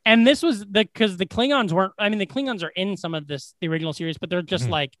 Like, and this was because the Klingons weren't, the Klingons are in some of the original series, but they're just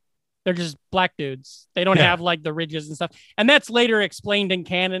they're just black dudes. They don't have like the ridges and stuff. And that's later explained in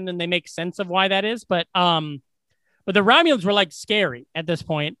canon and they make sense of why that is. But the Romulans were like scary at this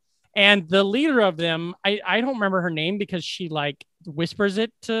point. And the leader of them, I don't remember her name because she like whispers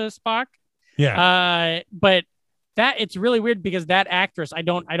it to Spock. Yeah. But it's really weird because that actress, I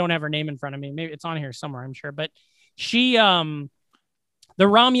don't have her name in front of me. Maybe it's on here somewhere, I'm sure. But she, the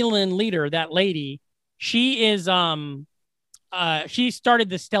Romulan leader, that lady, she is, she started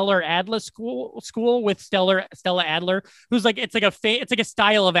the Stellar Adler school with Stella Adler, who's like, it's like a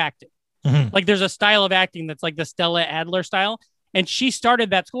style of acting. Mm-hmm. Like there's a style of acting that's like the Stella Adler style. And she started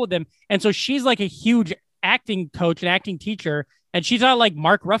that school with them. And so she's like a huge acting coach and acting teacher. And she taught like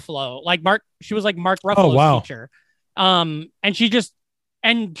Mark Ruffalo, she was like Mark Ruffalo's teacher. And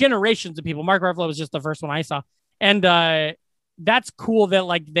and generations of people. Mark Ruffalo was just the first one I saw. And that's cool that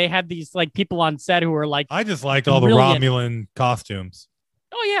like they had these like people on set who were like, I just liked all the Romulan costumes.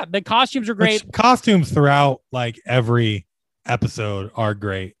 Oh yeah. The costumes are great. Costumes throughout like every episode are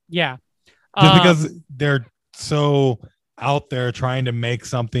great. Yeah. Just because they're so out there trying to make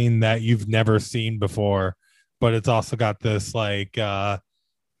something that you've never seen before, but it's also got this like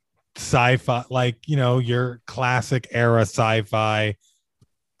sci-fi, like your classic era sci-fi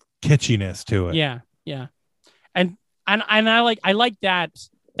kitschiness to it. Yeah and I like that.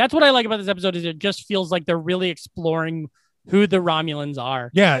 That's what I like about this episode is it just feels like they're really exploring who the Romulans are.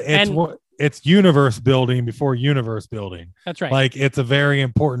 It's universe building before universe building. That's right. Like it's a very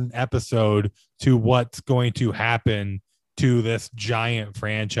important episode to what's going to happen to this giant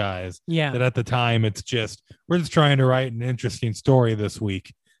franchise. Yeah. That at the time we're just trying to write an interesting story this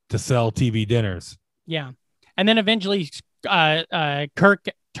week to sell TV dinners. Yeah. And then eventually Kirk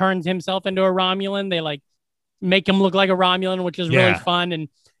turns himself into a Romulan. They like make him look like a Romulan, which is really fun.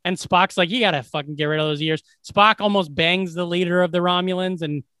 And Spock's like, you gotta fucking get rid of those ears. Spock almost bangs the leader of the Romulans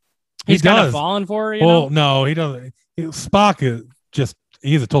and he's kind of falling for her, no, he doesn't. Spock is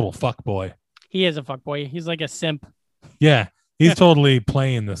he's a total fuck boy. He is a fuck boy. He's like a simp. Yeah, he's totally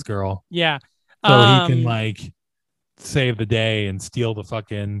playing this girl. Yeah. So he can like save the day and steal the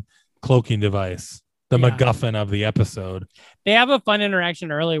fucking cloaking device, the MacGuffin of the episode. They have a fun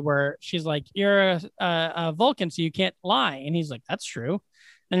interaction early where she's like, you're a Vulcan, so you can't lie. And he's like, that's true.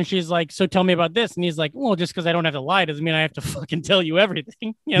 And she's like, so tell me about this. And he's like, well, just because I don't have to lie doesn't mean I have to fucking tell you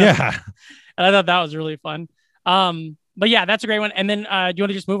everything. Yeah. And I thought that was really fun. But yeah, that's a great one. And then do you want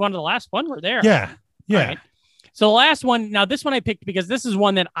to just move on to the last one? We're there. Yeah. Right. So the last one, now this one I picked because this is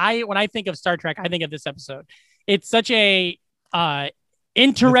one that when I think of Star Trek, I think of this episode. It's such a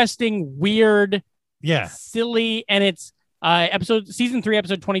interesting, weird Yeah. silly, and it's season 3,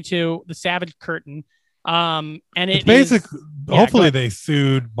 episode 22, The Savage Curtain. And It's is- basic. Yeah, Hopefully, go ahead. they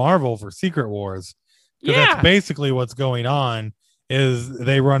sued Marvel for Secret Wars, because Yeah. that's basically what's going on. Is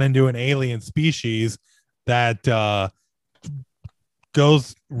they run into an alien species that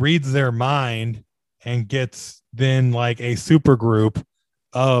reads their mind and gets then like a super group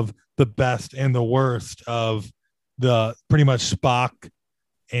of the best and the worst of the pretty much Spock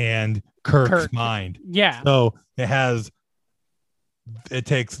and Kirk's Kirk. mind. Yeah. So it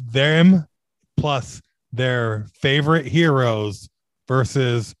takes them plus their favorite heroes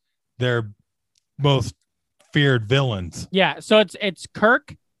versus their most feared villains. Yeah. So it's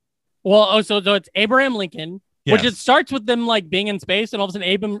Kirk. Well, so it's Abraham Lincoln, which Yes. it starts with them like being in space, and all of a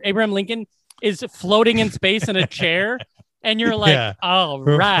sudden Abraham Lincoln is floating in space in a chair, and you're like, Yeah. all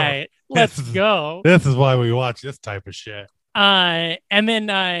right, let's This is- go. This is why we watch this type of shit. And then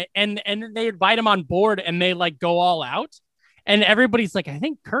and they invite him on board, and they like go all out, and everybody's like, I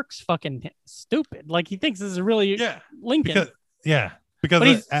think Kirk's fucking stupid. Like he thinks this is really Lincoln. Because But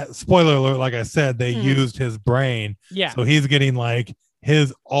he's- spoiler alert, like I said, they Mhm. used his brain. Yeah. So he's getting like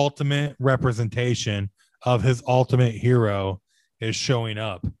his ultimate representation of his ultimate hero is showing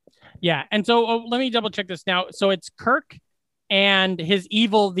up. Yeah. And so let me double check this now. So it's Kirk and the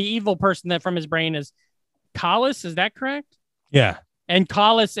evil person that from his brain is Collis. Is that correct? Yeah. And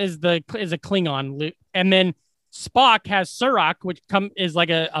Collis is a Klingon. And then Spock has Surak, which is like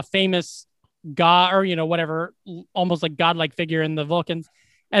a famous god, or whatever, almost like godlike figure in the Vulcans.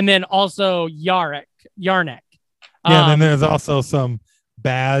 And then also Yarnek. Yeah. And then there's also some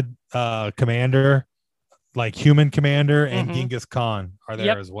bad commander, like human commander, and Mhm. Genghis Khan are there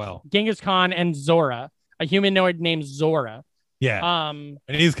Yep. as well. Genghis Khan and Zora, a humanoid named Zora. Yeah. And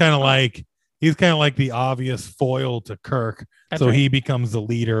He's kind of like the obvious foil to Kirk. That's So right. he becomes the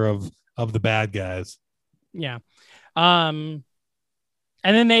leader of the bad guys. Yeah.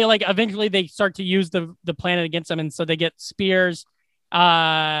 And then they like eventually they start to use the planet against them, and so they get spears.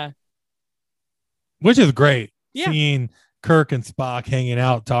 Which is great. Yeah. Seeing Kirk and Spock hanging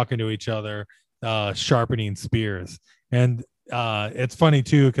out, talking to each other, sharpening spears. And it's funny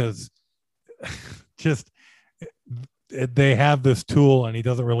too, because they have this tool and he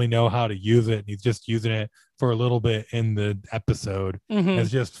doesn't really know how to use it. And he's just using it for a little bit in the episode. mhm. It's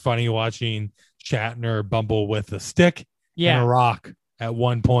just funny watching Shatner bumble with a stick and Yeah. a rock at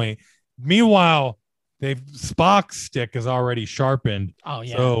one point. Meanwhile, Spock's stick is already sharpened. Oh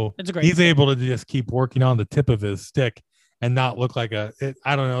yeah. So It's a great he's stick. able to just keep working on the tip of his stick and not look like I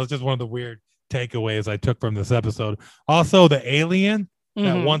don't know. It's just one of the weird takeaways I took from this episode. Also, the alien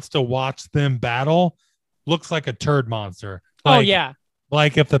that Mhm. wants to watch them battle looks like a turd monster. Oh Like- yeah.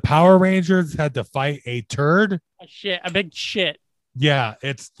 Like if the Power Rangers had to fight a turd, A big shit. yeah,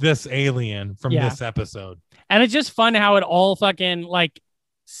 it's this alien from Yeah. this episode. And it's just fun how it all fucking like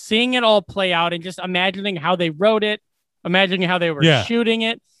seeing it all play out and just imagining how they wrote it, imagining how they were Yeah. shooting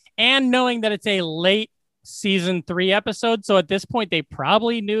it, and knowing that it's a late season 3 episode. So at this point, they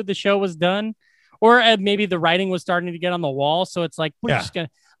probably knew the show was done, or maybe the writing was starting to get on the wall. So it's like, Yeah.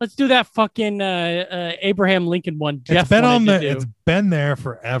 let's do that fucking Abraham Lincoln one. Jeff It's been wanted to do. it's been there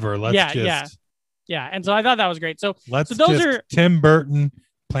forever. Let's Yeah, just yeah. And so I thought that was great. So let's So those just are- Tim Burton,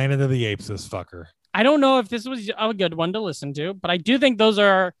 Planet of the Apes, this fucker. I don't know if this was a good one to listen to, but I do think those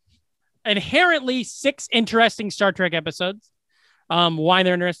are inherently 6 interesting Star Trek episodes. Why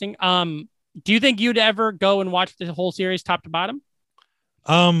they're interesting. Do you think you'd ever go and watch the whole series top to bottom?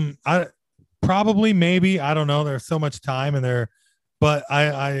 I probably, maybe, I don't know. There's so much time in there, but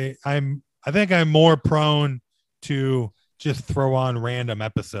I think I'm more prone to just throw on random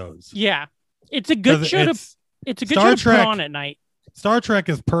episodes. Yeah, it's a good 'Cause show to. it's- It's a good Star show to Trek- put on at night. Star Trek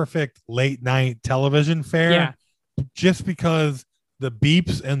is perfect late night television fare. Yeah. Just because the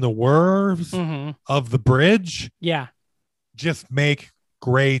beeps and the whirs Mhm. of the bridge Yeah. just make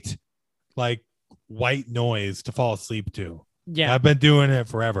great like white noise to fall asleep to. Yeah. I've been doing it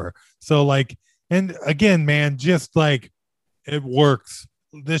forever. So like, and again, man, just like it works.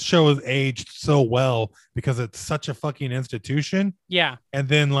 This show is aged so well because it's such a fucking institution. Yeah. And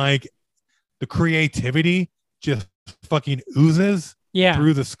then like the creativity just fucking oozes Yeah.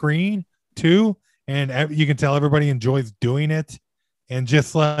 through the screen too. And you can tell everybody enjoys doing it. And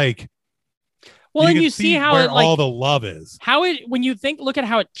just like, Well, and can you see how where it like all the love is. how it when you look at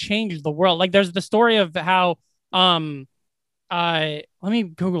how it changed the world. Like there's the story of how let me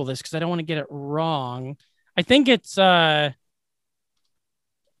Google this because I don't want to get it wrong. I think it's yeah,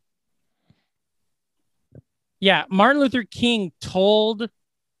 Martin Luther King told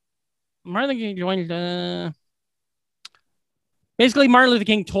Martin Luther King joined basically Martin Luther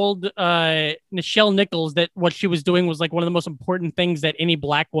King told Nichelle Nichols that what she was doing was like one of the most important things that any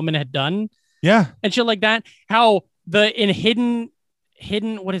black woman had done. Yeah. And shit like that. How in hidden,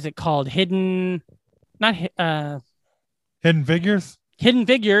 what is it called? Hidden Figures. Hidden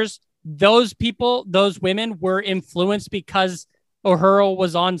Figures. Those people, those women were influenced because Uhura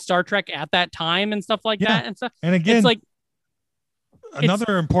was on Star Trek at that time and stuff like that and stuff. And again, it's like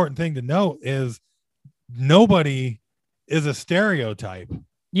another important thing to note is nobody is a stereotype.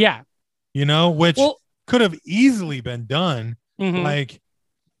 Yeah. You know, which could have easily been done. Mhm. Like,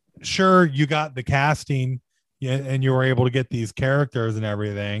 sure, you got the casting and you were able to get these characters and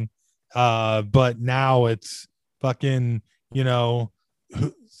everything. But now it's fucking, you know,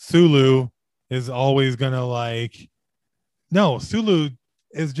 Sulu is always gonna Sulu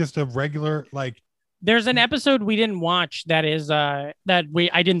is just a regular, like, there's an episode we didn't watch that is I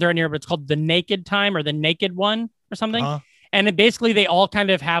didn't throw in here, but it's called The Naked Time or The Naked One or something. And basically they all kind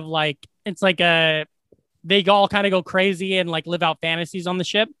of have like, it's like they all kind of go crazy and like live out fantasies on the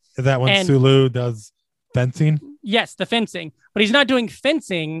ship. Is that when Sulu does fencing? Yes, the fencing, but he's not doing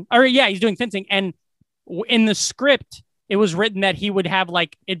fencing, or he's doing fencing. And in the script, it was written that he would have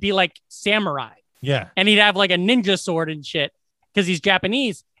like, it'd be like samurai. Yeah. And he'd have like a ninja sword and shit because he's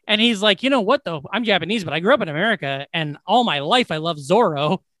Japanese. And he's like, you know what, though? I'm Japanese, but I grew up in America and all my life I love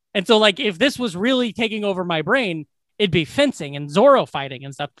Zorro. And so like, if this was really taking over my brain, it'd be fencing and Zorro fighting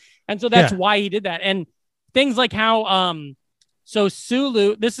and stuff. And so that's why he did that. And things like how, so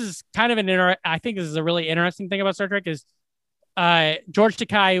Sulu, this is kind of I think this is a really interesting thing about Star Trek is George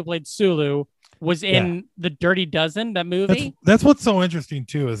Takei, who played Sulu, was in the Dirty Dozen, that movie. That's what's so interesting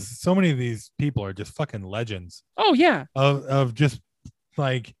too, is so many of these people are just fucking legends. Oh yeah. Of just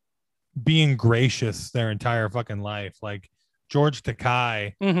like being gracious their entire fucking life. Like George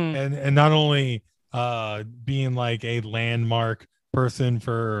Takei, and not only being like a landmark person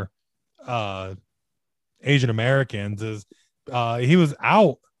for Asian Americans, is he was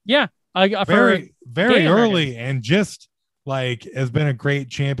out very early and just like has been a great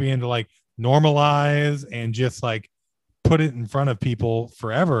champion to like normalize and just like put it in front of people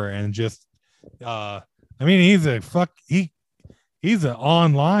forever. And just I mean, he's an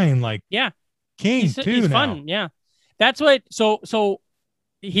online like king he's too. Now. Fun. Yeah, that's what. So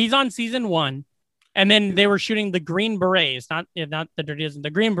he's on season 1, and then they were shooting the Green Berets, not the Dirty Dozen, the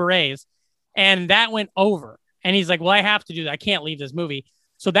Green Berets, and that went over. And he's like, well, I have to do that. I can't leave this movie.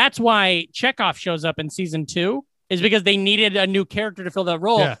 So that's why Chekhov shows up in season 2, is because they needed a new character to fill that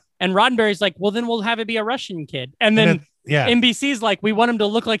role. Yeah. And Roddenberry's like, well, then we'll have it be a Russian kid. And then NBC's like, we want him to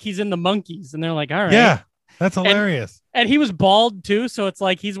look like he's in the Monkees. And they're like, all right. Yeah, that's hilarious. And he was bald too. So it's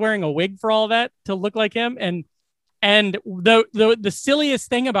like he's wearing a wig for all that to look like him. And the silliest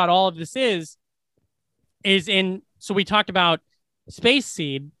thing about all of this is so we talked about Space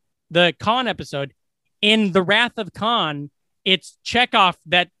Seed, the Khan episode. In The Wrath of Khan, it's Chekhov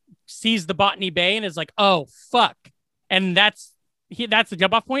that sees the Botany Bay and is like, oh, fuck. And that's the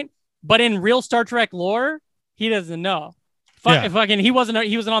jump off point. But in real Star Trek lore, he doesn't know. Fucking, he wasn't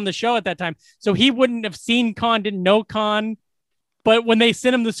on the show at that time. So he wouldn't have seen Khan, didn't know Khan. But when they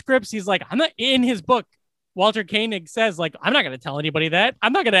sent him the scripts, he's like, I'm not in his book. Walter Koenig says, like, I'm not going to tell anybody that.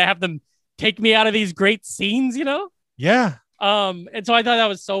 I'm not going to have them take me out of these great scenes, you know? Yeah. And so I thought that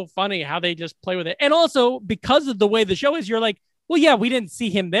was so funny how they just play with it. And also because of the way the show is, you're like, well, yeah, we didn't see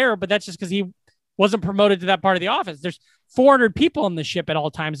him there, but that's just because he wasn't promoted to that part of the office. There's 400 people on the ship at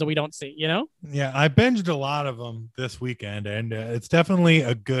all times that we don't see, you know? Yeah. I binged a lot of them this weekend, and it's definitely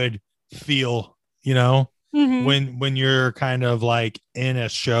a good feel, you know, when you're kind of like in a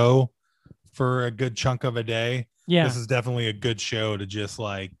show for a good chunk of a day. Yeah. This is definitely a good show to just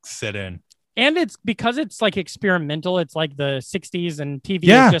like sit in. And it's because it's like experimental. It's like the 60s and TV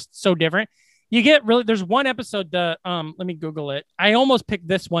is just so different. You get there's one episode let me Google it. I almost picked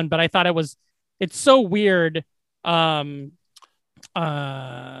this one, but I thought it's so weird. Let me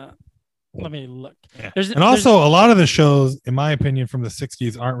look. Yeah. There's a lot of the shows, in my opinion, from the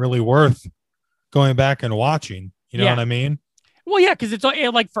 60s aren't really worth going back and watching. You know what I mean? Well, yeah, because it's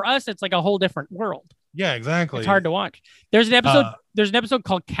like for us, it's like a whole different world. Yeah, exactly. It's hard to watch. There's an episode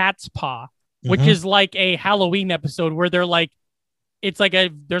called Cat's Paw, which is like a Halloween episode where they're like, there's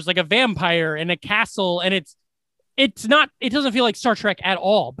like a vampire in a castle, and it doesn't feel like Star Trek at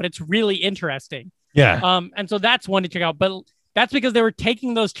all, but it's really interesting. Yeah. And so that's one to check out, but that's because they were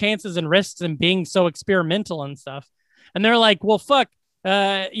taking those chances and risks and being so experimental and stuff. And they're like, well, fuck,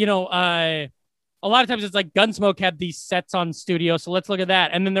 a lot of times it's like Gunsmoke had these sets on studio, so let's look at that.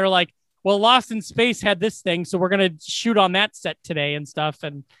 And then they're like, well, Lost in Space had this thing, so we're going to shoot on that set today and stuff.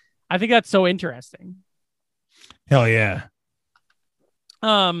 And I think that's so interesting. Hell yeah.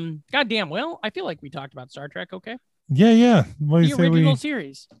 Goddamn. Well, I feel like we talked about Star Trek. Okay. Yeah. What do The you say we original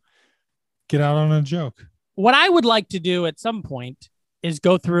series. get out on a joke? What I would like to do at some point is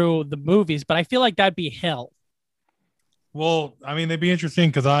go through the movies, but I feel like that'd be hell. Well, I mean, they'd be interesting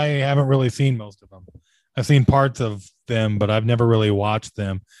because I haven't really seen most of them. I've seen parts of them, but I've never really watched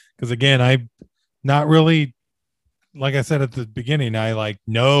them. Because again, I not really, like I said at the beginning, I like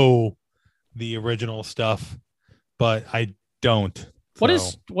know the original stuff, but I don't. What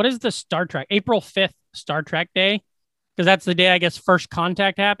is the Star Trek? April 5th, Star Trek Day? Because that's the day I guess First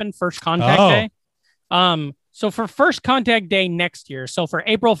Contact happened. First Contact Day. So for First Contact Day next year, so for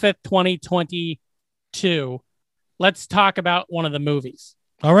April 5th, 2022, let's talk about one of the movies.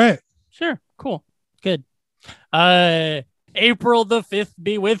 All right. Sure. Cool. Good. April the 5th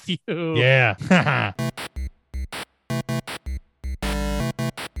be with you. Yeah.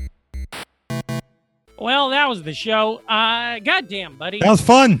 Well, that was the show. Goddamn, buddy. That was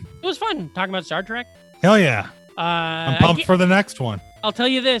fun. It was fun talking about Star Trek. Hell yeah. I'm pumped for the next one. I'll tell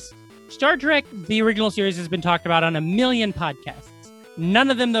you this. Star Trek, the original series, has been talked about on a million podcasts. None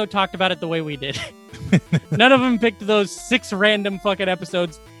of them, though, talked about it the way we did. None of them picked those 6 random fucking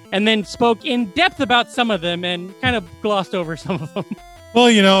episodes and then spoke in depth about some of them and kind of glossed over some of them. Well,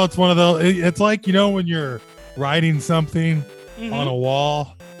 you know, it's one of those. It's like, you know, when you're writing something on a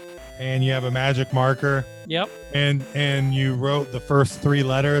wall and you have a magic marker. Yep. And you wrote the first 3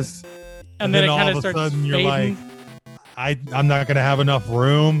 letters. And then it all kind of of a starts sudden you're fading. like, I'm not going to have enough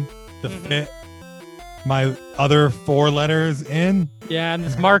room to fit my other 4 letters in. Yeah, and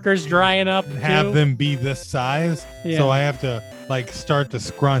this marker's drying up. And have them be this size. Yeah. So I have to like start to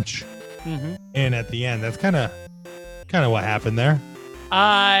scrunch in at the end. That's kind of what happened there.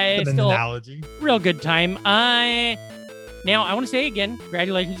 It's An still analogy. real good time. Now I want to say again,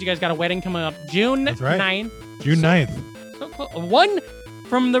 congratulations, you guys got a wedding coming up June That's right. 9th. June 9th. So close. One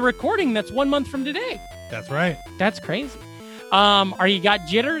from the recording, that's 1 month from today. That's right. That's crazy. Are you got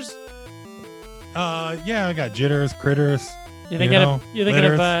jitters? Yeah, I got jitters, critters. You thinking of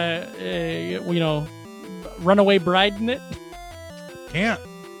runaway bride in it? Can't.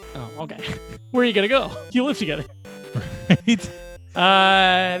 Oh, okay. Where are you gonna go? You live together. Right? That's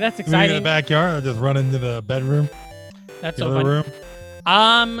In the exciting. backyard, I'll just run into the bedroom. That's The so other fun.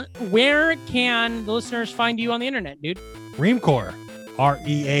 room. Where can the listeners find you on the internet, dude? Reamcore.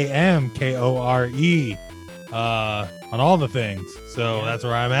 REAMKORE. On all the things. So that's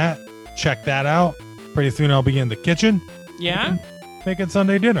where I'm at. Check that out. Pretty soon I'll be in the kitchen Yeah. making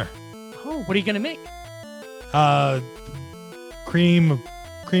Sunday dinner. Oh, what are you gonna make? Creamy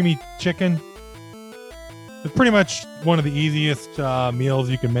chicken. It's pretty much one of the easiest meals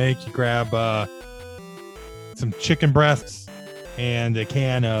you can make. You grab some chicken breasts and a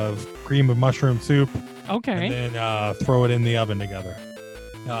can of cream of mushroom soup, Okay. and then throw it in the oven together.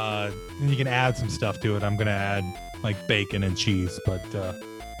 And you can add some stuff to it. I'm gonna add like bacon and cheese, but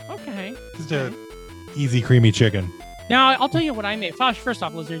Okay. just a easy creamy chicken. Now, I'll tell you what I made. First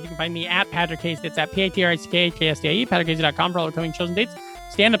off, listeners, you can find me at Patrick Case. It's at PATRICKHKSTIE, PatrickCasey.com for all upcoming shows and dates.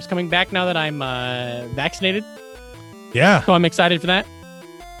 Stand-up's coming back now that I'm vaccinated, Yeah. so I'm excited for that.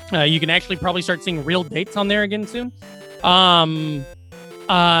 You can actually probably start seeing real dates on there again soon. Here's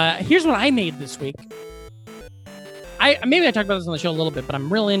what I made this week. Maybe I talked about this on the show a little bit, but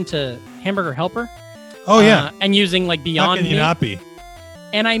I'm real into Hamburger Helper. Oh yeah. And using like How Beyond can you Meat. not be?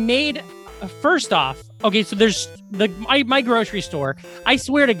 And I made, first off, okay, so there's my grocery store. I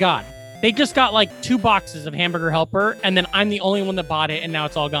swear to God, they just got like 2 boxes of Hamburger Helper, and then I'm the only one that bought it, and now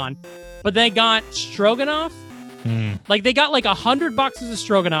it's all gone. But they got Stroganoff. Like they got like 100 boxes of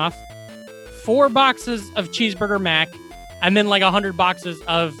Stroganoff, 4 boxes of Cheeseburger Mac, and then like 100 boxes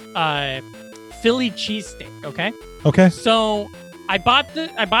of Philly cheesesteak. Okay. Okay. So I bought the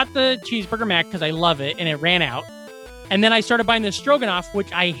Cheeseburger Mac because I love it, and it ran out. And then I started buying the Stroganoff,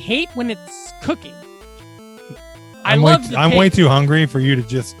 which I hate when it's cooking. I'm way too hungry for you to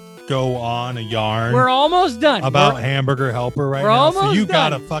just go on a yarn We're almost done. about Hamburger Helper right we're now. So almost you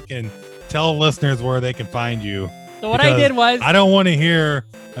gotta done. fucking tell listeners where they can find you. So what I because did was I don't want to hear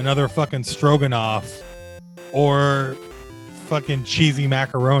another fucking stroganoff or fucking cheesy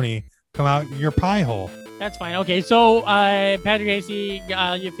macaroni come out your pie hole. That's fine. Okay, so Patrick Casey,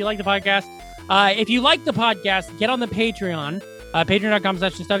 if you like the podcast, get on the Patreon,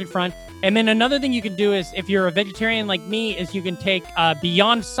 patreon.com/nostalgicfront. And then another thing you can do is, if you're a vegetarian like me, is you can take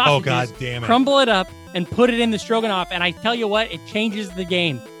Beyond sausages, Oh god damn it! crumble it up, and put it in the Stroganoff. And I tell you what, it changes the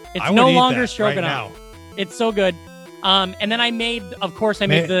game. It's I would no eat longer that Stroganoff. right It's so good. And then I made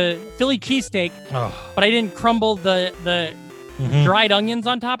the Philly cheesesteak, now. Oh. but I didn't crumble the Mhm. dried onions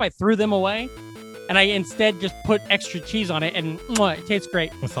on top. I threw them away. and I instead just put extra cheese on it, and it tastes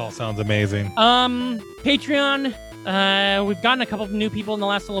great. This all sounds amazing. Patreon. We've gotten a couple of new people in the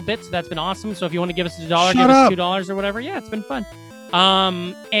last little bit, so that's been awesome. So if you want to give us $1, Shut give up. us $2 or whatever. Yeah, it's been fun.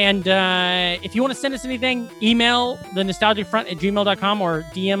 And if you want to send us anything, email the nostalgicfront@gmail.com or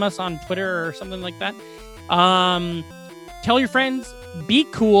DM us on Twitter or something like that. Tell your friends, be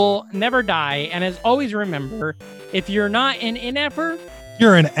cool, never die. And as always, remember, if you're not an NFer,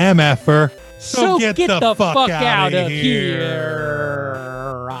 You're an MFer. so get the fuck out of here. here.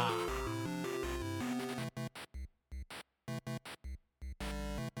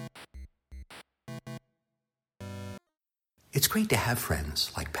 It's great to have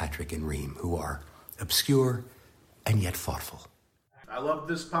friends like Patrick and Reem who are obscure and yet thoughtful. I love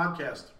this podcast.